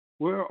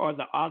 Where are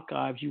the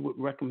archives you would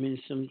recommend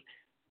some?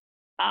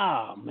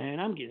 Man,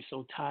 I'm getting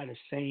so tired of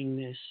saying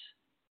this.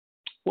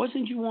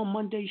 Wasn't you on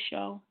Monday's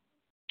show?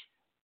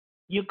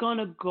 You're going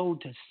to go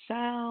to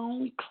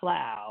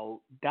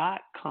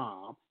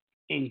soundcloud.com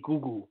and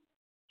Google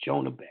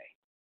Jonah Bey.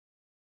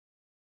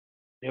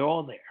 They're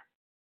all there.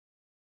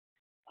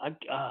 I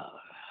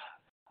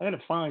got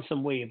to find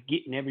some way of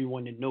getting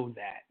everyone to know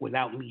that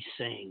without me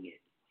saying it.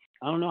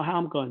 I don't know how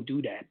I'm going to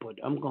do that, but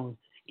I'm going to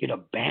get a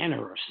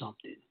banner or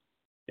something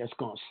that's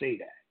going to say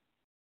that.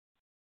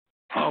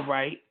 All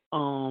right.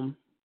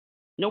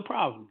 No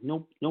problem.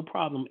 No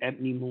problem,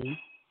 Ebony Moon.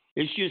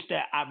 It's just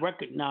that I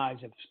recognize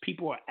if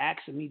people are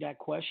asking me that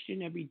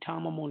question every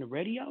time I'm on the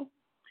radio,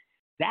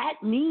 that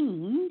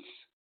means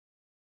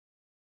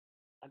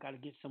I got to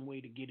get some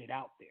way to get it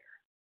out there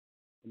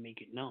and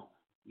make it known,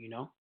 you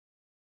know?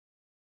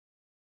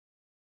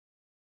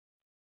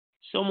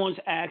 Someone's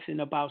asking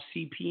about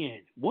CPN.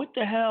 What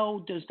the hell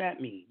does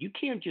that mean? You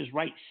can't just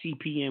write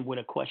CPN with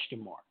a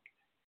question mark.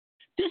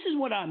 This is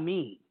what I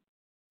mean.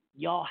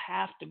 Y'all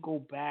have to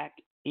go back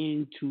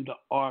into the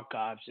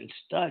archives and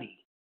study.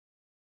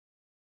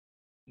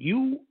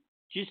 You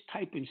just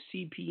typing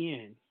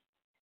CPN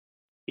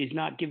is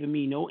not giving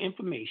me no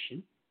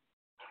information.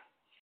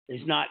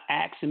 It's not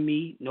asking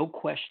me no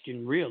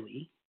question,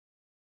 really.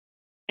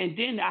 And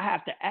then I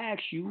have to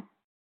ask you,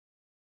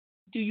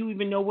 do you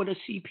even know what a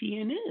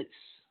CPN is?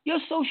 Your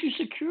social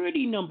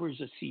security number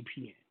is a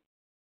CPN.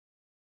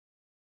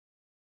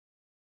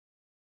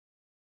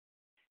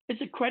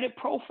 It's a credit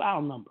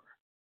profile number.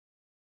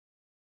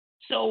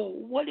 So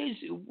what is,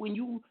 when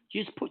you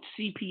just put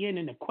CPN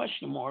in a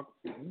question mark,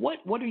 what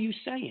are you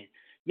saying?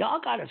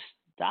 Y'all got to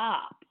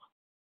stop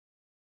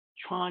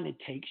trying to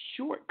take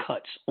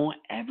shortcuts on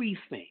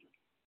everything.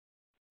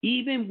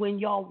 Even when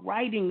y'all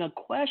writing a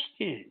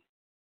question,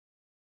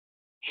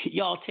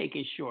 y'all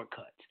taking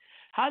shortcuts.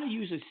 How to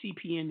use a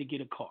CPN to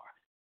get a car.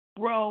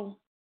 Bro,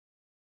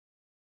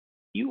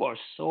 you are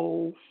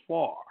so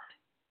far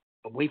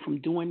away from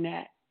doing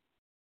that.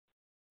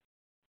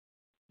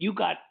 You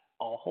got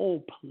a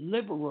whole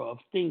plethora of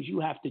things you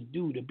have to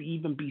do to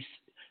even be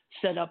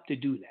set up to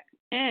do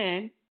that.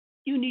 And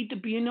you need to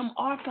be in them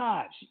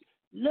archives.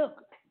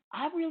 Look,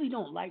 I really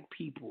don't like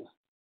people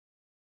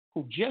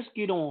who just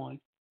get on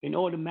and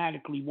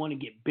automatically want to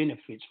get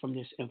benefits from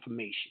this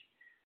information.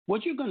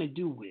 What you're going to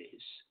do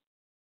is,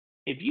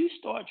 if you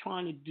start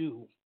trying to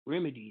do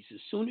remedies as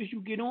soon as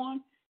you get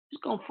on,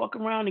 it's going to fuck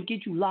around and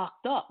get you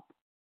locked up.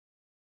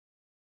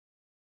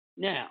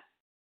 Now,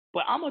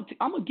 but I'm going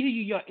to give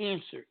you your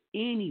answer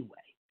anyway.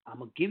 I'm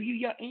going to give you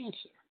your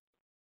answer.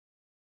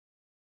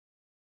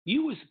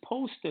 You were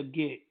supposed to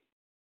get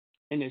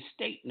an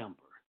estate number.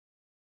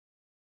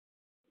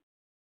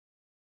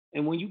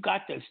 And when you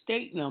got the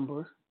estate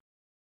number,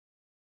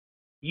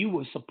 you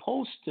were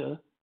supposed to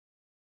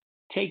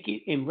take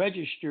it and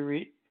register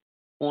it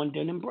on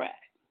Dun & Brad.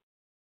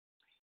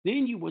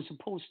 Then you were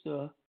supposed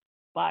to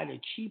buy the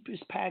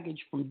cheapest package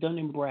from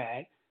Dun &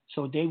 Brad,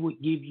 so they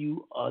would give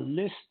you a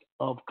list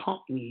of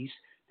companies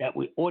that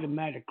would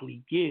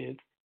automatically give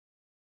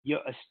your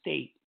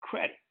estate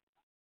credit.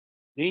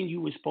 Then you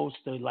were supposed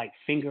to like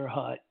Finger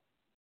Hut,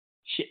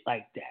 shit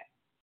like that.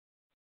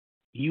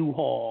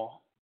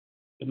 U-Haul,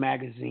 the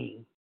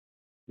magazine,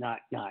 not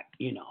the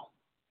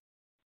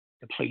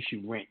place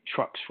you rent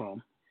trucks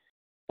from.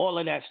 All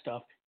of that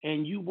stuff.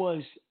 And you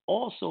was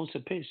also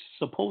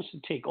supposed to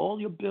take all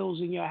your bills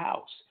in your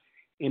house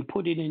and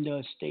put it in the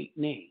estate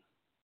name.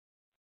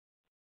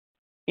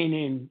 And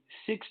in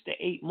 6 to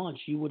 8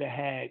 months, you would have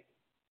had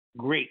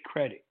great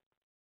credit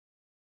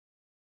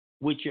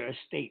with your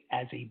estate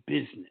as a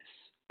business.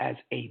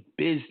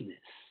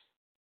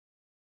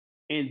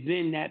 And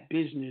then that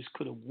business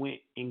could have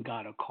went and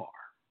got a car.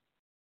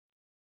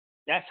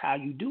 That's how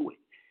you do it.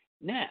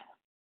 Now,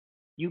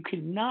 you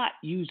cannot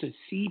use a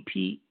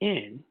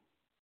CPN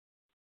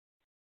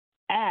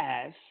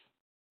as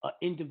an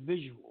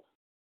individual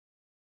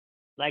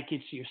like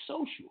it's your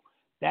social.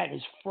 That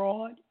is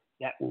fraud.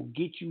 That will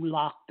get you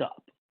locked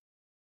up.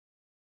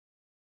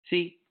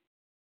 See?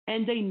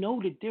 And they know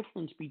the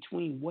difference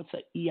between what's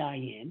an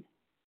EIN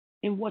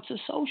and what's a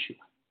social.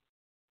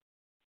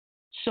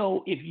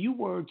 So if you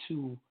were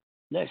to,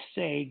 let's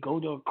say,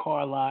 go to a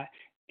car lot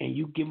and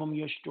you give them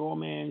your straw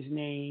man's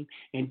name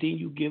and then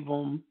you give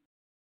them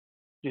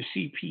the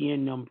CPN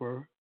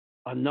number,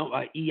 a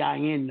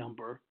EIN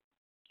number,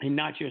 and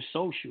not your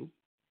social,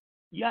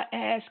 your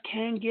ass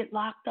can get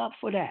locked up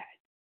for that.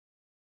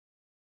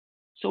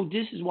 So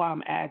this is why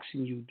I'm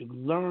asking you to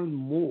learn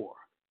more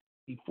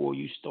before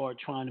you start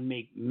trying to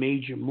make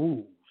major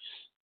moves.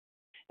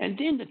 And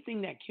then the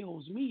thing that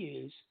kills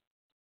me is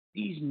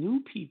these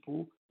new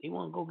people, they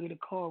want to go get a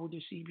car with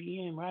the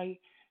CPN, right?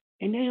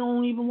 And they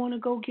don't even want to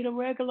go get a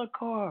regular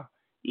car.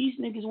 These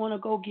niggas want to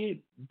go get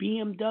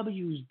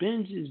BMWs,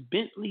 Benzes,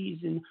 Bentleys,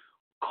 and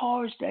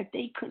cars that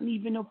they couldn't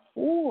even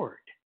afford.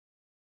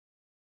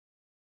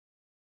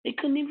 They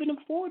couldn't even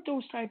afford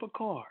those type of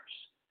cars.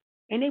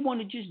 And they want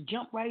to just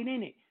jump right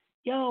in it.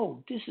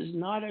 Yo, this is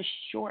not a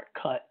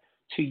shortcut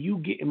to you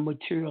getting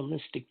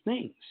materialistic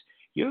things.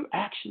 You're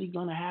actually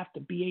going to have to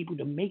be able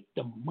to make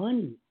the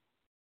money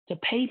to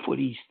pay for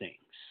these things.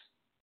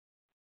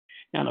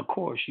 Now, of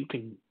course, you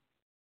can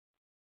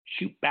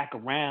shoot back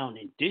around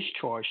and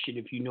discharge shit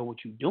if you know what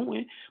you're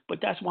doing, but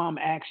that's why I'm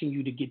asking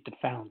you to get the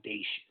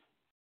foundation.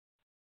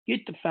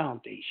 Get the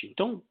foundation.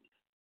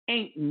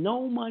 Ain't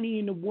no money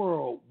in the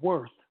world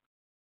worth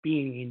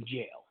being in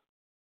jail.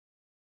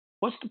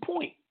 What's the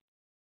point?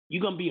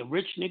 You gonna be a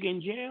rich nigga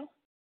in jail?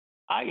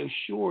 I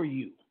assure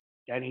you,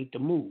 that ain't the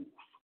move.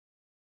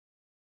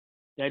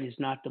 That is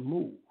not the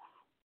move.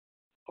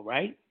 All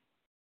right?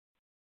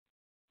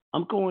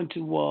 I'm going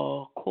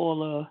to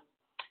caller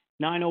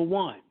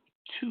 901-265.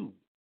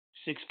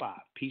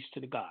 Peace to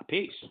the God.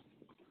 Peace.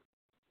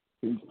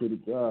 Peace to the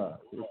God.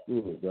 What's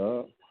good,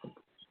 God?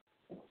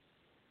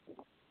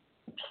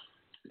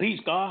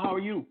 Peace, God. How are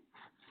you?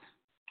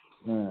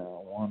 Man,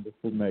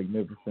 wonderful,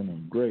 magnificent,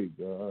 and great,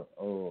 God.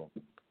 Oh,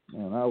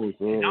 man, I was.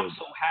 And I'm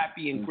so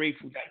happy and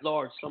grateful that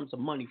large sums of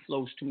money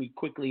flows to me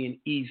quickly and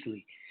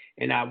easily.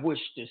 And I wish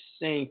the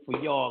same for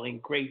y'all in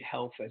great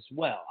health as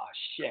well.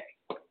 Ashe.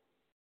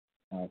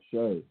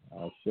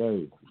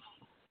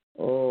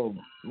 Oh,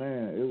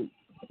 man, it was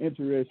an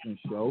interesting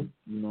show.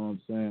 You know what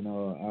I'm saying?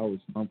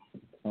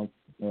 I'm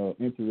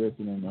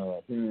interested in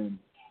hearing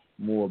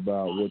more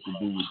about what to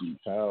do with these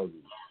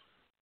houses.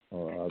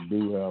 I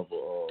do have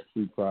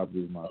few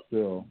properties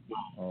myself.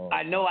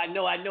 I know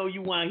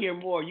you want to hear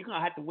more. You're going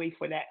to have to wait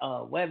for that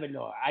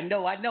webinar. I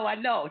know,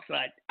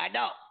 son. I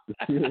know.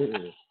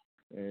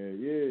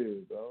 Yeah,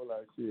 bro.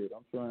 Like, shit,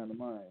 I'm trying to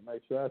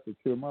make sure I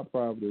secure my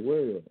property well.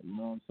 You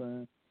know what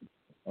I'm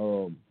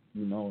saying?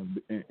 You know,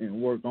 and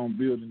work on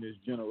building this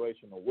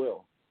generational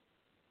wealth.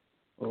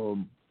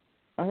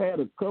 I had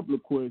a couple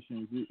of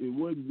questions. It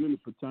wasn't really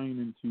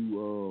pertaining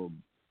to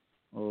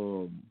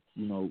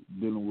you know,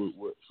 dealing with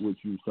what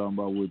you was talking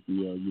about with the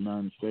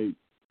United States,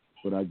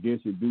 but I guess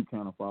it do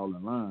kind of fall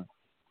in line.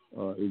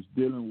 It's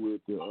dealing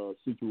with the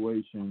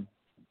situation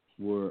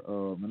where,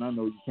 and I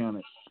know you kind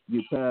of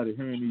get tired of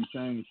hearing these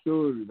same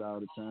stories all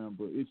the time,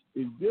 but it's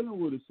dealing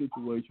with a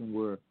situation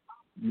where,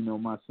 you know,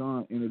 my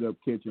son ended up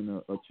catching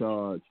a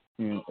charge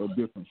in a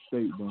different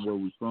state than where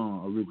we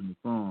originally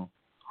from,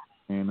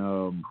 and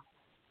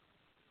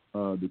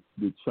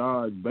the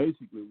charge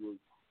basically was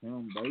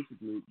him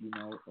you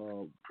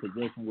know,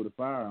 possession with a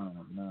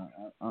firearm.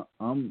 Now,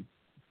 I'm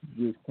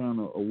just kind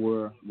of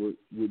aware with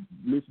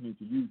listening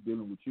to you,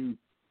 dealing with you,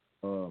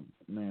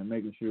 man,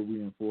 making sure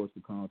we enforce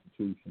the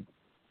Constitution.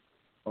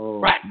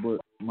 Right. But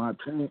my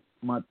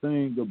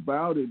thing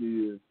about it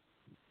is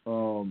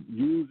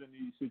using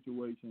these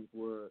situations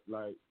where,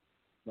 like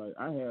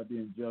I have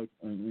the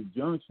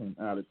injunction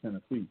out of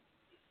Tennessee,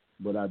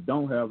 but I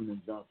don't have an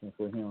injunction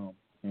for him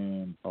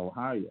in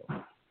Ohio.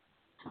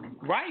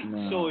 Right.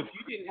 No. So if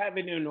you didn't have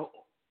it in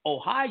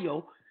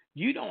Ohio,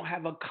 you don't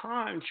have a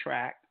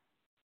contract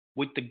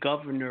with the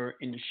governor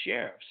and the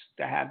sheriffs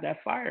to have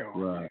that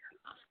firearm.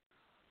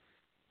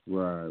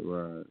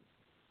 Right.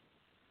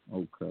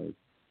 Okay.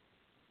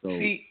 So,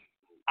 see,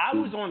 I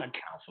was on a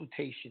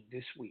consultation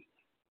this week,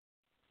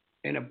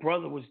 and a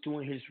brother was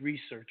doing his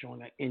research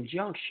on an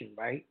injunction,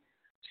 right?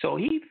 So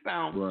he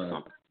found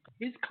something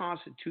in his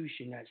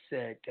constitution that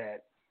said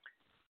that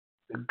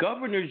the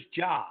governor's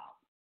job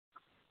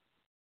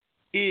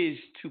is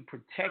to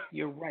protect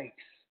your rights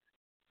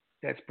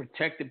that's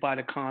protected by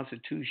the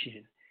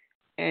Constitution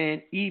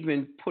and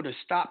even put a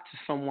stop to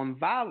someone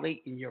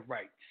violating your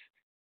rights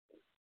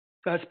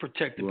that's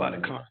protected by the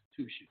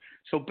Constitution.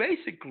 So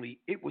basically,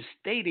 it was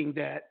stating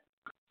that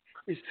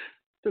it's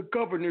the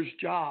governor's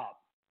job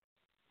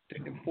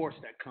to enforce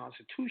that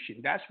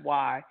Constitution. That's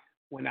why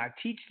when I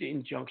teach the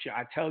injunction,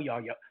 I tell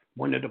y'all,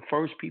 one of the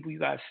first people you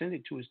got to send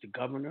it to is the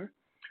governor.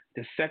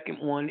 The second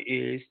one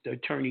is the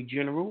attorney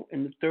general.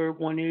 And the third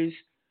one is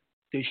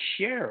the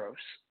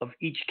sheriffs of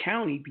each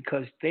county,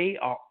 because they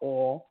are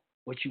all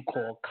what you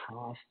call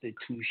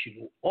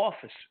constitutional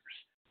officers,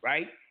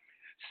 right?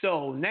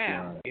 So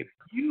now, if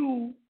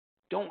you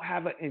don't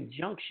have an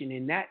injunction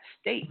in that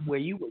state where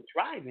you were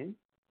driving,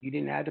 you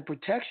didn't have the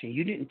protection.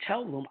 You didn't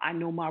tell them, I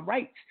know my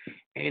rights,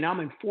 and I'm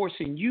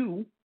enforcing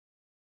you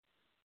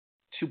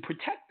to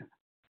protect them.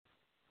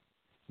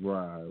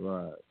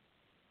 Right.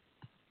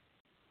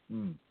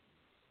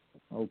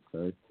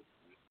 Okay.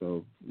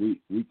 So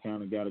we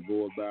kind of got to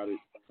go about it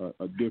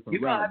a different route.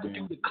 You're going to have to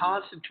do the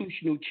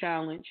constitutional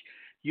challenge.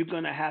 You're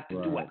going to have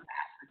to do an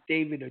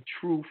affidavit of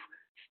truth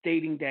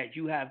stating that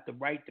you have the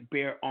right to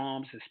bear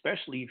arms,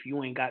 especially if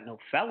you ain't got no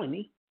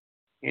felony.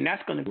 And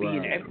that's going to be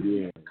in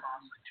every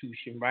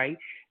constitution, right?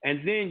 And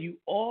then you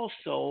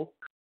also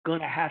going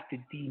to have to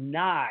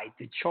deny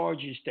the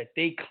charges that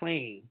they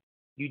claim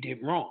you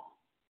did wrong.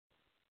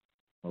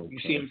 Okay. You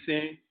see what I'm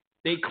saying?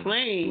 They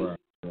claim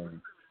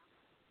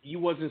you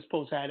wasn't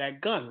supposed to have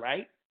that gun,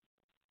 right?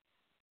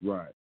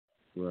 Right.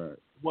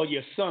 Well,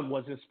 your son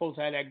wasn't supposed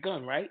to have that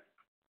gun, right?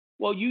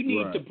 Well, you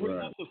need to bring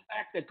up the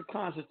fact that the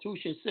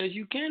Constitution says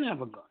you can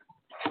have a gun.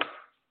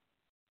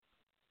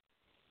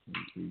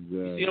 Exactly.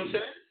 You see what I'm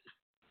saying?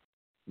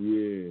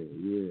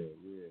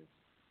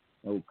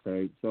 Yeah.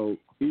 Okay, so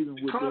even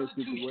with that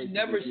situation, the Constitution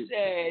never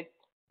said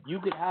you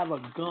could have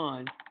a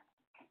gun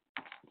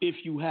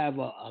if you have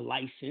a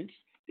license.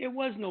 There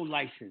was no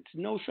license.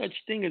 No such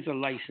thing as a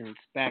license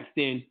back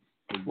then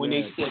when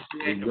they said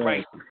you had the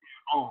right to bear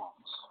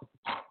arms.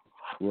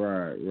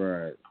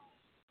 Right.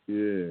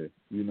 Yeah,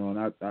 you know, and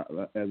I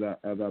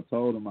as I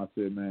told them, I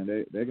said, man,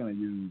 they're gonna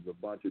use a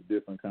bunch of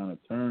different kind of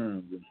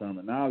terms and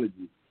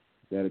terminology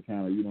that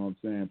kind of, you know what I'm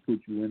saying,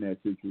 put you in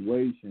that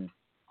situation,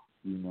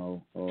 you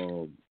know.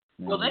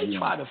 Well, they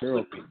try to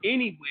flip it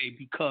anyway,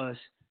 because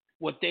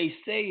what they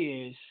say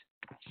is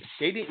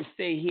They didn't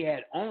say he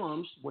had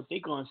arms. What they're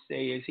going to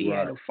say is he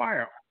had a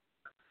firearm.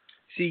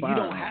 See, you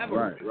don't have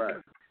a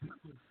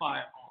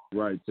firearm.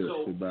 Right,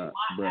 So to buy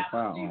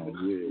firearms,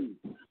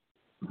 yeah.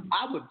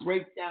 I would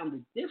break down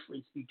the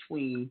difference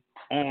between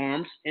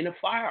arms and a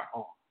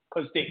firearm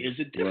because there is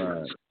a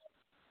difference.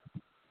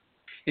 Right.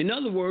 In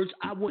other words,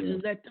 I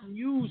wouldn't let them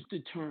use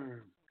the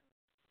term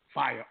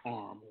firearm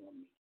on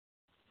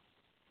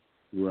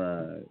me.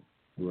 Right.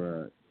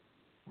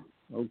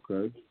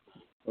 Okay.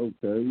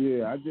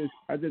 Yeah,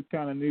 I just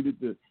kind of needed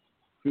to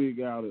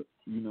figure out,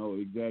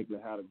 exactly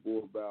how to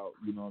go about,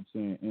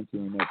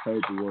 entering that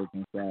paperwork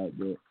inside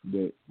that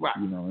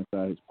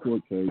inside his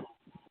court case.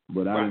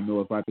 But I didn't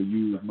know if I could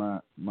use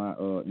my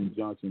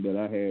injunction that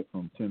I had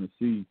from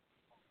Tennessee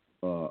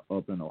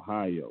up in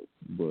Ohio.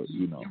 But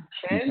you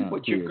can,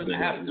 but you're gonna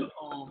have to.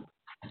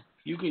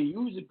 You can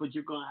use it, but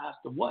you're gonna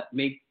have to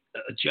make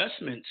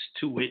adjustments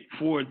to it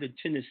for the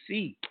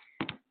Tennessee.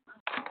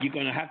 You're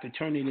gonna have to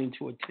turn it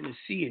into a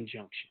Tennessee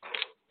injunction.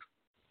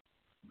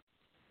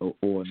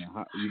 Or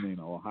you mean an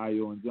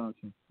Ohio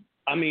injunction?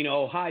 I mean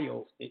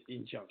Ohio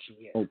injunction.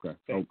 Yeah. Okay.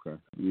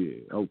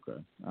 Yeah.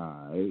 Okay.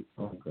 All right.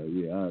 Okay.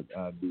 Yeah.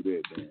 I'll do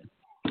that then.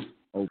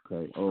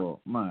 Okay.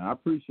 Man, I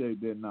appreciate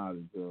that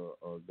knowledge,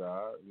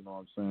 God. You know what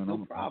I'm saying? No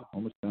problem.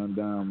 I'm gonna stand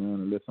down,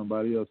 man, and let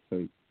somebody else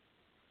take.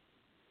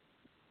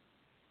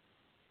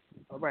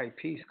 All right.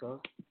 Peace, God.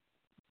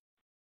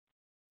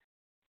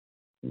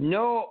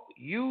 No,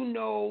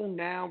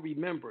 now.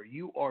 Remember,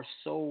 you are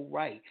so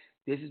right.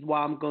 This is why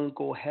I'm going to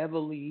go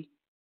heavily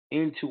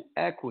into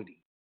equity.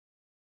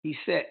 He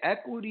said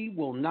equity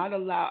will not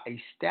allow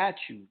a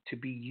statute to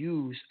be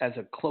used as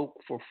a cloak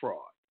for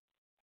fraud.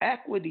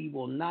 Equity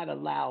will not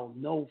allow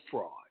no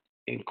fraud,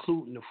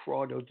 including the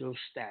fraud of those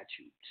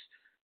statutes.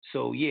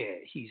 So, yeah,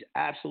 he's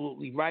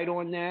absolutely right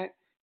on that.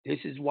 This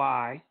is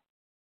why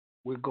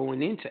we're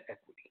going into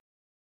equity.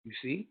 You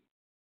see?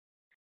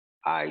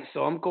 All right,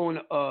 so I'm going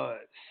to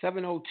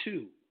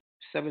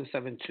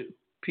 702-772.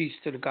 Peace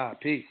to the God.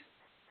 Peace.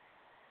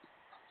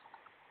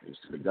 Peace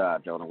to the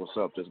God, Jonah. What's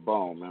up? This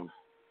Bone, man.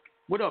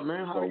 What up,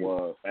 man? How are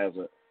you?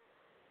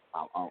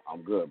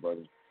 I'm good,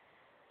 brother.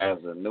 As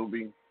a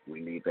newbie,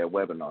 we need that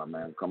webinar,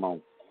 man. Come on.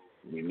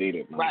 We need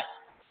it, man. Right.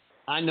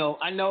 I know.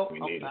 We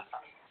need it.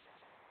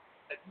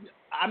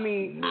 I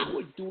mean, I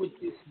would do it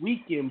this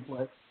weekend,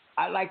 but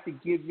I like to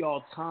give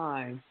y'all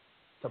time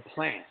to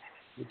plan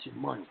with your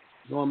money.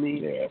 You know what I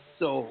mean? Yeah.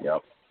 So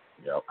Yep.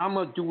 I'm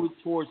going to do it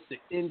towards the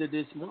end of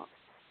this month.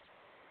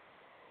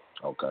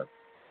 Okay.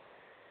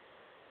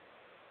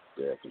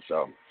 Yeah, for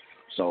sure.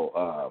 So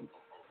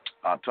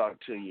I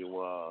talked to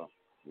you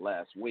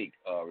last week.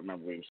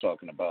 Remember we was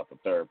talking about the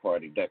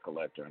third-party debt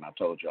collector, and I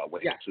told you I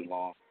waited too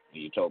long,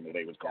 and you told me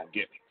they was going to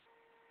get me.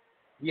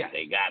 Yeah.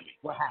 They got me.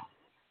 What happened?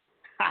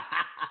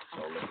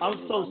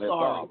 I'm so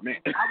sorry.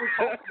 Man. I was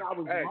hoping I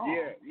was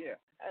wrong. Yeah.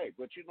 Hey,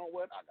 but you know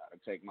what? I got to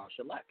take my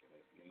shellacking.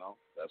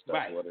 That's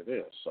right. what it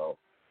is. So,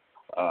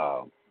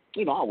 I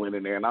went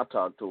in there and I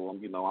talked to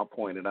them. I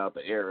pointed out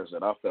the errors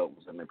that I felt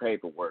was in the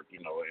paperwork,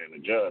 and the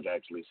judge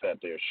actually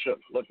sat there shook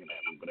looking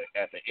at me. But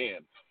at the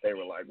end, they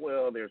were like,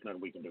 well, there's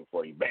nothing we can do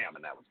for you. Bam,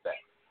 and that was that.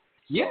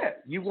 Yeah,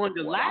 you wanted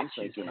to latch.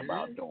 I'm thinking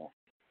about doing.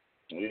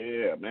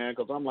 Yeah, man,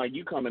 because I'm like,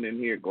 you coming in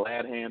here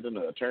glad-handing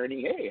the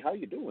attorney. Hey, how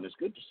you doing? It's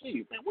good to see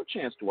you. Man, what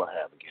chance do I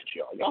have against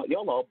y'all?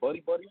 Y'all all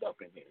buddied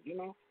up in here,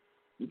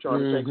 You trying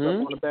to take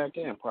stuff on the back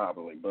end,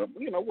 probably. But,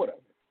 whatever.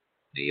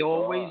 They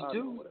always do.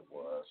 I know what it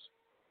was.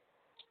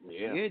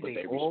 Yeah, but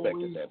they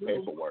respected that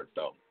paperwork,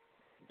 though.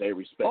 They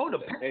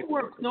respected that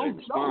paperwork. No, their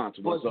response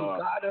was,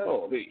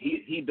 gotta,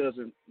 he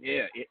doesn't,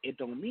 it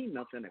don't mean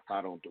nothing if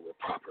I don't do it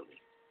properly.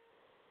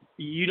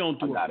 You don't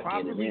do it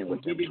properly. Get it in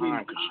with them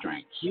time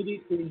constraints. Get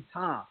it in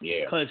time.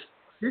 Yeah. Because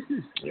this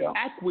is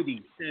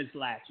equity, says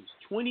latches.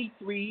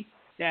 23-1-25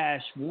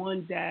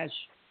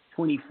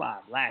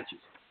 latches.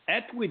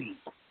 Equity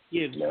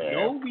gives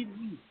no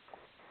relief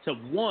to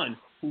one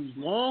whose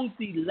long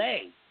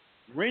delay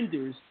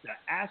renders the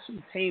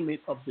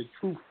ascertainment of the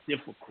truth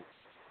difficult,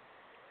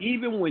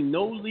 even when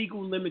no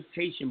legal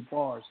limitation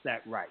bars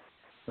that right.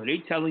 So they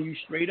telling you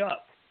straight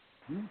up,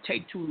 you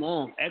take too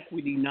long,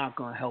 equity not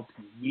going to help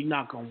you. You're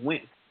not going to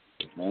win.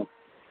 Mm-hmm.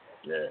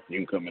 Yeah, you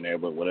can come in there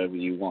with whatever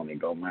you want. It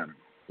don't matter.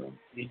 So,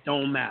 it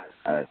don't matter.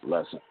 That's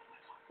lesson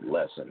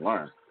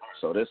learned.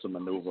 So this is a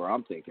maneuver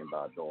I'm thinking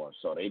about doing.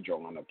 So they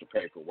drawing up the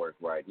paperwork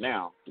right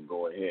now to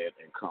go ahead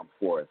and come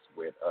forth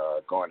with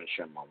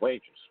garnishing my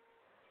wages.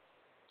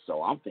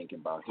 So I'm thinking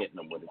about hitting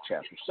them with a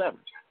Chapter 7.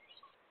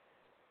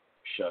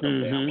 Shut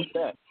them down with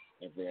that.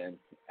 And then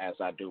as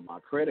I do my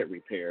credit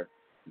repair,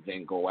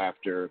 then go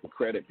after the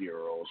credit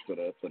bureaus for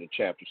the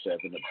Chapter 7,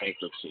 the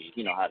bankruptcy.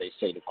 You know how they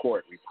say the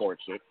court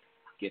reports it,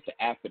 get the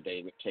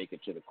affidavit, take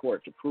it to the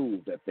court to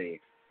prove that the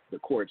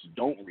courts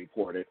don't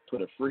report it,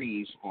 put a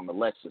freeze on the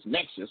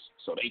LexisNexis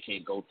so they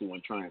can't go through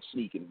and try and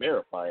sneak and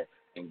verify it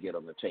and get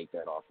them to take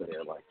that off of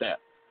there like that.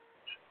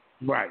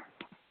 Right.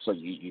 So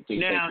you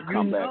think now, they can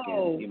come back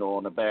in,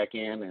 on the back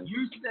end? And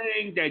you're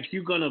saying that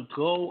you're going to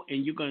go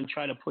and you're going to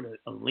try to put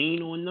a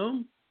lien on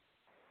them?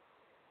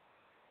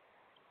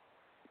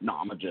 No,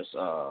 I'm gonna just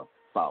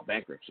file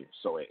bankruptcy,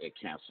 so it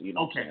cancels. You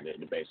know what I'm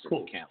saying? It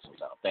basically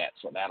cancels out that,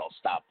 so that'll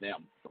stop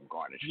them from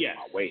garnishing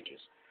my wages.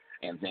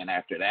 And then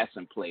after that's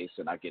in place,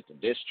 and I get the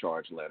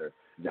discharge letter,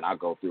 then I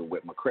go through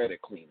with my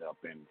credit cleanup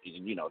and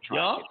you know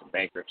try to get the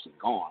bankruptcy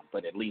gone.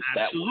 But at least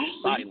that will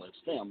silence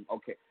them.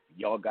 Okay,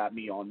 y'all got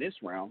me on this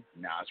round.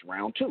 Now it's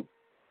round 2.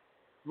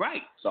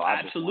 Right. So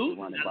I just want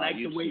to run it by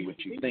you, see what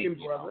you think,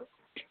 brother.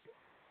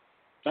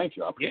 Thank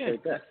you. I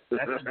appreciate that.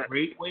 That's a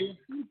great way of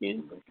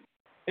thinking.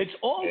 It's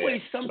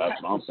always some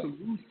type of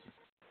solution.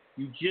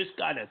 You just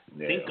gotta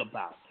think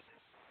about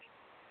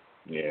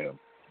it. Yeah.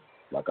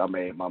 Like I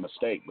made my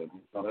mistake, but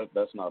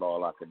that's not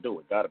all I could do.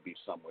 It got to be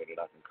some way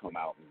that I can come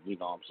out and, you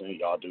know what I'm saying,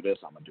 y'all do this,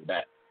 I'm going to do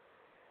that,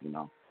 you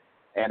know.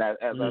 And as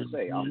I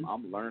say,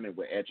 I'm learning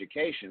with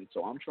education,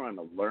 so I'm trying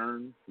to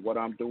learn what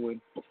I'm doing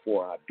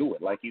before I do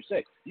it. Like you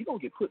say, you're going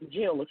to get put in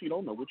jail if you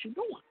don't know what you're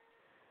doing.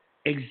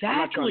 Exactly. I'm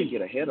not trying to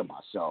get ahead of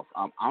myself.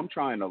 I'm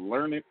trying to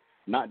learn it,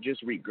 not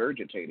just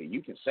regurgitate it.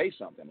 You can say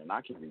something and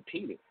I can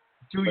repeat it.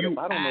 But if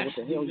I don't know what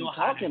the hell you're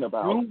talking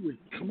about,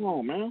 come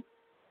on, man.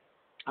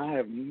 I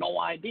have no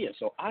idea,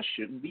 so I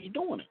shouldn't be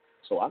doing it.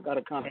 So I got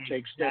to kind of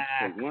take steps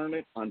to learn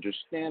it,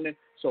 understand it.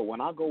 So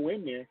when I go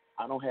in there,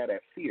 I don't have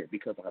that fear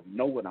because I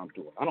know what I'm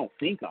doing. I don't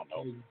think I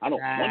know. I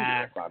don't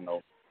wonder if I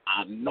know.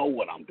 I know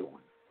what I'm doing.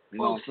 You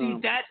know what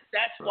I'm saying?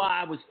 That's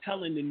why I was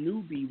telling the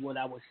newbie what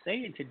I was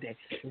saying today.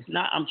 It's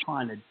not I'm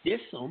trying to diss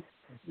him.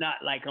 It's not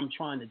like I'm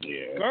trying to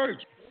discourage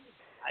him.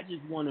 I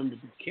just want him to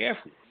be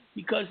careful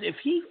because if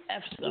he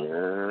F's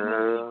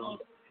up,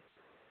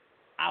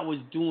 I was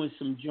doing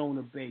some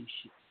Jonah Bay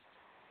shit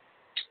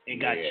and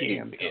got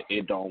jammed.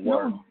 It don't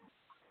work.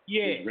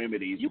 Yeah. These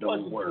remedies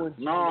don't work.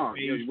 No,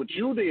 what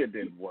you did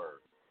didn't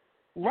work.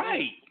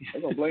 Right.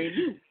 They're going to blame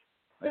you.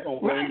 They're going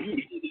to blame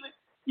you.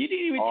 You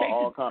didn't even take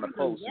all kind of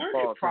posts and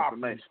false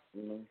information.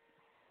 You know?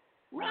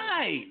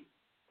 Right.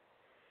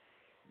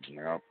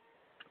 Yep.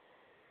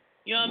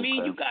 You know what I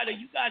mean? You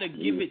gotta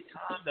give it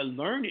time to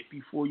learn it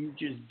before you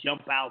just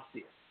jump out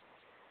there.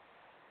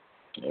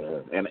 Yeah,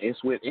 and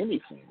it's with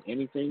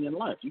anything in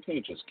life. You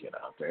can't just get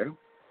out there.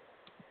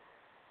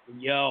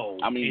 Yo,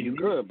 I mean, you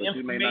could, but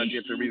you may not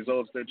get the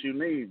results that you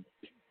need.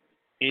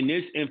 In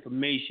this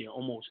information,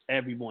 almost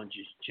everyone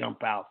just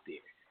jump out there.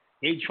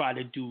 They try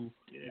to do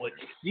what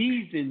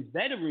seasoned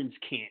veterans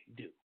can't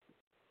do.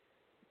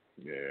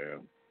 Yeah.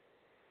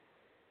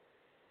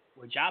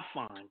 Which I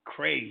find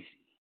crazy.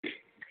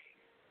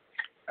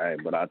 Hey,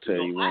 but I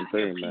tell you one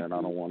thing, man.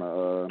 I don't want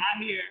to.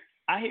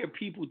 I hear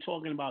people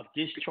talking about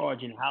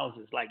discharging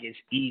houses like it's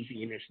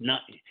easy and it's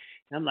nothing.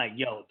 And I'm like,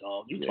 yo,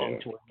 dog, you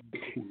talking to a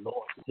nigga who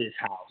lost his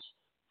house,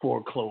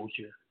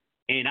 foreclosure,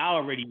 and I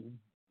already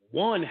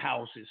won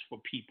houses for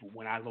people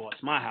when I lost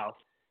my house.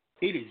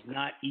 It is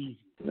not easy.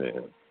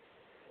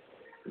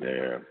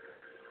 Yeah.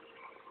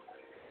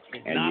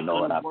 And you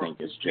know what? I think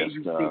it's just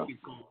think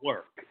it's gonna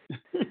work.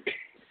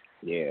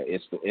 Yeah,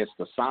 it's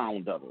the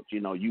sound of it. You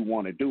know, you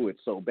want to do it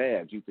so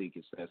bad, you think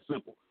it's that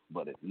simple,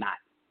 but it's not.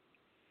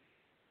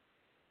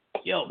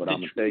 Yo, but I'm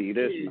gonna tell you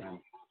this, man.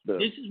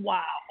 This is why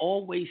I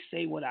always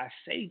say what I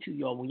say to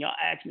y'all when y'all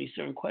ask me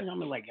certain questions.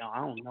 I'm like, yo, I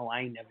don't know.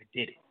 I ain't never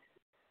did it.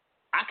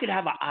 I could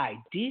have an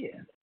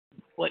idea,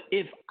 but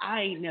if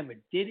I ain't never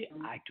did it,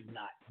 I do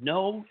not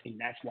know, and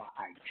that's why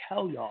I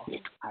tell y'all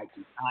I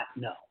do not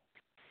know.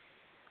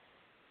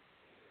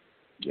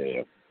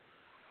 Yeah.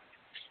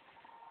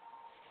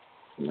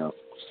 You know,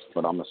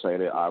 but I'm gonna say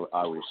that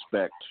I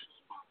respect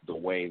the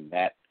way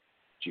that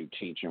you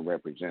teach and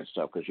represent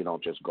stuff, because you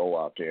don't just go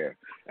out there,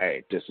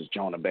 hey, this is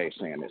Jonah Bay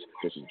saying this.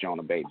 This is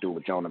Jonah Bay. Do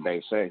what Jonah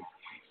Bay say.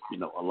 You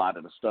know, a lot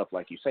of the stuff,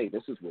 like you say,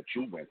 this is what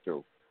you went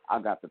through.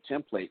 I got the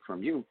template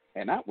from you,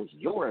 and that was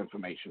your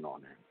information on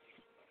there.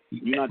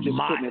 You're not just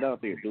putting it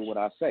out there. Do what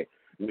I say.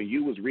 When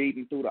you was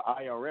reading through the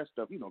IRS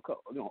stuff, you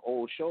know,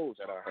 old shows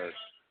that I heard,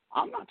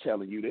 I'm not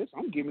telling you this.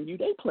 I'm giving you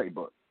their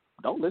playbook.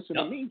 Don't listen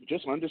to me.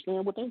 Just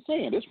understand what they're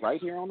saying. It's right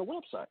here on the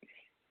website.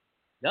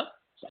 Yep.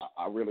 So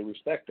I really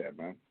respect that,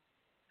 man.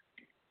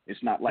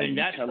 It's not like you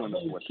telling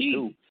us what to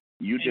do.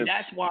 You just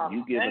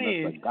you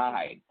giving us a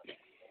guide.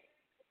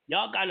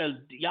 Y'all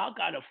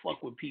gotta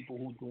fuck with people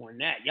who doing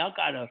that. Y'all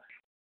gotta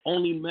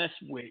only mess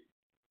with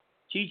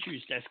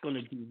teachers that's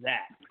gonna do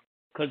that.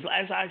 Because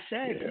as I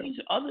said, these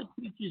other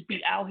teachers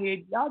be out here.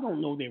 Y'all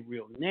don't know their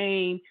real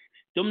name.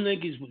 Them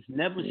niggas was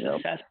never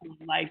successful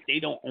in life. They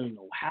don't own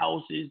no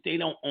houses. They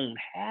don't own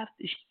half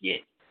the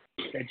shit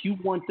that you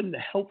want them to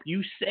help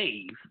you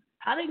save.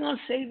 How they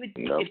gonna save it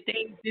if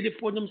they did it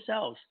for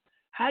themselves?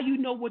 How you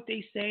know what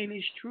they saying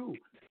is true?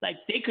 Like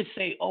they could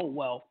say, "Oh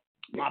well,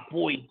 my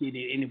boy did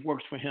it and it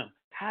works for him."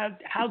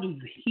 How do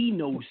he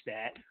knows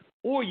that,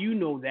 or you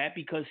know that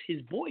because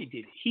his boy did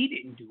it? He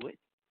didn't do it.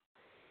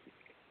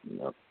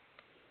 Yep.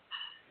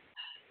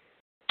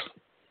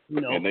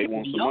 You know, and they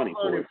want some money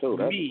for it too.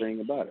 That's the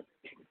thing about it.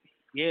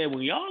 Yeah,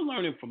 when y'all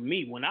learning from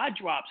me, when I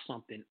drop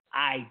something,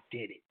 I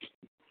did it.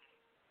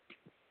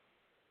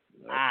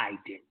 Yep. I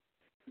did.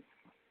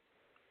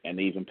 And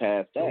even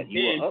past that,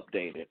 you then, were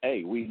updated.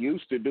 Hey, we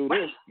used to do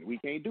this. We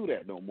can't do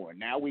that no more.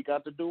 Now we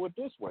got to do it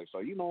this way.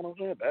 So you know what I'm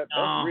saying? That's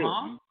real.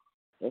 Man.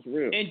 That's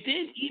real. And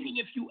then even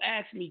if you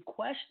ask me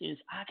questions,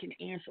 I can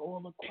answer all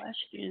the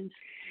questions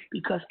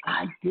because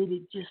I did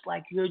it just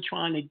like you're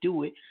trying to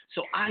do it.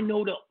 So I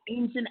know the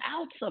ins and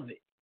outs of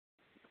it.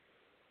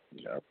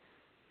 Yep.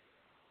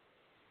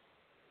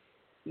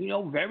 You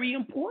know, very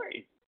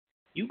important.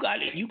 You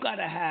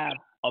gotta have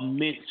a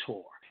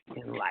mentor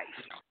in life.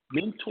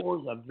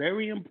 Mentors are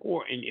very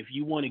important if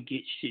you want to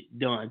get shit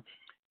done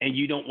and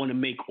you don't want to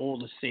make all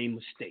the same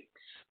mistakes.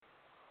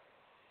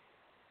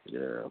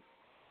 Yeah.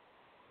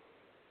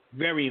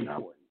 Very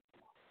important.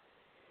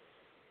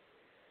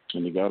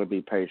 And you got to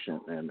be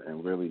patient and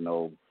really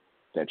know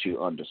that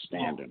you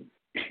understanding,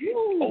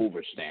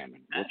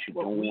 overstanding what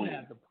you're doing. We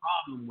have the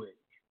problem with.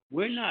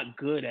 We're not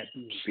good at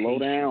being Slow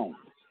patient. down.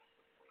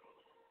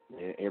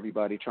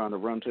 Everybody trying to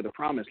run to the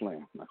promised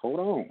land. Like, hold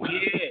on.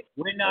 Yeah,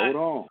 we're not. Hold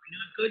on. We're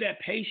not good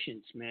at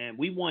patience, man.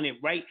 We want it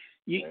right.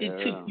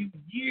 It took you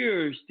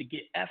years to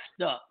get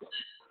effed up,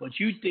 but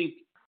you think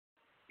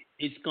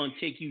it's gonna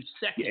take you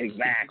seconds.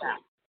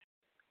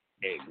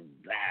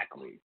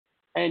 Exactly.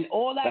 And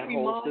all that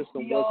whole reminds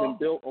system me wasn't of,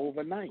 built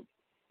overnight.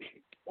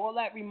 All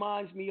that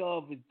reminds me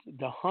of is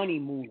The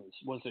Honeymooners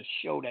was a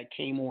show that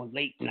came on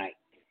late night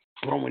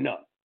growing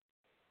up.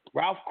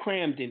 Ralph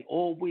Cramden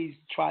always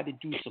tried to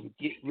do some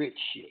get rich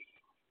shit.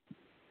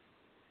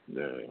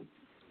 Yeah.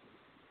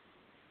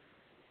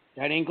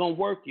 That ain't gonna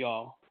work,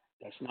 y'all.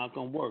 That's not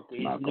gonna work.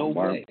 There's no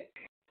work. way.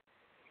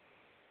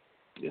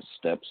 There's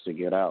steps to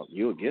get out.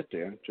 You'll get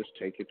there. Just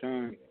take your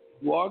time.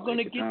 You are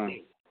gonna Take get your there.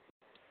 time.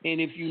 And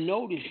if you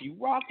notice, you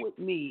rock with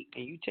me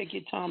and you take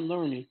your time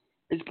learning,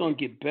 it's gonna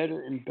get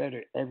better and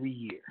better every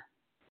year.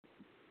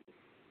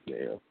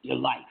 Yeah. Your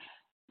life.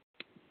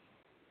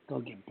 It's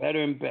gonna get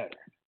better and better.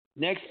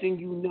 Next thing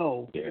you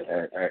know, you're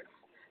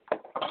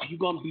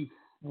going to be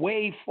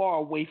way far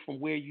away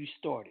from where you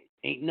started.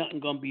 Ain't nothing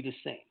going to be the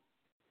same.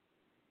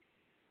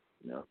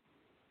 Yeah.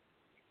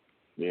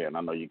 Yeah, and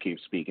I know you keep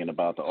speaking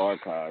about the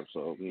archive,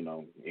 so, you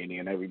know, any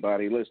and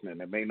everybody listening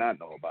that may not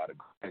know about it,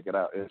 check it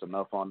out. It's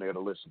enough on there to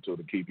listen to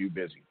keep you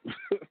busy.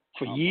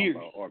 For years.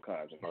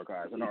 Archives and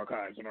archives and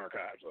archives and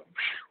archives.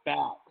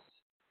 Facts.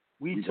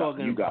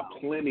 You got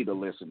plenty to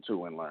listen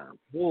to and learn.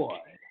 Boy.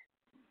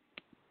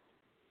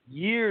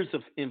 Years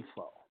of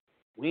info.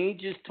 We ain't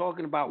just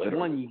talking about Literally.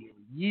 1 year.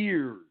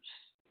 Years.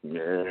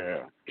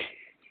 Yeah.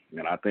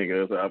 And I think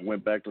I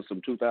went back to some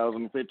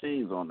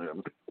 2015s on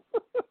them.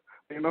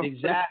 You know?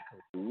 Exactly.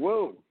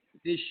 Whoa.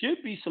 There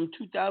should be some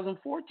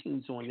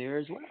 2014s on there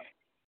as well.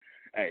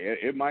 Hey,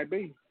 it might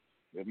be.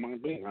 It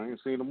might be. I ain't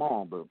seen them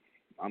all, but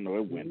I know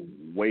it went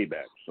way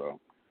back. So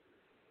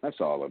that's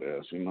all it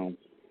is, you know.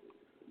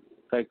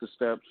 Take the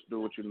steps, do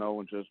what you know,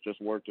 and just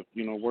work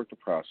the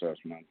process,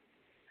 man.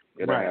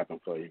 It'll happen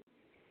for you.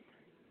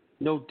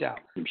 No doubt.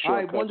 Some All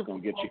right, shortcuts wonderful.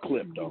 Gonna get you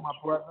clipped, though. My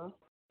brother.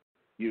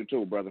 You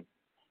too, brother.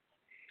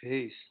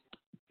 Peace.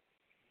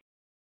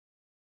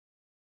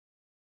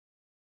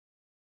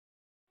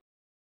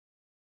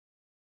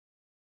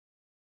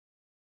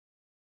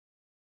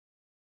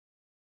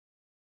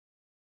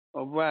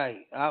 All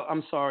right.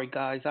 I'm sorry,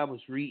 guys. I was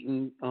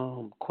reading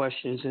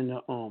questions in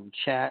the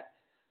chat.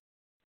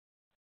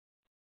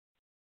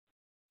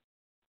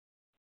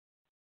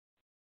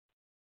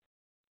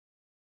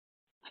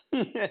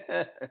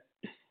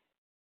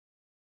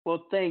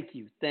 Well, thank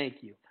you.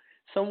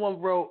 Someone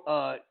wrote,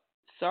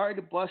 sorry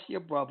to bust your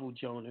bubble,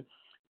 Jonah,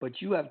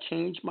 but you have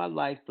changed my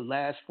life the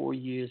last 4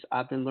 years.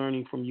 I've been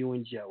learning from you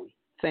and Joey.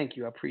 Thank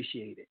you. I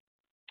appreciate it.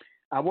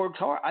 I worked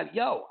hard. I've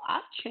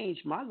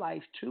changed my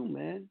life too,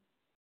 man.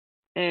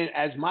 And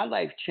as my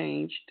life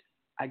changed,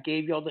 I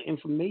gave y'all the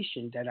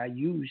information that I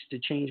used to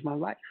change my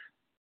life.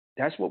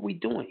 That's what we're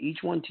doing.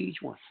 Each one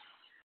teach one.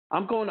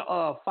 I'm going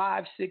to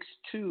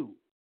 562-588.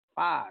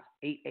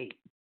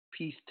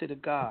 Peace to the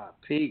God.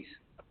 Peace.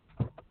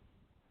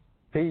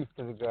 Peace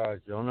to the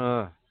God,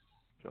 Jonah.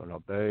 Jonah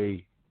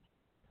Bay.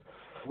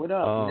 What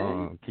up,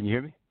 man? Can you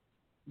hear me?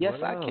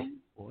 Yes, I can.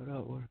 What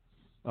up?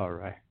 All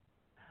right.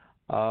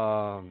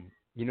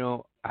 You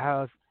know,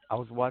 I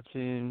was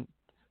watching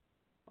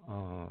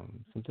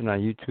something on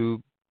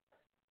YouTube,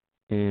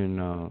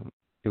 and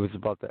it was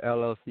about the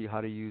LLC,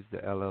 how to use the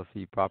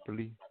LLC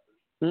properly.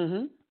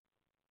 Mm-hmm.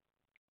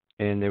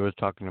 And they were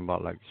talking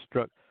about like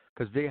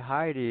because they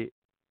hide it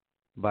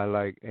by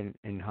like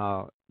and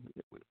how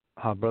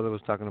brother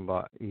was talking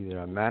about either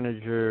a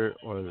manager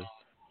or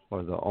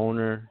the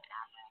owner,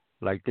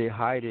 like they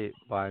hide it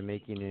by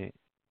making it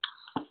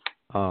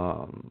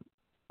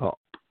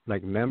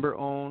like member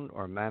owned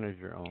or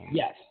manager owned.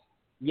 Yes.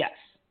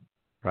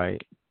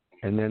 Right.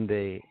 And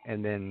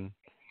then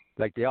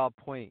like they all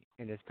point,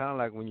 and it's kind of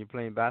like when you're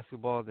playing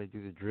basketball, they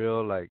do the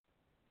drill, like,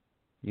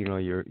 you know,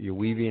 you're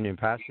weaving and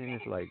passing.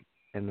 It's like,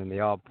 and then they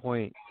all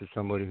point to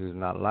somebody who's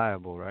not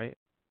liable, right?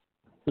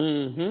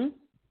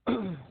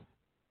 Mm-hmm.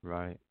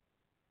 Right.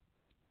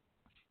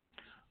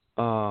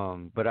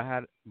 But I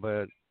had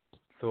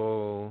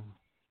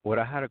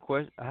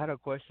a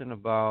question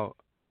about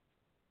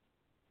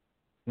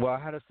Well, I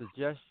had a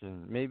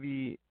suggestion.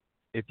 Maybe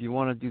if you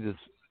want to do this,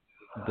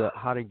 the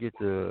how to get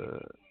the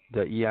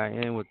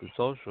EIN with the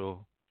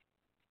social,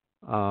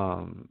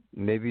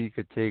 maybe you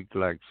could take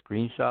like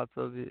screenshots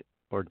of it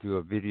or do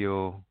a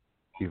video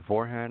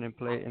beforehand and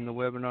play it in the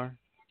webinar.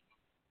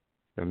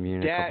 That me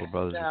and a couple of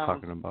brothers were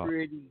talking about.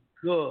 Pretty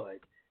good.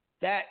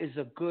 That is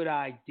a good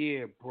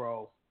idea,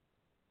 bro.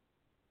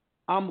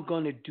 I'm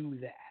gonna do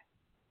that.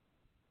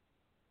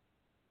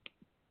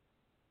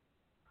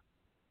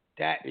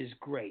 That is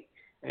great.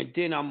 And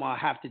then I'm gonna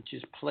have to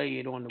just play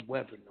it on the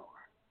webinar.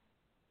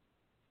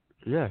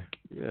 Yeah.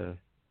 Yeah,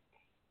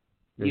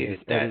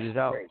 just that's edit it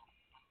out. great.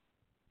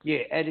 Yeah,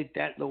 edit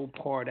that little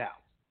part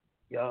out.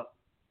 Yup.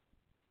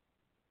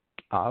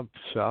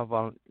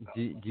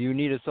 Do you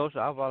need a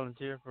social? I'll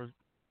volunteer to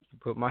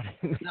put my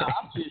name. No,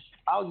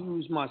 I'll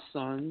use my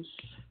son's.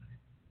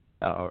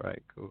 Oh, all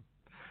right, cool.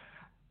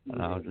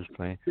 No, I was just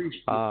playing.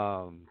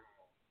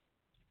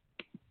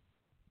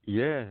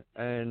 Yeah,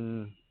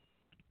 and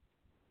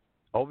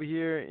over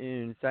here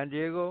in San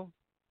Diego,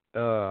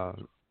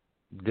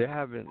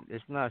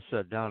 it's not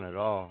shut down at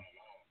all.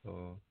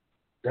 So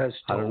that's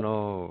dope. I don't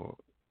know.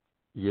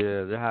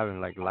 Yeah, they're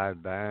having like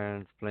live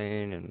bands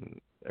playing and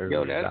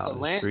everybody's out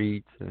in the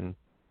streets and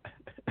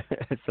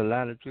it's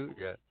Atlanta too.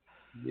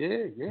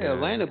 Yeah.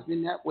 Atlanta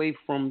been that way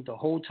from the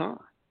whole time.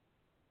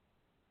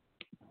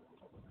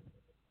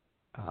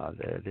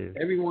 There it is.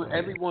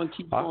 Everyone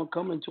keeps on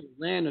coming to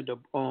Atlanta to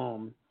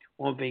on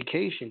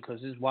vacation because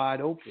it's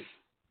wide open.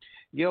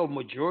 Yo,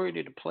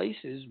 majority of the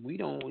places we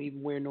don't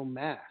even wear no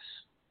masks.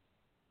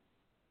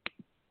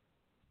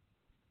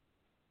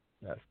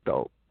 That's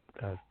dope.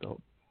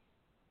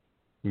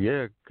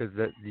 Yeah, because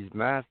these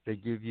masks they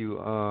give you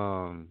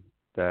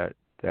that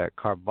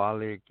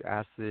carbolic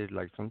acid,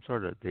 like some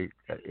sort of it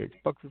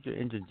fucks with your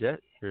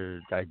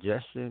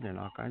digestion and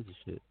all kinds of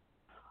shit.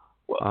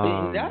 Well,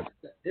 and that's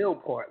the ill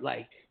part.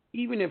 Like,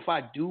 even if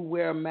I do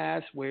wear a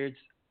mask where it's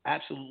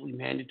absolutely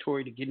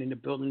mandatory to get in the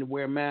building to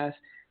wear a mask,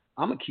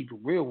 I'm going to keep it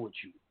real with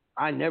you.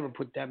 I never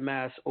put that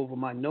mask over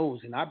my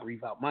nose, and I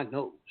breathe out my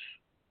nose.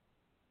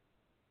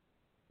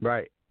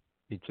 Right.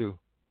 Me too.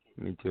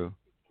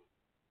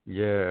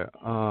 Yeah.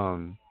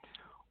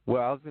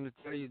 Well, I was going to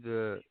tell you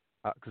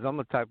because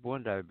I'm a type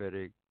 1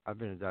 diabetic. I've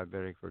been a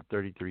diabetic for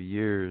 33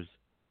 years.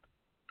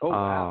 Oh,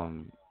 wow.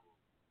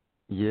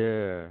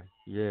 Yeah,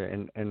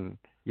 and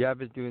I've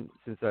been doing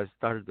since I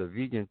started the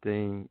vegan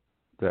thing,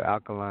 the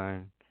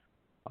alkaline.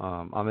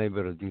 I'm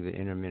able to do the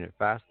intermittent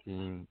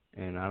fasting,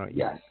 and I don't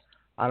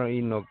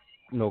eat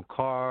no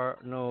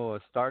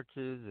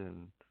starches,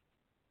 and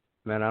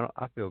man,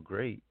 I feel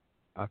great.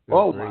 I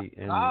feel great.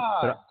 My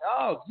God,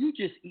 dog, you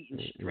just eating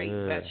straight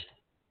vegetables.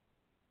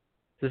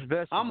 Just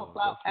vegetables. I'm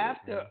about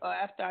after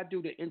I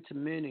do the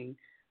intermittent.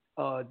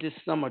 This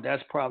summer,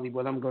 that's probably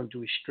what I'm going to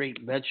do is straight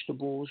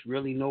vegetables,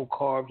 really no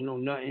carbs, no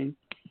nothing.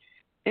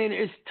 And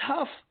it's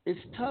tough. It's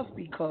tough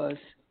because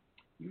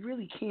you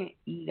really can't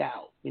eat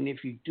out. And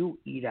if you do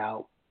eat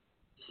out,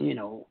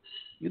 you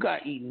got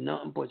to eat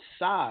nothing but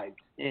sides.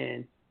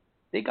 And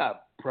they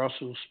got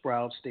Brussels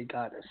sprouts, they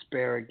got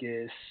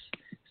asparagus,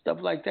 stuff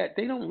like that.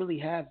 They don't really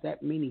have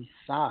that many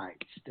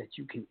sides that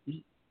you can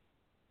eat.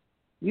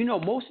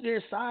 Most of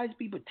their sides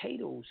be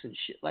potatoes and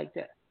shit like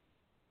that.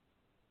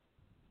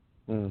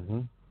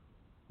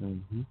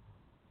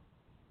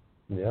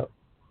 Yep.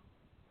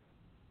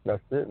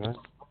 That's it, man.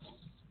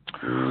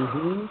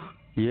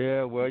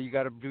 Yeah, well, you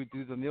got to do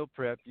the meal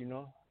prep,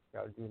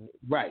 Got to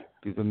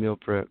do the meal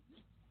prep.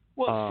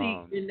 Well,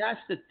 see, and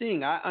that's the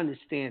thing. I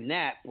understand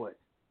that, but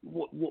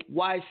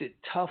why is it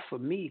tough for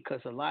me?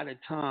 Because a lot of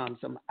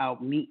times I'm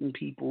out meeting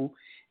people,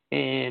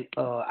 and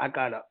I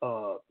gotta,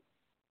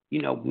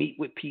 meet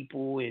with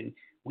people, and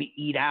we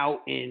eat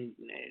out, and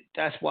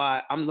that's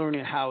why I'm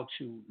learning how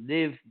to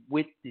live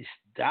with this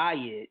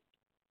diet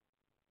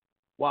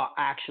while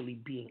actually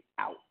being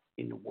out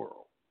in the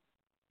world.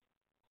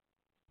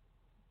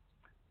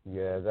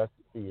 Yeah,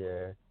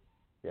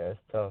 it's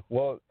tough.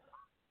 Well,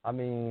 I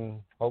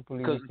mean, hopefully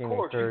we can encourage. Because, of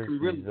course, you can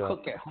really these,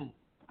 cook at home.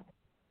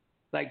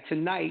 Like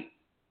tonight,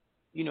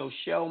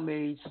 Shell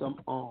made some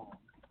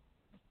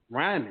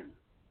ramen,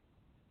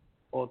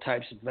 all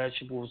types of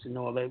vegetables and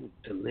all that. It was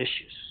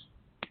delicious.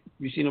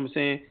 You see what I'm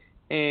saying?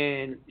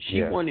 And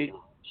she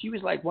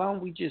was like, why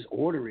don't we just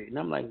order it? And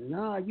I'm like,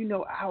 nah,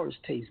 ours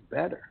tastes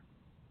better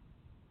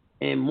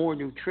and more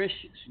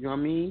nutritious. You know what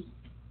I mean?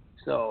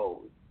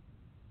 So,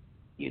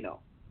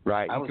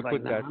 Right, you could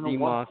put that sea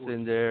moss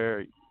in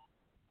there.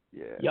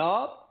 Yeah.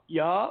 Yup.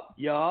 Yeah.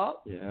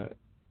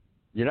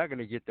 You're not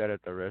gonna get that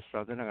at the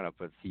restaurant. They're not gonna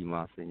put sea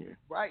moss in your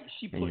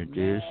She put your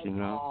dish,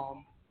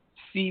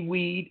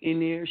 seaweed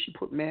in there. She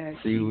put mad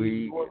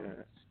seaweed.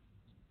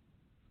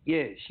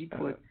 Yeah, she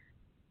put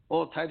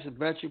all types of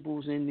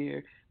vegetables in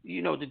there.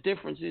 The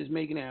difference is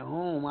making it at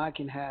home. I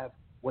can have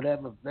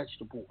whatever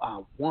vegetable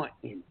I want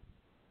in it.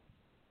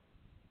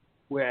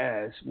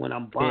 Whereas when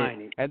I'm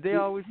buying it, and they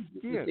always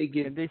skimp.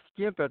 And they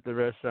skimp at the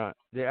restaurant.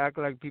 They act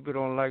like people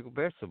don't like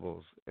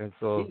vegetables, and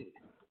so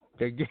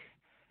they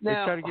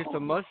try to get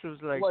some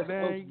mushrooms. Like,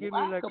 man, you give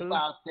me like a.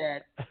 About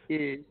that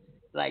is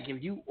Like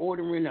if you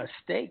ordering a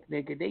steak,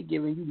 nigga, they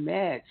giving you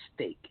mad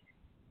steak,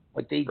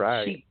 but they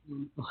cheap.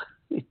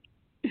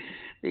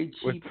 They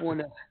cheap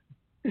on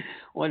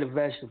the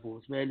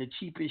vegetables, man. The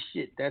cheapest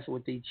shit. That's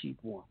what they cheap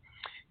on.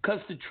 Cause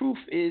the truth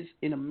is,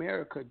 in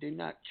America, they're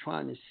not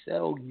trying to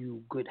sell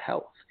you good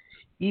health.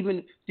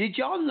 Even did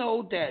y'all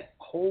know that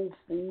Whole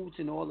Foods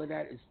and all of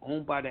that is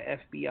owned by the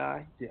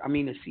FBI? I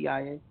mean the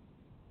CIA.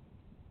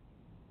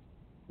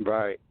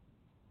 Right.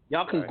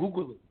 Y'all can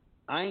Google it.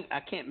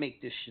 I can't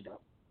make this shit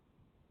up.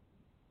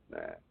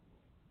 Man.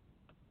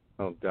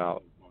 No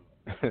doubt.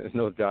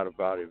 No doubt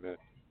about it, man.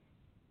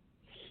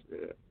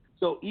 Yeah.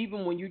 So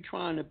even when you're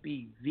trying to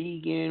be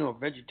vegan or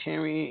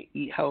vegetarian,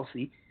 eat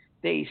healthy,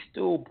 they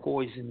still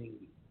poisoning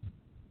you.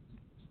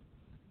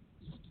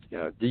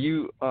 Yeah. Do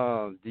you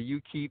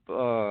keep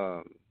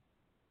because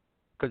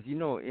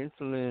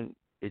insulin,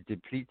 it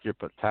depletes your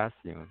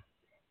potassium.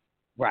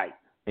 Right.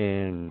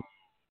 And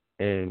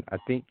I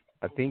think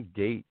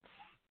dates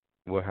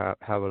will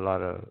have a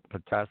lot of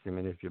potassium,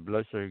 and if your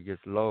blood sugar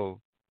gets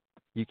low,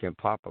 you can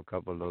pop a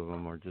couple of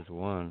them or just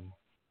one.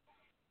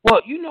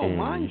 Well, and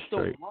mine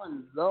don't straight.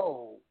 run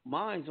low.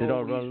 Mine's They don't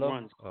always run low?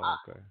 runs Oh, high.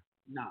 okay.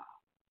 Nah.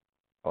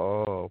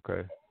 Oh,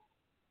 okay.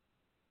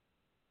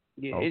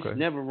 Yeah, Okay. it's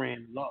never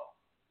ran low.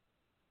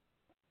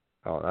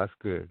 Oh, that's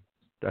good.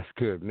 That's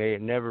good. May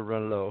it never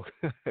run low.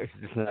 It's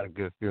just not a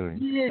good feeling.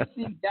 Yeah,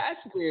 see, that's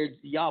where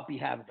y'all be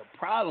having the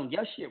problem.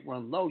 Your shit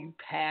run low. You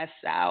pass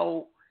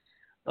out.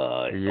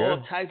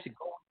 All types of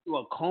going through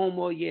a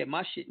coma. Yeah,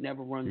 my shit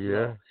never runs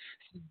low.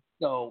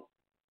 So,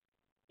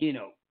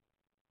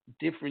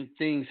 different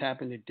things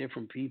happen to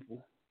different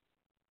people.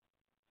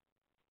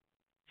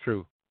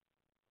 True.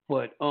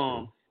 But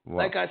Wow.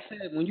 like I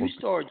said, when you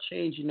start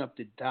changing up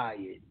the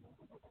diet,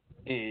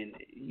 and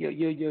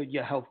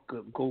your health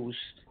goes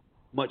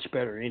much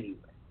better anyway.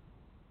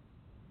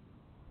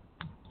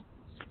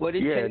 But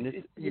it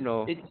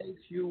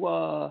takes you.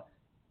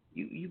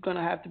 You're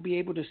gonna have to be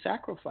able to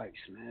sacrifice,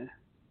 man.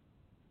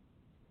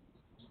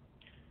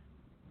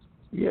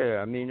 Yeah,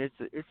 I mean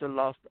it's a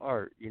lost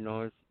art,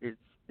 It's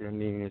I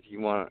mean if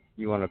you want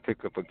to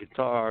pick up a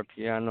guitar,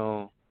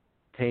 piano,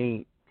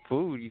 paint,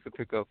 food, you can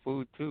pick up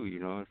food too,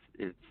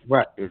 It's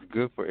right. It's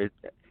good for it,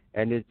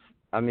 and it's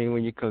I mean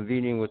when you're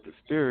convening with the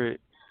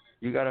spirit,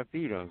 you gotta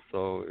feed them.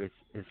 So it's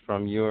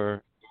from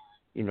your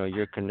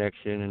your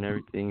connection and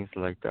everything. It's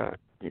like that,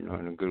 in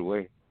a good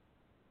way.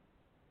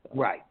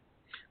 Right.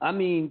 I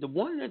mean,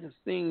 one of the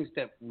things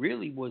that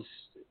really was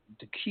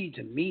the key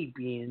to me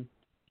being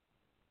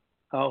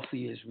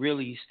healthy is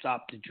really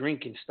stop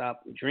drinking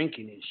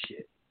and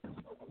shit.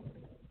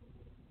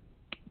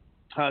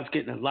 I was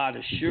getting a lot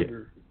of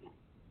sugar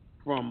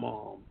from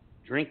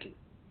drinking.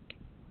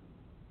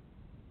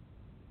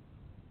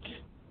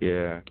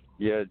 Yeah,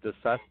 the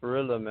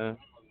sarsaparilla, man.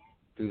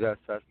 Do that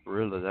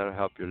sarsaparilla. That'll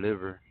help your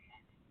liver.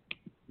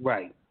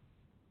 Right.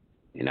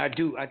 And I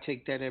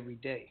take that every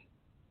day.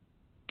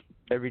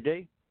 Every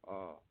day?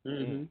 Oh.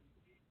 Mm-hmm.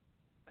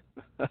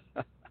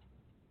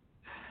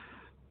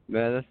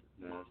 Man, that's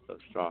so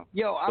strong.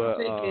 Yo, I'm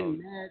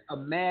taking a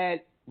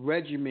mad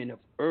regimen of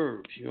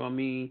herbs. You know what I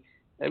mean?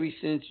 Ever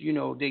since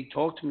they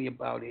talked to me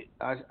about it,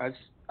 I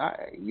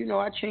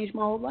changed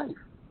my whole life.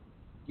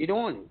 Get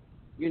on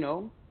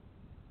it.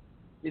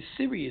 It's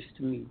serious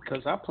to me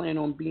because I plan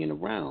on being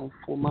around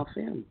for my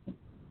family.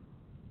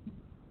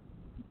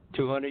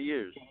 200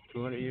 years,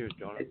 Jonah.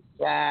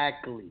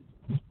 Exactly.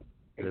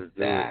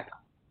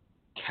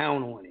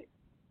 Count on it.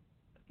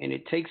 And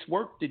it takes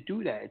work to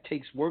do that. It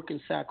takes work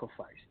and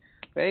sacrifice.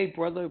 But, hey,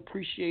 brother,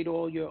 appreciate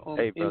all your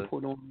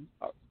input on me.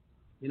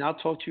 And I'll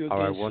talk to you again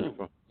soon. All right,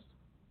 wonderful.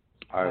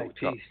 All right,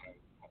 peace.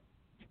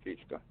 Peace,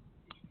 God.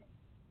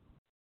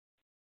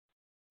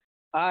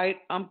 All right,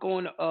 I'm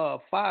going to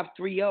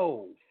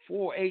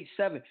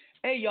 530-487.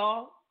 Hey,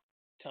 y'all,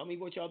 tell me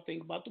what y'all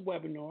think about the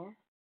webinar,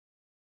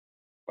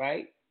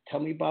 right? Tell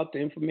me about the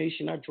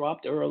information I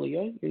dropped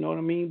earlier, you know what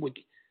I mean, with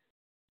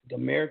the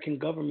American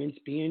government's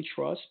being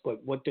trust,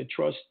 but what the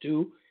trusts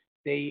do,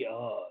 they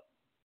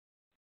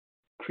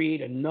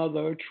create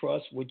another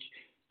trust, which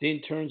then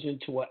turns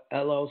into a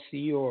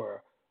LLC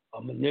or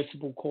a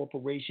municipal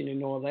corporation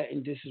and all that,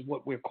 and this is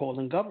what we're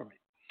calling government.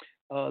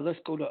 Let's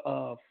go to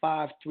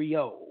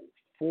 530-487.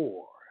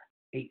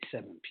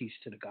 Peace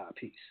to the God.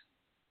 Peace.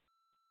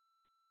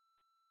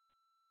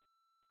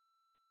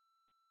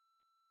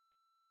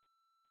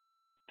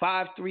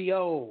 Five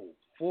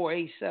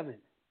 487.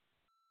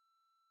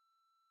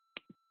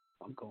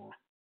 I'm going.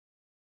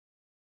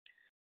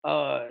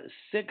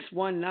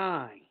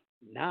 619-946.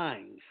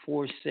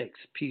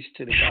 Peace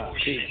to the God.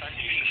 Peace.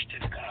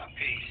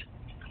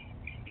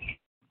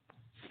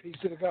 Peace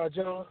to the God,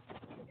 John.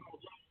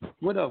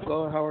 What up,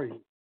 God? How are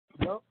you?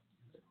 Yep.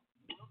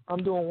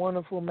 I'm doing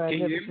wonderful,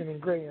 magnificent, and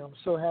great. I'm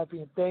so happy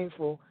and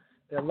thankful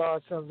that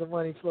large sums of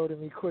money flow to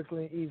me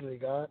quickly and easily,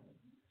 God.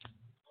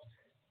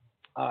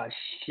 Can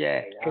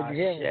you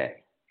hear me?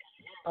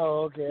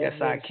 Oh, okay. Yes,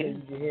 I can.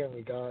 You can hear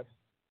me, God.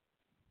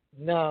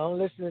 Now, I'm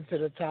listening to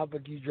the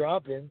topic you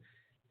dropping,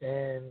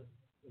 and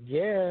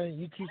yeah,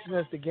 you teaching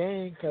us the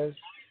game because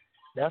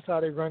That's how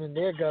they're running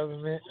their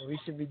government, and we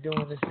should be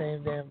doing the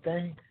same damn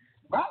thing.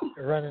 Right.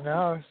 Running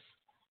ours.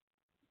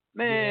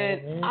 Man,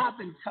 You know what I mean? I've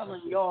been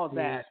telling y'all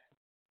that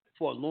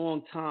for a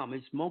long time.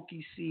 It's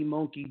monkey see,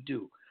 monkey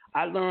do.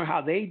 I learned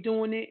how they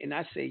doing it, and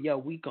I say, yo,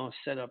 we gonna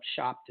set up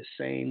shop the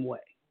same way.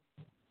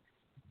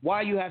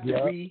 Why you have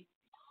to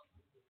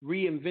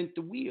reinvent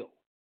the wheel?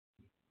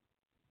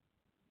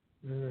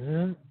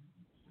 Mhm.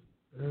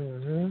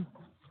 Mhm.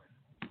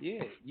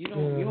 Yeah, you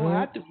don't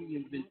have to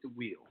reinvent the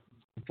wheel.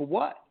 For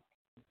what?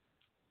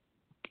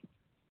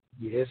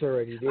 Yeah, it's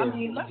already there. I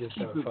mean, let's just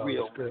keep gotta it follow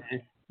real, the script.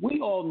 man. We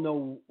all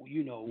know,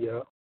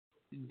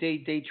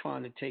 they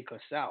trying to take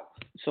us out.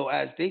 So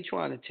as they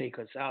trying to take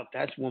us out,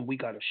 that's when we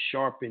got to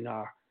sharpen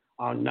our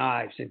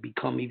knives and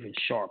become even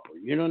sharper.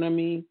 You know what I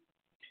mean?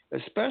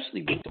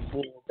 Especially with the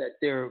bull that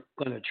they're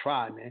going to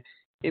try, man.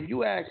 If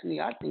you ask me,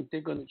 I think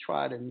they're going to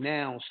try to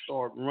now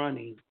start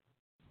running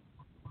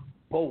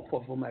both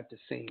of them at the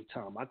same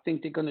time. I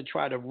think they're going to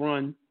try to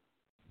run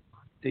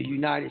the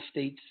United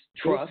States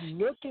Trust. It's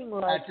looking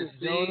like at the it,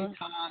 same Jonah.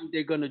 time,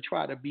 they're going to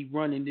try to be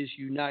running this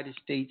United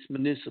States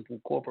Municipal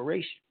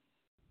Corporation.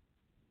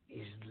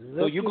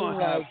 So you're going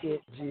to have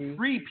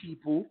free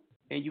people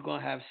and you're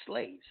going to have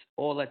slaves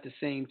all at the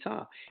same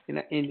time.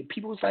 And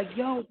people was like,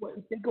 yo, but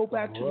if they go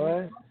back to the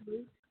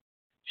Republic,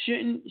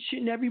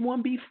 shouldn't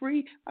everyone be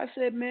free? I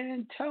said,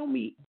 man, tell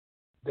me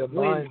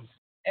when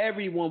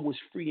everyone was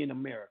free in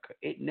America.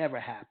 It never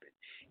happened.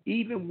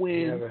 Even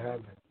when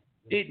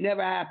it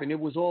never happened. It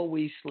was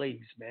always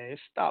slaves, man.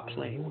 Stop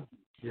playing with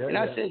me.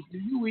 I said, do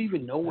you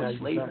even know what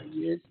slavery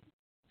is?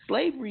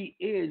 Slavery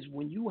is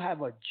when you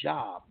have a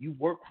job, you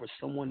work for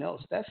someone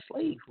else. That's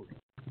slavery.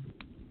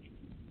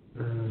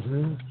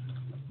 Mhm.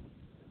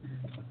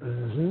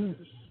 Mhm.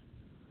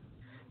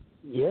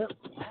 Yep.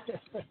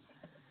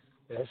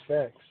 That's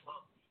facts.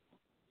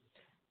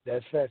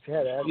 That's facts. I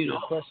had to ask you a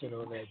question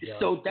on that, John.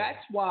 So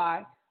that's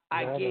why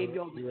I gave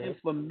y'all the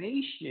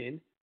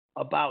information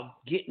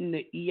about getting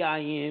the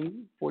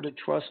EIN for the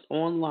trust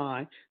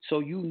online, so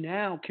you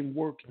now can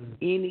work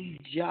any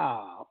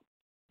job,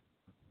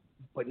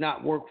 but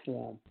not work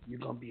for them. You're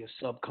gonna be a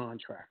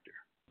subcontractor.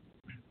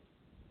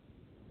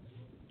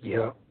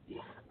 Yeah.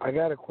 I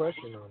got a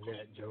question on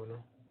that,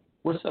 Jonah.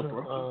 What's up,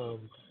 bro?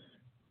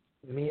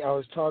 I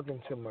was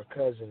talking to my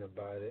cousin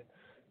about it,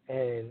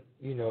 and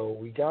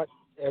we got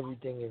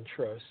everything in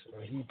trust.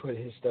 He put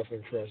his stuff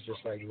in trust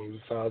just like me. We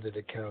filed it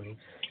at the county,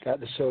 got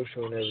the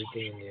social and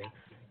everything in there.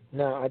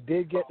 Now, I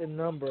did get the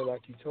number,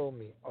 like you told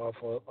me, off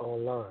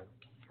online,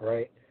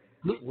 right?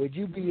 Would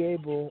you be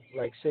able,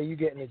 like, say you're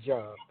getting a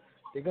job,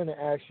 they're going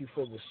to ask you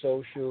for the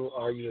social,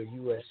 are you a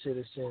U.S.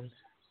 citizen?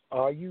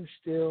 Are you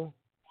still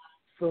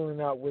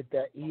filling out with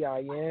that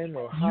EIN,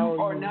 or how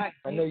you are not?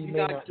 I know you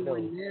may not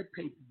doing know. their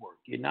paperwork.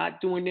 You're not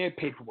doing their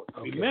paperwork.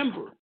 Okay.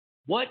 Remember,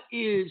 what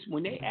is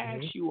when they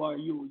ask you, are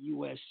you a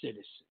U.S.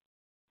 citizen?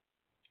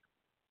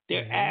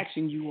 They're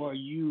asking you, are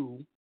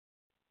you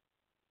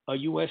a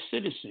U.S.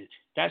 citizen?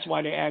 That's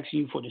why they're asking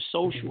you for the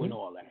social and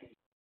all that.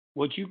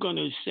 What you're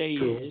gonna say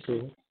is,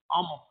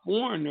 I'm a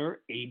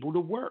foreigner able to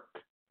work.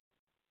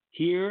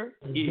 Here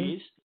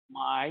is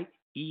my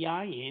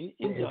EIN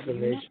and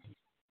information.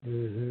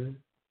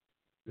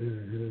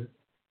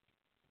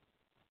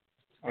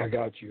 I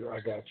got you.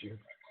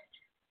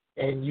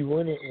 And you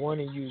wouldn't want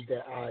to use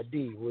that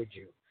ID, would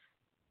you?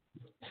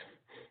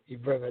 You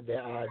bring up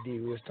that ID.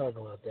 We was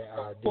talking about that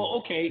ID.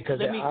 Well, okay. Because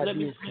that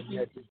ID is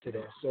connected to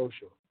that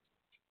social.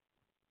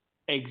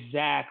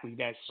 Exactly.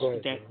 That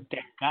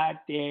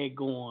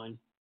goddamn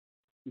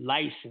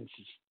license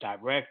is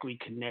directly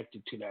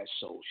connected to that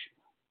social.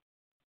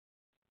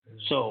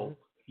 So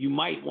you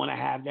might want to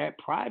have that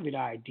private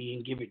ID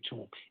and give it to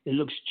them. It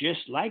looks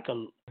just like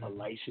a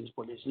license,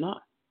 but it's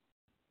not.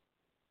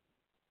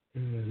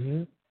 See,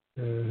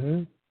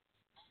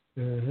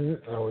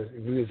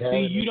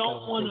 you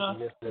don't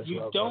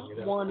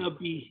want to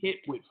be hit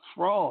with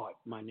fraud,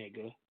 my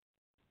nigga.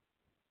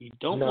 You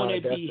don't want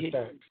to be hit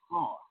with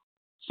fraud.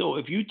 So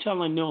if you're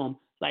telling them,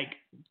 like,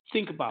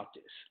 think about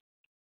this.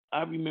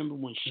 I remember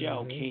when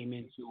Shell came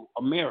into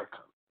America.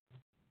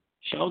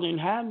 Shell didn't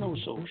have no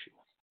social,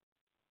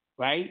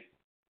 right?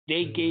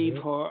 They gave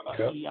her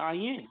an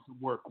EIN to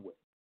work with,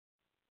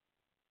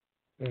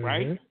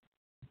 right?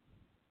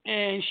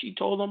 And she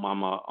told them,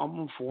 I'm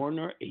a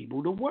foreigner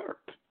able to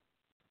work.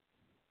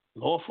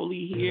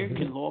 Lawfully here,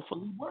 can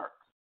lawfully work,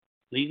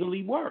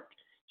 legally work.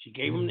 She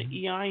gave them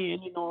the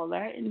EIN and all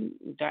that, and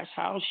that's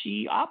how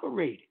she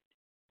operated.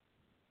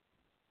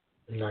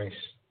 Nice.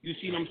 You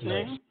see what I'm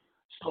saying? Nice.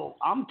 So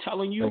I'm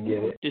telling you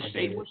to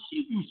say what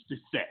she used to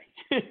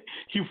say.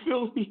 You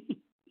feel me?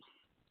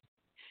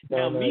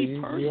 Me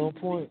personally, you're on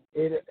point.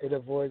 It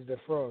avoids the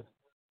fraud.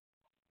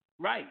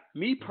 Right.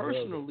 Me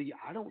personally,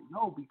 I don't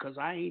know because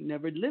I ain't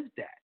never lived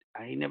that.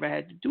 I ain't never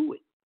had to do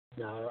it.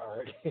 No,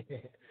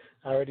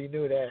 I already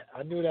knew that.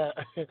 I knew that.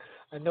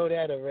 I know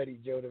that already,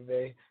 Jonah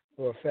May,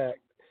 for a fact,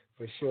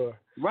 for sure.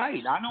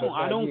 Right. I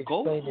don't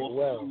go to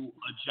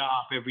a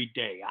job every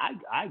day.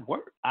 I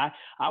work. I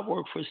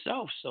work for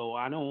self, so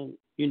I don't.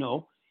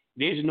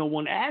 There's no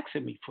one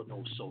asking me for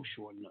no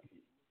social or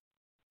nothing.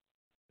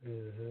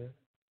 Mhm.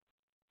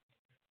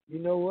 You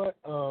know what?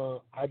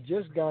 I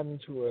just got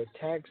into a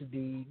tax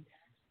deed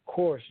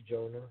course,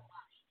 Jonah.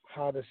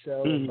 How to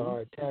sell and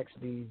buy tax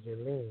deeds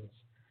and liens.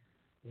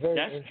 Very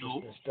That's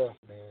interesting dope. stuff,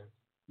 man.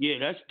 Yeah,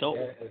 that's dope.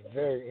 That is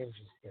very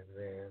interesting,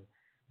 man.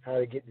 How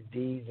to get the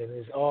deeds, and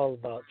it's all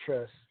about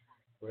trust,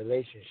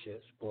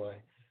 relationships, boy.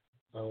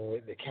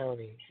 With the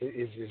county,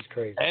 it's just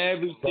crazy.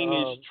 Everything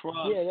is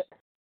trust. Yeah,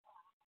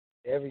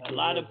 everything. A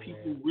lot is, of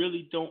people man.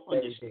 really don't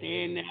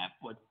understand that,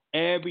 but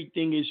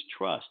everything is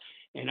trust.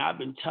 And I've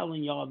been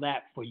telling y'all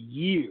that for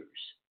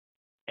years.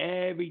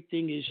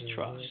 Everything is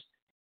trust.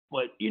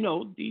 But,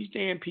 these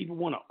damn people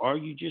want to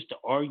argue just to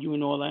argue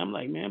and all that. I'm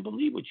like, man,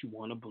 believe what you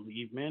want to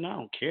believe, man. I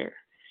don't care.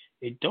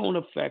 It don't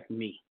affect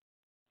me.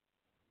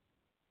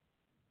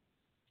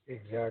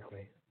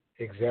 Exactly.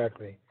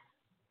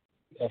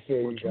 I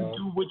feel what you, guys.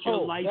 Do with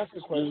your life. That's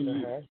the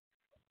question I had.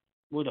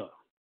 What up?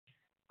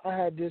 I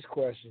had this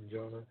question,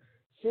 Jonah.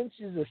 Since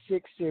it's a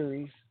 6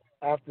 series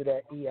after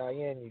that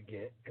EIN you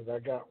get, because I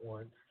got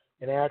one,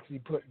 and I actually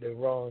put the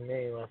wrong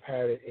name. I've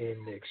had it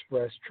in the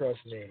Express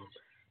Trust name.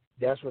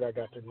 That's what I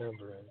got the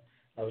number in.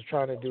 I was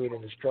trying to do it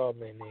in the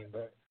Strawman name,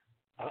 but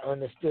I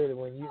understood it.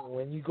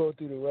 When you go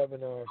through the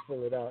webinar and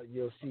fill it out,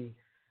 you'll see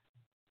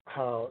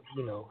how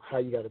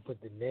you got to put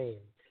the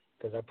name,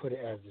 because I put it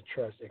as the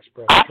Trust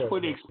Express. I Trust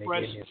put name.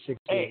 Express.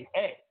 Hey.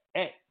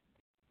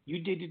 You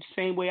did it the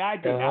same way I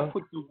did. I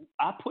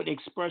put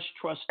Express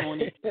Trust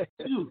on it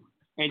too,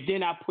 and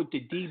then I put the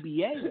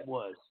DBA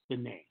was the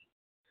name.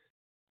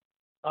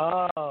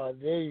 Oh,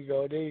 there you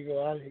go. I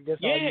guess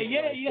I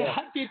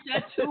did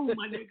that too,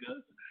 my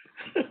nigga.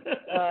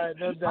 All right,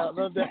 no doubt.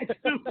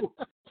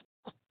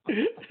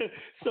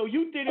 So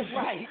you did it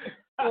right.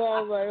 Well,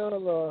 I was like,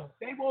 hold on.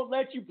 They won't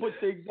let you put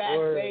the exact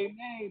same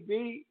name,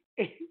 B.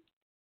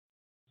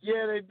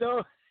 Yeah, they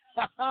don't.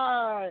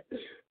 All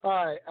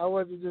right. I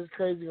wasn't just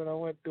crazy when I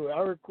went through it. I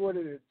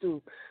recorded it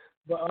too.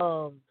 But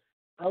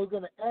I was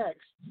gonna ask,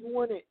 you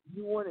want it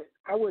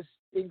I would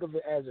think of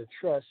it as a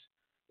trust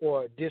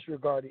or a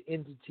disregarded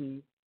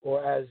entity,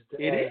 or as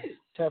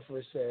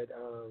Tefra said,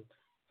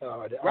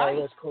 the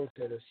IRS code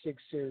said, a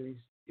 6 series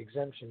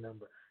exemption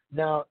number.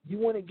 Now, you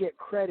want to get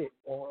credit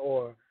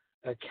or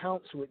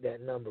accounts with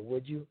that number,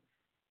 would you?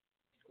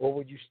 Or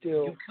would you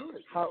still? You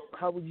could.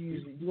 How would you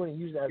use it? You want to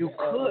use it as an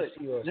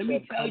LLC or a Let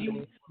me tell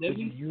you. Would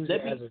you use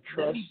it as a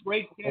trust, let me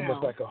break down.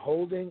 almost like a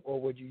holding, or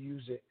would you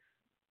use it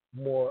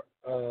more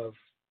of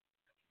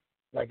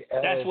like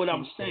LLC? That's what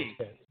I'm saying.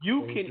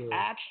 You can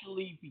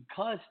actually,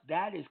 because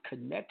that is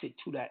connected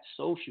to that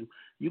social,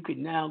 you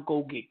can now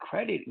go get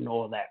credit and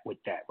all that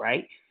with that,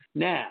 right?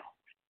 Now,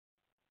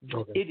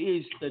 it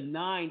is the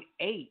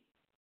 9(8),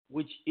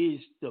 which is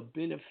the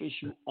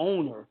beneficial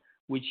owner,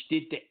 which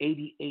did the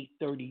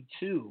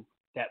 8832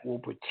 that will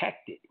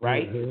protect it,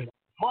 right?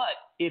 But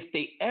if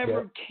they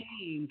ever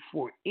came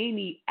for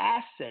any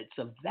assets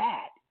of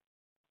that,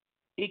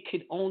 it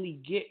could only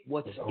get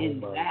what's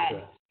in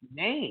that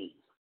name,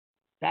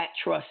 that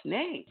trust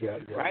name,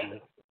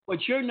 right?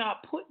 But you're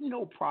not putting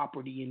no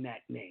property in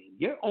that name.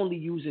 You're only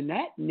using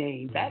that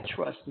name, that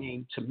trust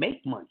name, to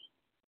make money.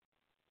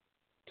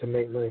 To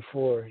make money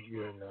for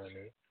your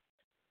non-8.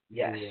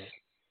 Yes.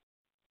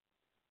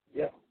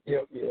 Yep.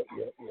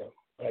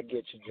 I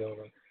get you,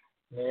 Jonah.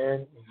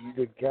 Man, you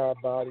the God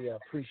body. I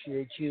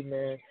appreciate you,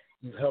 man.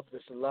 You've helped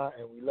us a lot,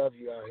 and we love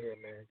you out here,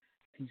 man.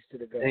 Peace to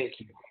the God. Thank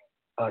you.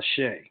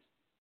 Ashe.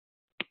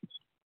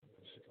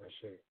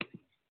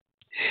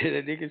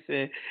 The nigga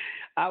said,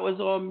 I was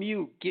on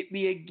mute. Get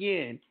me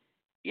again.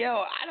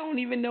 Yo, I don't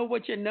even know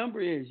what your number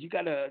is. You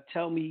got to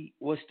tell me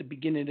what's the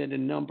beginning of the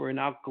number, and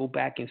I'll go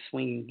back and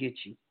swing and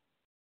get you.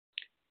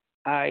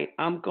 All right,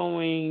 I'm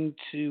going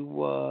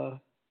to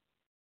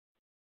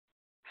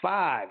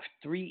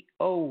 530-487.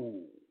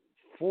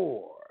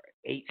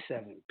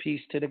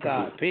 Peace to the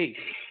God. Peace.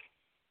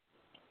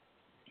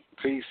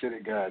 Peace to the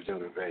God,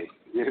 Jonah Bay.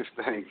 Give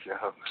thanks,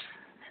 y'all.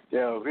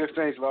 Yo, give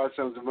thanks, large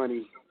sums of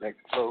money that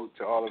flow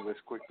to all of us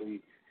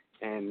quickly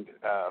and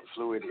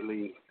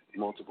fluidly,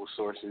 multiple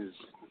sources,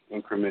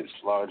 increments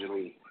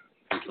largely,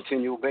 on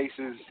continual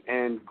basis,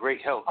 and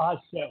great health.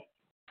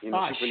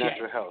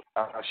 Supernatural health.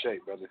 Ashe,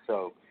 brother.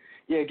 So,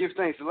 yeah, give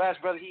thanks. The last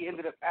brother, he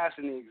ended up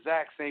asking the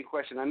exact same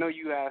question. I know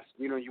you asked,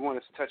 you want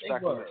us to touch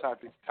back on the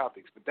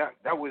topics, but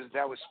that was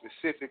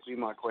specifically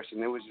my question.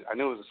 I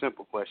know it was a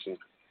simple question,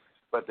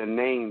 but the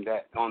name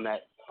that on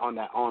that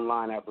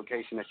online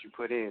application that you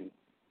put in,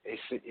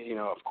 it's,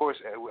 of course,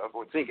 I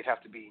would think it'd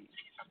have to be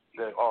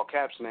the all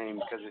caps name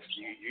because it's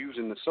you're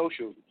using the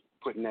social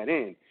putting that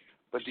in.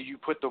 But do you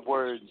put the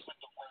words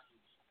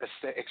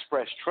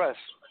Express Trust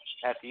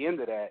at the end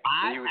of that?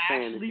 I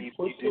actually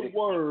put the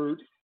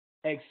word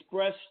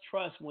Express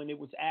Trust when it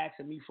was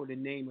asking me for the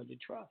name of the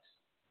trust.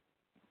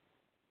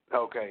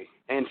 Okay.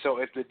 And so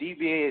if the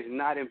DBA is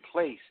not in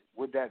place,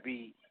 would that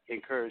be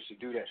encouraged to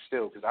do that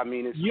still? Because, I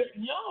mean, it's... You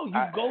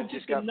go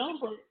get the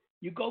number.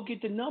 You go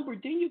get the number,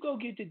 then you go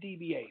get the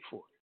DBA for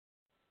it.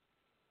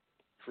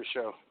 For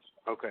sure.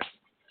 Okay.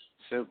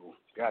 Simple.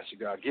 Got you,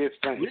 God. Give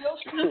thanks. Real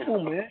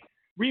simple, man.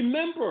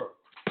 Remember,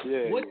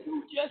 What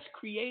you just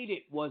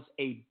created was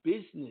a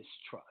business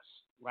trust,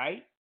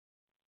 right?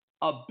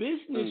 A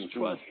business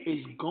trust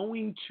is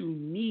going to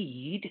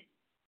need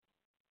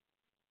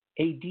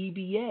a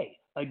DBA.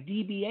 A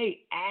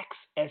DBA acts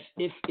as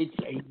if it's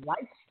a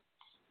license.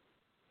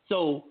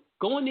 So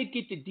going to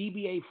get the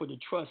DBA for the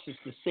trust is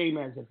the same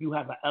as if you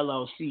have an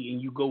LLC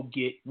and you go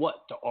get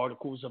what? The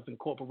articles of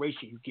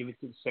incorporation. You give it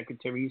to the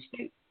Secretary of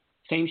State.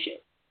 Same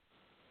shit.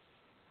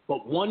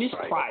 But one is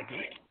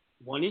private.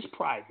 One is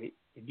private.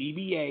 The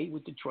DBA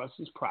with the trust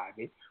is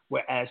private,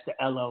 whereas the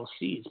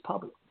LLC is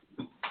public.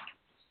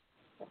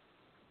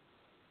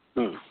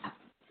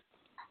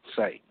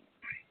 Say,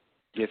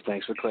 give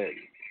thanks for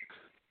clarity.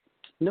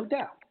 No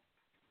doubt.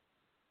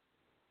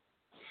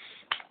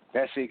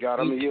 That's it, God.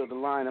 I'm gonna yield the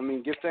line. I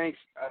mean, give thanks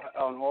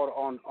on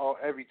all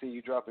everything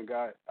you dropping,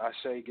 God. I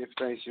say, give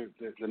thanks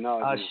the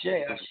knowledge. I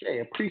say,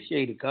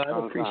 appreciate it, God.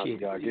 Appreciate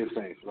it, God. Give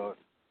thanks, Lord.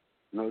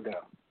 No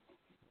doubt.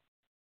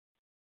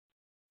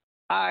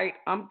 All right,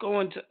 I'm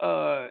going to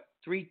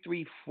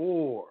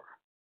 334-282.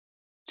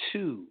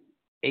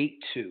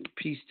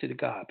 Peace to the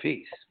God.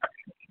 Peace.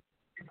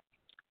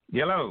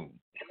 Hello.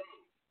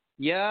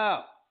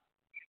 Yeah.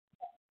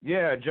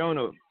 Yeah,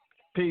 Jonah.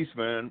 Peace,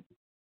 man.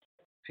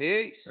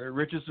 Peace.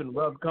 Richardson,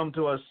 welcome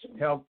to us.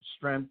 Health,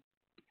 strength,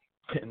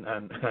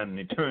 and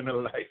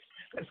eternal life.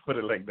 Let's put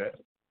it like that.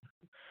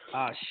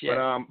 Shit.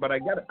 But I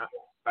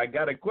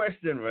got a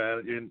question,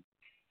 man. In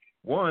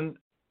one,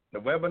 the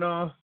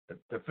webinar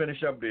to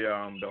finish up the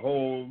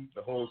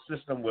whole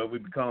system where we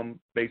become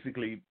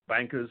basically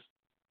bankers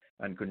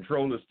and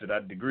controllers to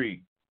that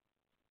degree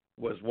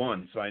was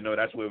one. So I know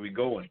that's where we're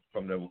going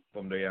from the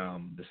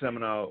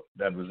seminar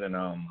that was in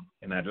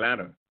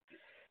Atlanta.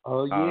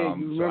 Oh yeah,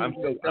 you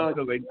remember? So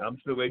I'm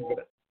still waiting for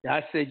that.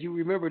 I said you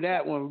remember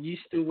that one. You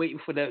still waiting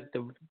for the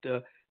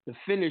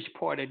finished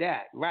part of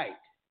that, right?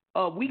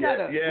 We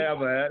gotta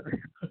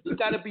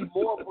be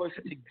more of us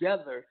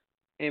together.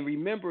 And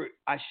remember,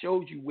 I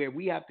showed you where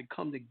we have to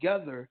come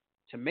together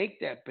to make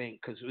that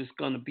bank, because there's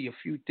going to be a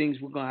few things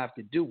we're going to have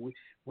to do.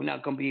 We're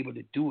not going to be able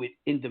to do it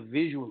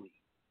individually.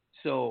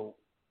 So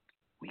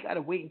we got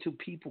to wait until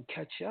people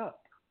catch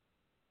up.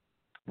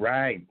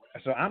 Right.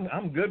 So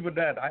I'm good with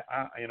that.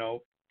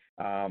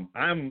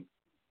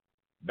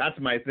 That's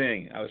my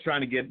thing. I was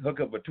trying to hook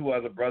up with two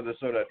other brothers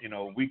so that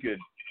we could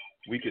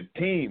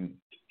team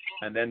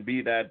and then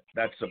be that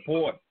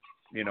support.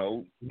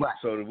 Right.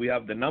 So that we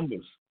have the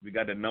numbers. We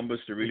got the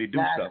numbers to really do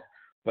stuff.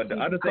 But the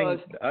other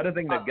thing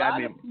that got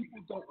me. A lot of people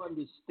don't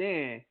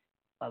understand.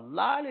 A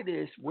lot of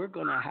this, we're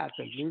gonna have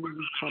to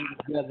literally come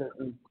together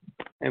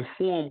and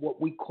form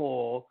what we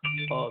call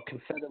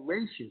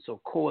confederations or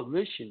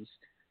coalitions,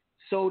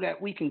 so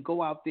that we can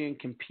go out there and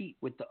compete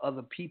with the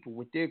other people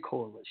with their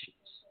coalitions.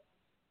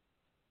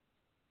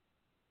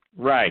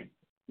 Right.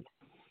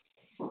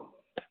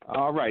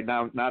 All right.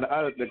 Now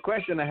the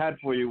question I had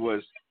for you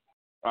was,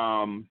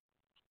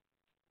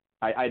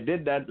 I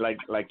did that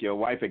like your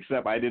wife,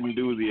 except I didn't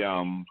do the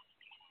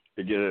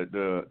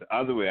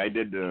other way. I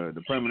did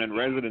the permanent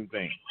resident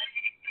thing.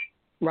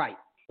 Right.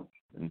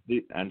 And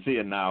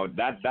now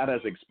that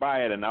has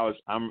expired, and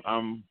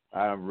I'm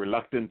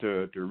reluctant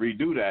to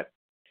redo that,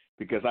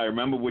 because I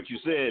remember what you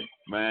said,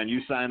 man.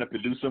 You signed up to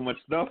do so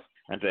much stuff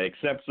and to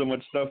accept so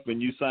much stuff when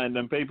you signed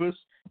them papers.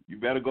 You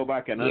better go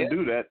back and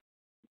undo that.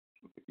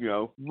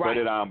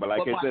 Right. But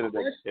like I said,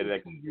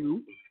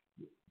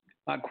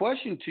 my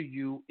question to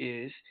you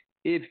is,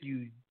 if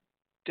you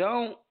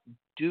don't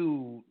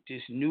do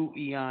this new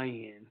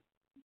EIN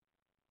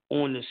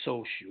on the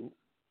social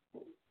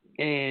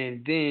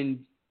and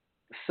then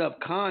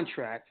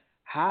subcontract,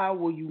 how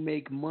will you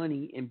make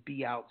money and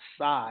be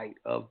outside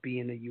of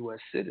being a U.S.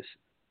 citizen?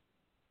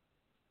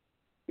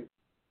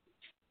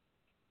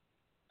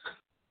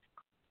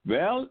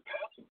 Well,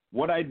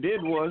 what I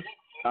did was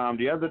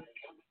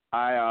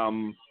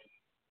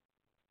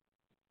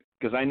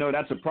because I know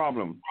that's a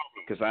problem.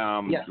 Because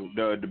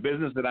the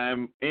business that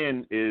I'm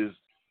in is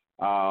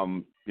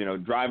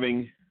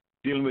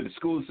dealing with the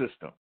school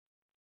system.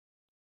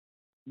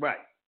 Right.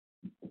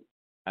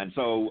 And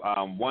so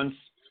once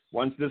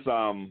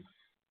the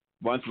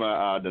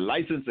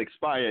license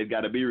expired, it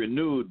got to be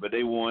renewed, but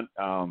they want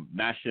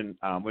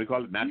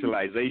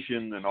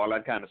naturalization and all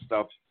that kind of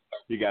stuff.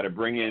 You got to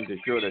bring in to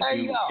show that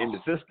you in the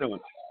system.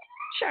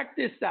 Check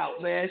this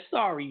out, man.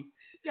 Sorry,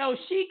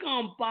 she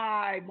gonna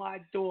buy my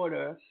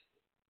daughter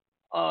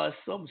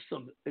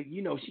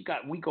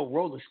we go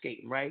roller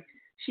skating, right?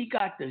 She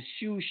got the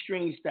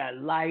shoestrings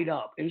that light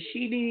up, and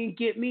she didn't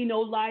get me no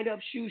light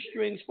up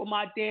shoestrings for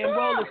my damn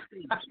roller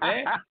skates,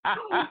 man.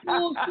 What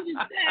bullshit is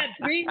that,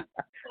 B? What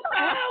the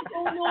hell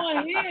going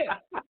on here?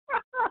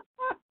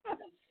 Fuck!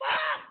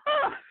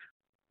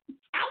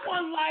 I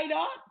want to light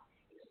up.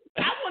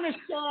 I want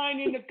to shine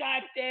in the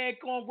goddamn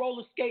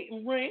roller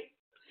skating ring.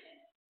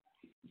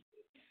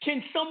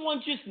 Can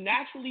someone just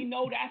naturally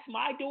know that's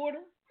my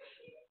daughter?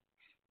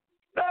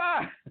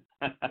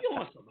 You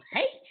want some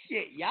hate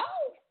shit, y'all?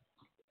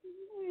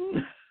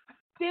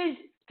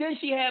 Then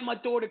she had my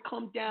daughter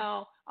come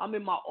down. I'm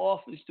in my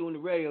office doing the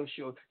radio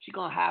show. She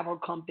gonna have her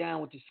come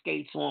down with the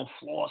skates on,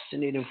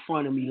 flossing it in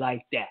front of me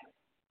like that.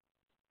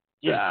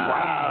 Just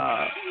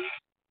wow.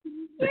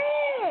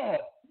 Yeah.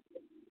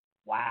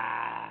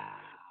 Wow.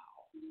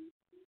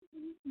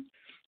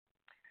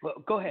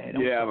 Well, go ahead.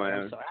 I'm sorry. man.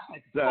 I'm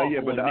sorry.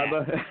 But the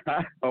other,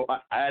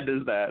 I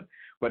understand.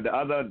 But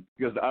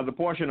because the other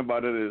portion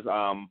about it is,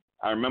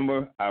 I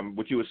remember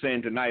what you were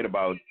saying tonight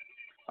about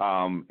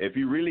if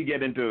you really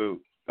get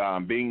into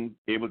being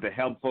able to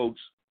help folks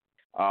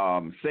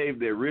save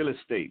their real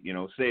estate,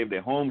 save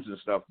their homes and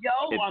stuff,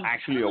 it's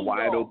actually a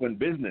wide open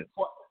business.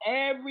 For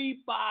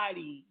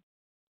everybody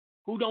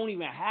who don't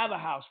even have a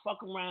house,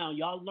 fuck around.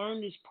 Y'all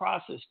learn this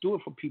process. Do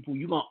it for people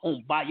you're going to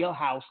buy your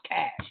house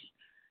cash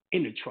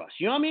in the trust.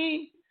 You know what I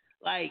mean?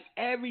 Like,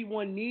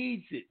 everyone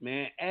needs it,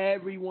 man.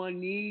 Everyone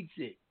needs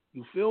it.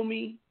 You feel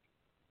me?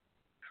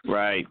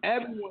 Right.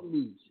 Everyone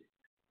needs it.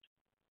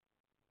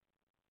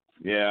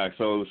 Yeah,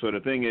 so the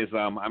thing is,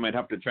 I might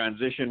have to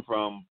transition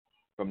from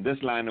this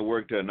line of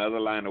work to another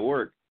line of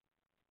work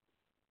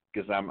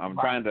because I'm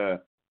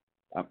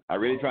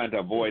really trying to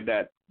avoid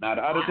that. Now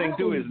the other thing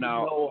too is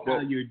now how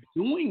you're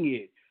doing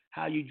it,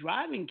 how you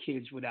driving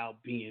kids without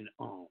being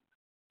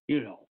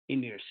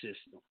in their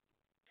system.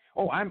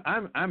 Oh,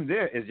 I'm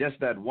there. It's just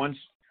that once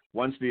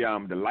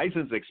the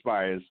license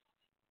expires,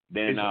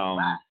 then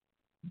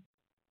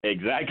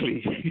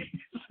exactly.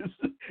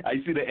 I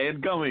see the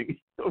end coming.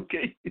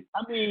 Okay.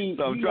 I mean,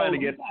 so I'm trying to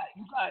get.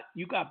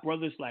 You got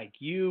brothers like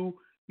you.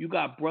 You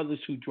got brothers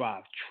who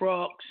drive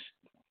trucks,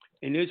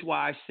 and that's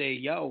why I say,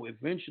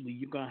 eventually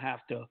you're gonna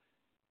have to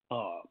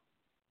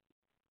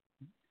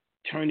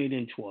turn it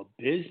into a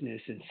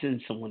business and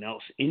send someone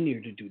else in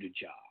there to do the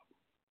job.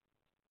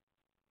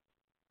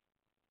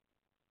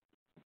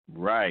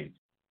 Right.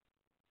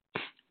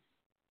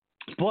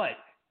 But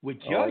with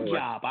your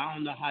job, I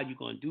don't know how you're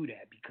gonna do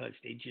that because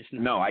they just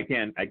no. I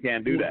can't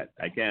do that.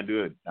 I can't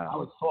do it. I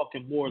was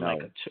talking more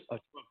like a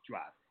truck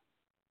driver.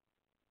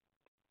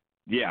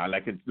 Yeah,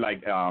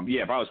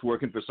 if I was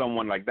working for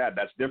someone like that,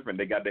 that's different.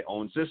 They got their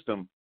own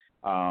system.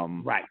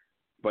 Right.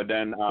 But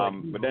then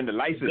the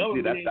license,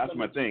 that's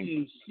my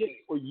thing. Shit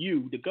for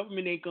you. The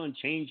government ain't gonna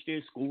change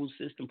their school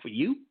system for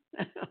you.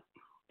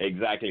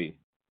 Exactly.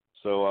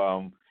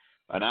 So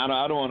and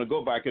I don't want to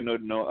go back in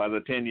no other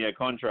 10-year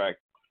contract.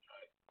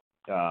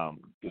 Because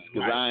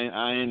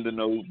I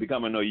ain't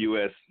becoming no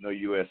U.S.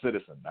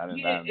 citizen. That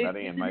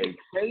ain't my. It's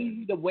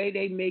crazy the way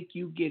they make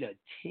you get a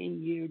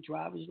 10-year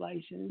driver's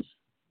license.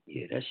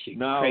 Yeah, that shit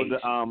crazy.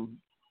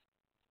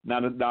 Now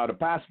the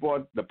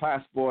passport.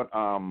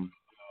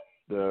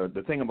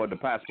 The thing about the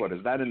passport,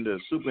 is that in the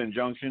super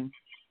injunction?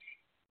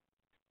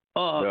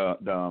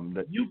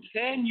 You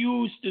can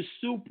use the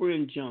super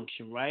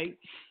injunction, right?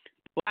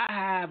 But I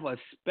have a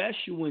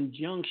special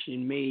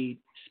injunction made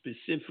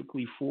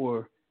specifically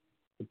for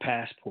the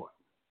passport.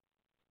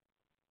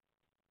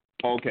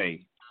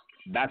 Okay,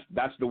 that's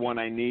the one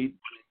I need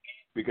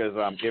because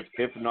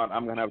if not,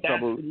 I'm gonna have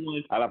trouble.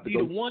 I'll have to go.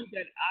 The one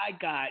that I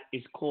got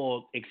is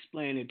called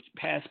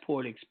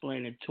Passport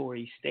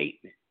Explanatory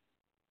Statement,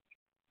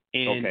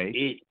 and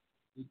it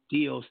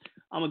deals.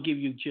 I'm gonna give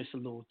you just a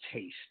little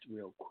taste,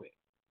 real quick.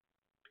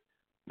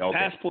 Okay.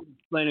 Passport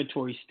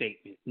Explanatory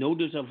Statement.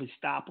 Notice of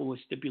estoppel or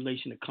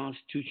stipulation of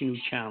constitutional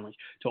challenge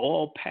to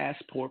all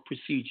passport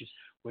procedures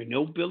where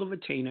no bill of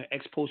attainder,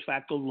 ex post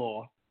facto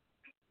law,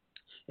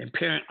 and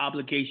parent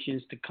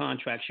obligations to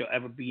contract shall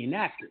ever be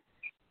enacted.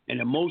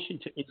 And a motion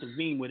to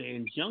intervene with an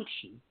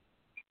injunction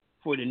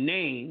for the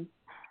name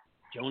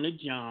Jonah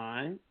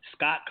John,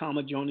 Scott,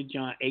 Jonah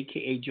John,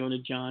 a.k.a. Jonah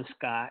John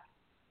Scott,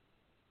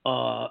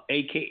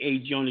 a.k.a.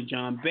 Jonah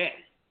John Beck.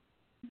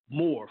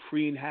 More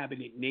free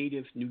inhabited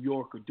native New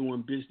Yorker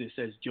doing business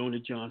as Jonah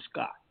John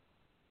Scott.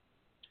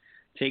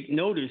 Take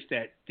notice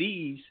that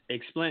these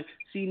explain.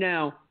 See,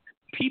 now,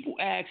 people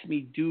ask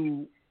me,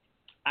 do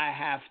I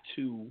have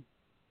to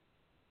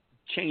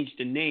change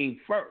the name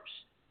first?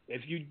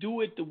 If you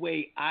do it the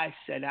way I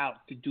set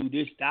out to do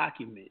this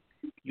document,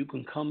 you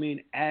can come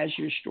in as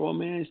your straw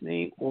man's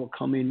name or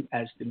come in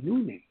as the new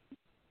name.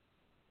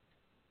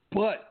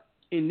 But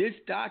in this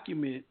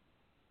document,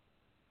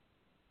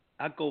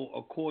 I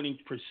go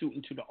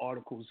pursuant to the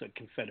Articles of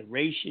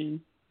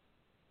Confederation,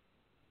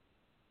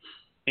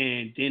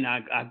 and then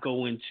I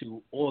go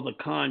into all the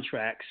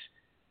contracts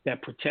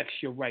that protects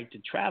your right to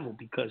travel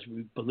because,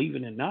 believe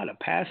it or not, a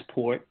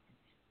passport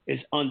is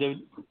under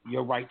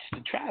your rights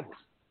to travel.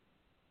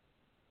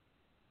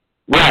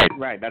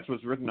 Right. That's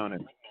what's written on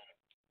it.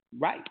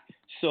 Right.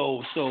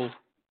 So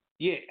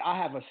yeah, I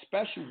have a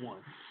special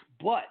one,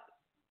 but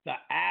the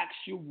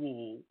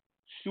actual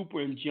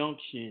super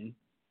injunction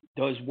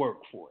does work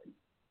for it.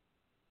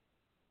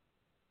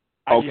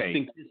 I just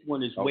think this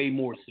one is way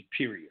more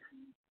superior.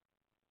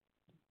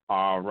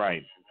 All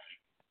right.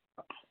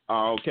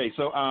 Okay,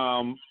 so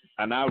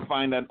and I'll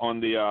find that on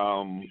the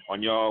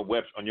on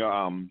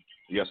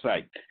your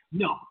site.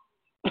 No,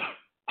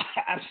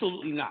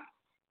 absolutely not.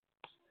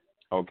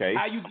 Okay.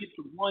 How you get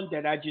the one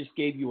that I just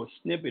gave you a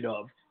snippet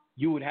of?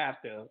 You would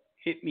have to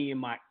hit me in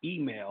my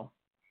email,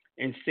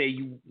 and say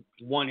you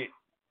wanted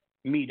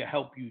me to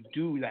help you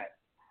do that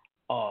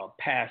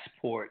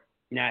passport,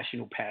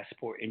 national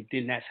passport, and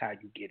then that's how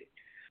you get it.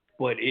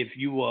 But if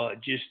you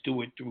just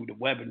do it through the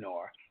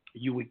webinar,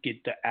 you would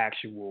get the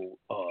actual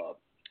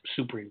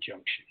super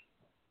injunction.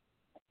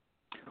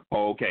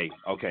 Okay.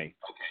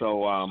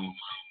 So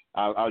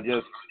I'll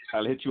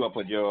hit you up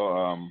with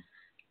your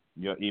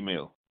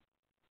email.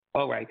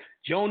 All right,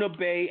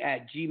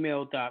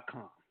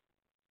 jonahbay@gmail.com.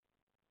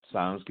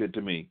 Sounds good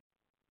to me.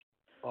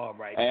 All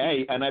right.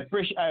 Hey, and I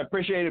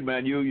appreciate it,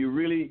 man. You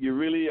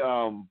really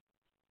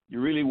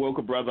woke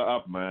a brother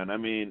up, man. I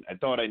mean, I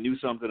thought I knew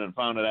something and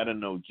found out I didn't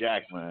know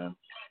jack, man.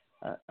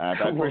 I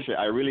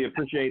really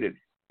appreciate it.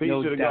 Peace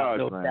to the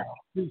gods, man. Doubt.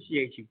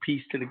 Appreciate you.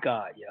 Peace to the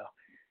God, yo.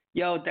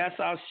 Yo, that's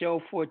our show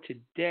for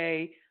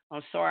today.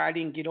 I'm sorry I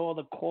didn't get all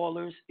the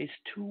callers. It's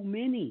too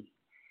many.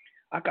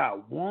 I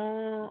got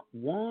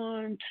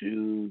 1,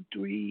 2,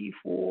 3,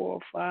 4,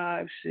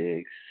 5,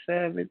 6,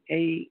 7,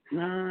 8,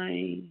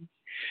 9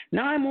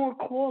 more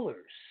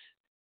callers.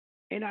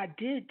 And I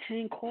did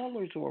 10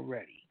 callers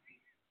already.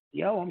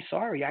 Yo, I'm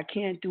sorry. I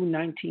can't do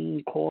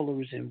 19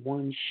 callers in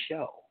one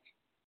show.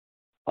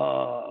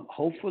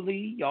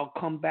 Hopefully y'all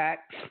come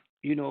back,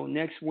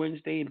 next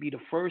Wednesday and be the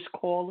first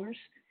callers,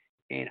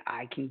 and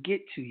I can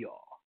get to y'all.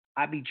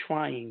 I be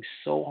trying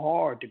so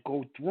hard to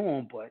go through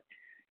them, but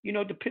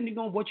depending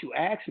on what you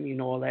ask me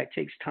and all that,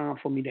 takes time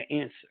for me to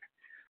answer.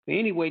 But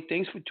anyway,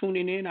 thanks for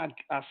tuning in.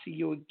 I'll see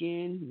you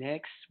again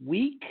next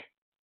week.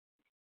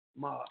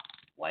 My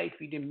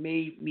wifey done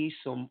made me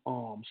some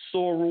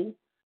sorrel,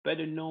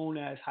 better known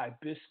as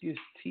hibiscus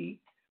tea.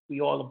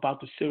 We all about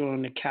to sit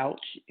on the couch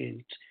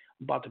and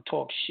about to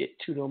talk shit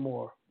to them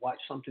or watch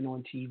something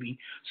on TV.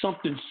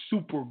 Something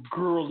super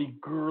girly.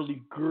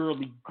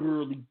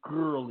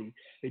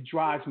 It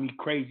drives me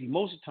crazy.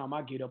 Most of the time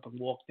I get up and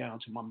walk down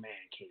to my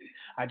man cave.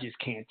 I just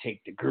can't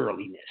take the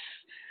girliness.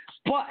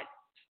 But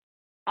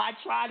I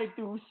try to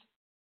do,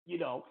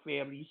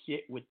 family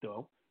shit with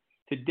them.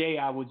 Today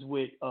I was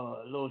with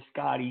little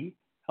Scotty,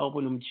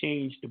 helping him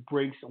change the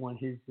brakes on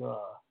his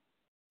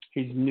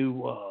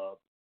new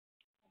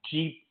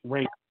Jeep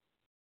Wrangler.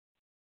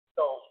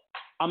 So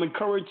I'm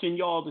encouraging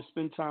y'all to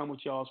spend time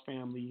with y'all's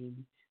family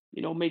and,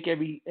 make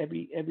every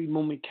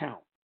moment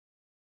count.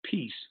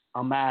 Peace.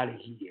 I'm out of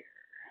here.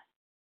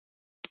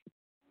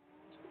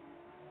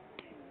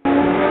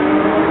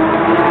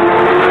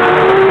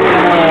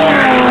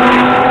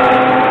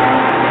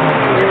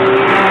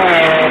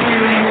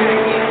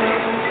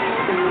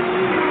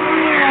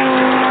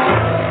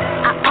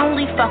 I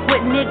only fuck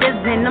with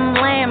niggas in them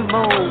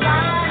Lambos. I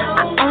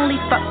only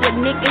fuck with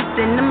niggas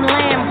in them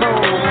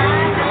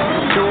Lambos.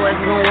 Doors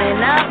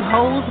going up,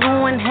 hoes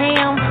going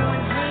ham.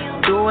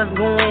 Doors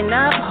going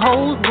up,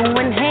 hoes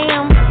going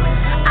ham.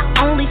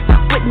 I only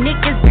fuck with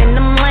niggas in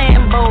them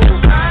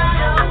Lambos. I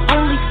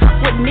only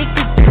fuck with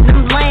niggas in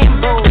them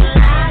Lambos.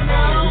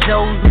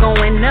 Doors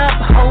going up,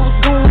 hoes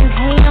going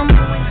ham.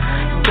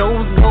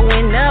 Doors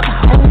going up,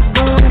 hoes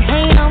going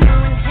ham.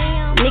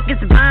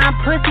 Niggas buying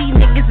pussy,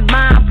 niggas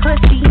buying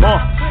pussy.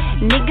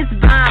 Niggas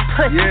buying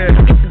pussy,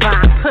 niggas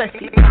buying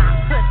pussy.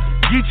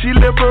 Gucci,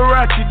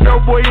 Liberace,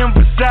 Doughboy, and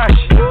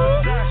Versace.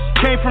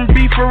 Came from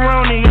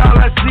beefaroni, all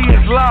I see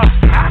is lost.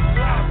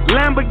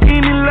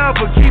 Lamborghini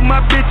lover, keep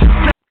my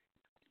bitches.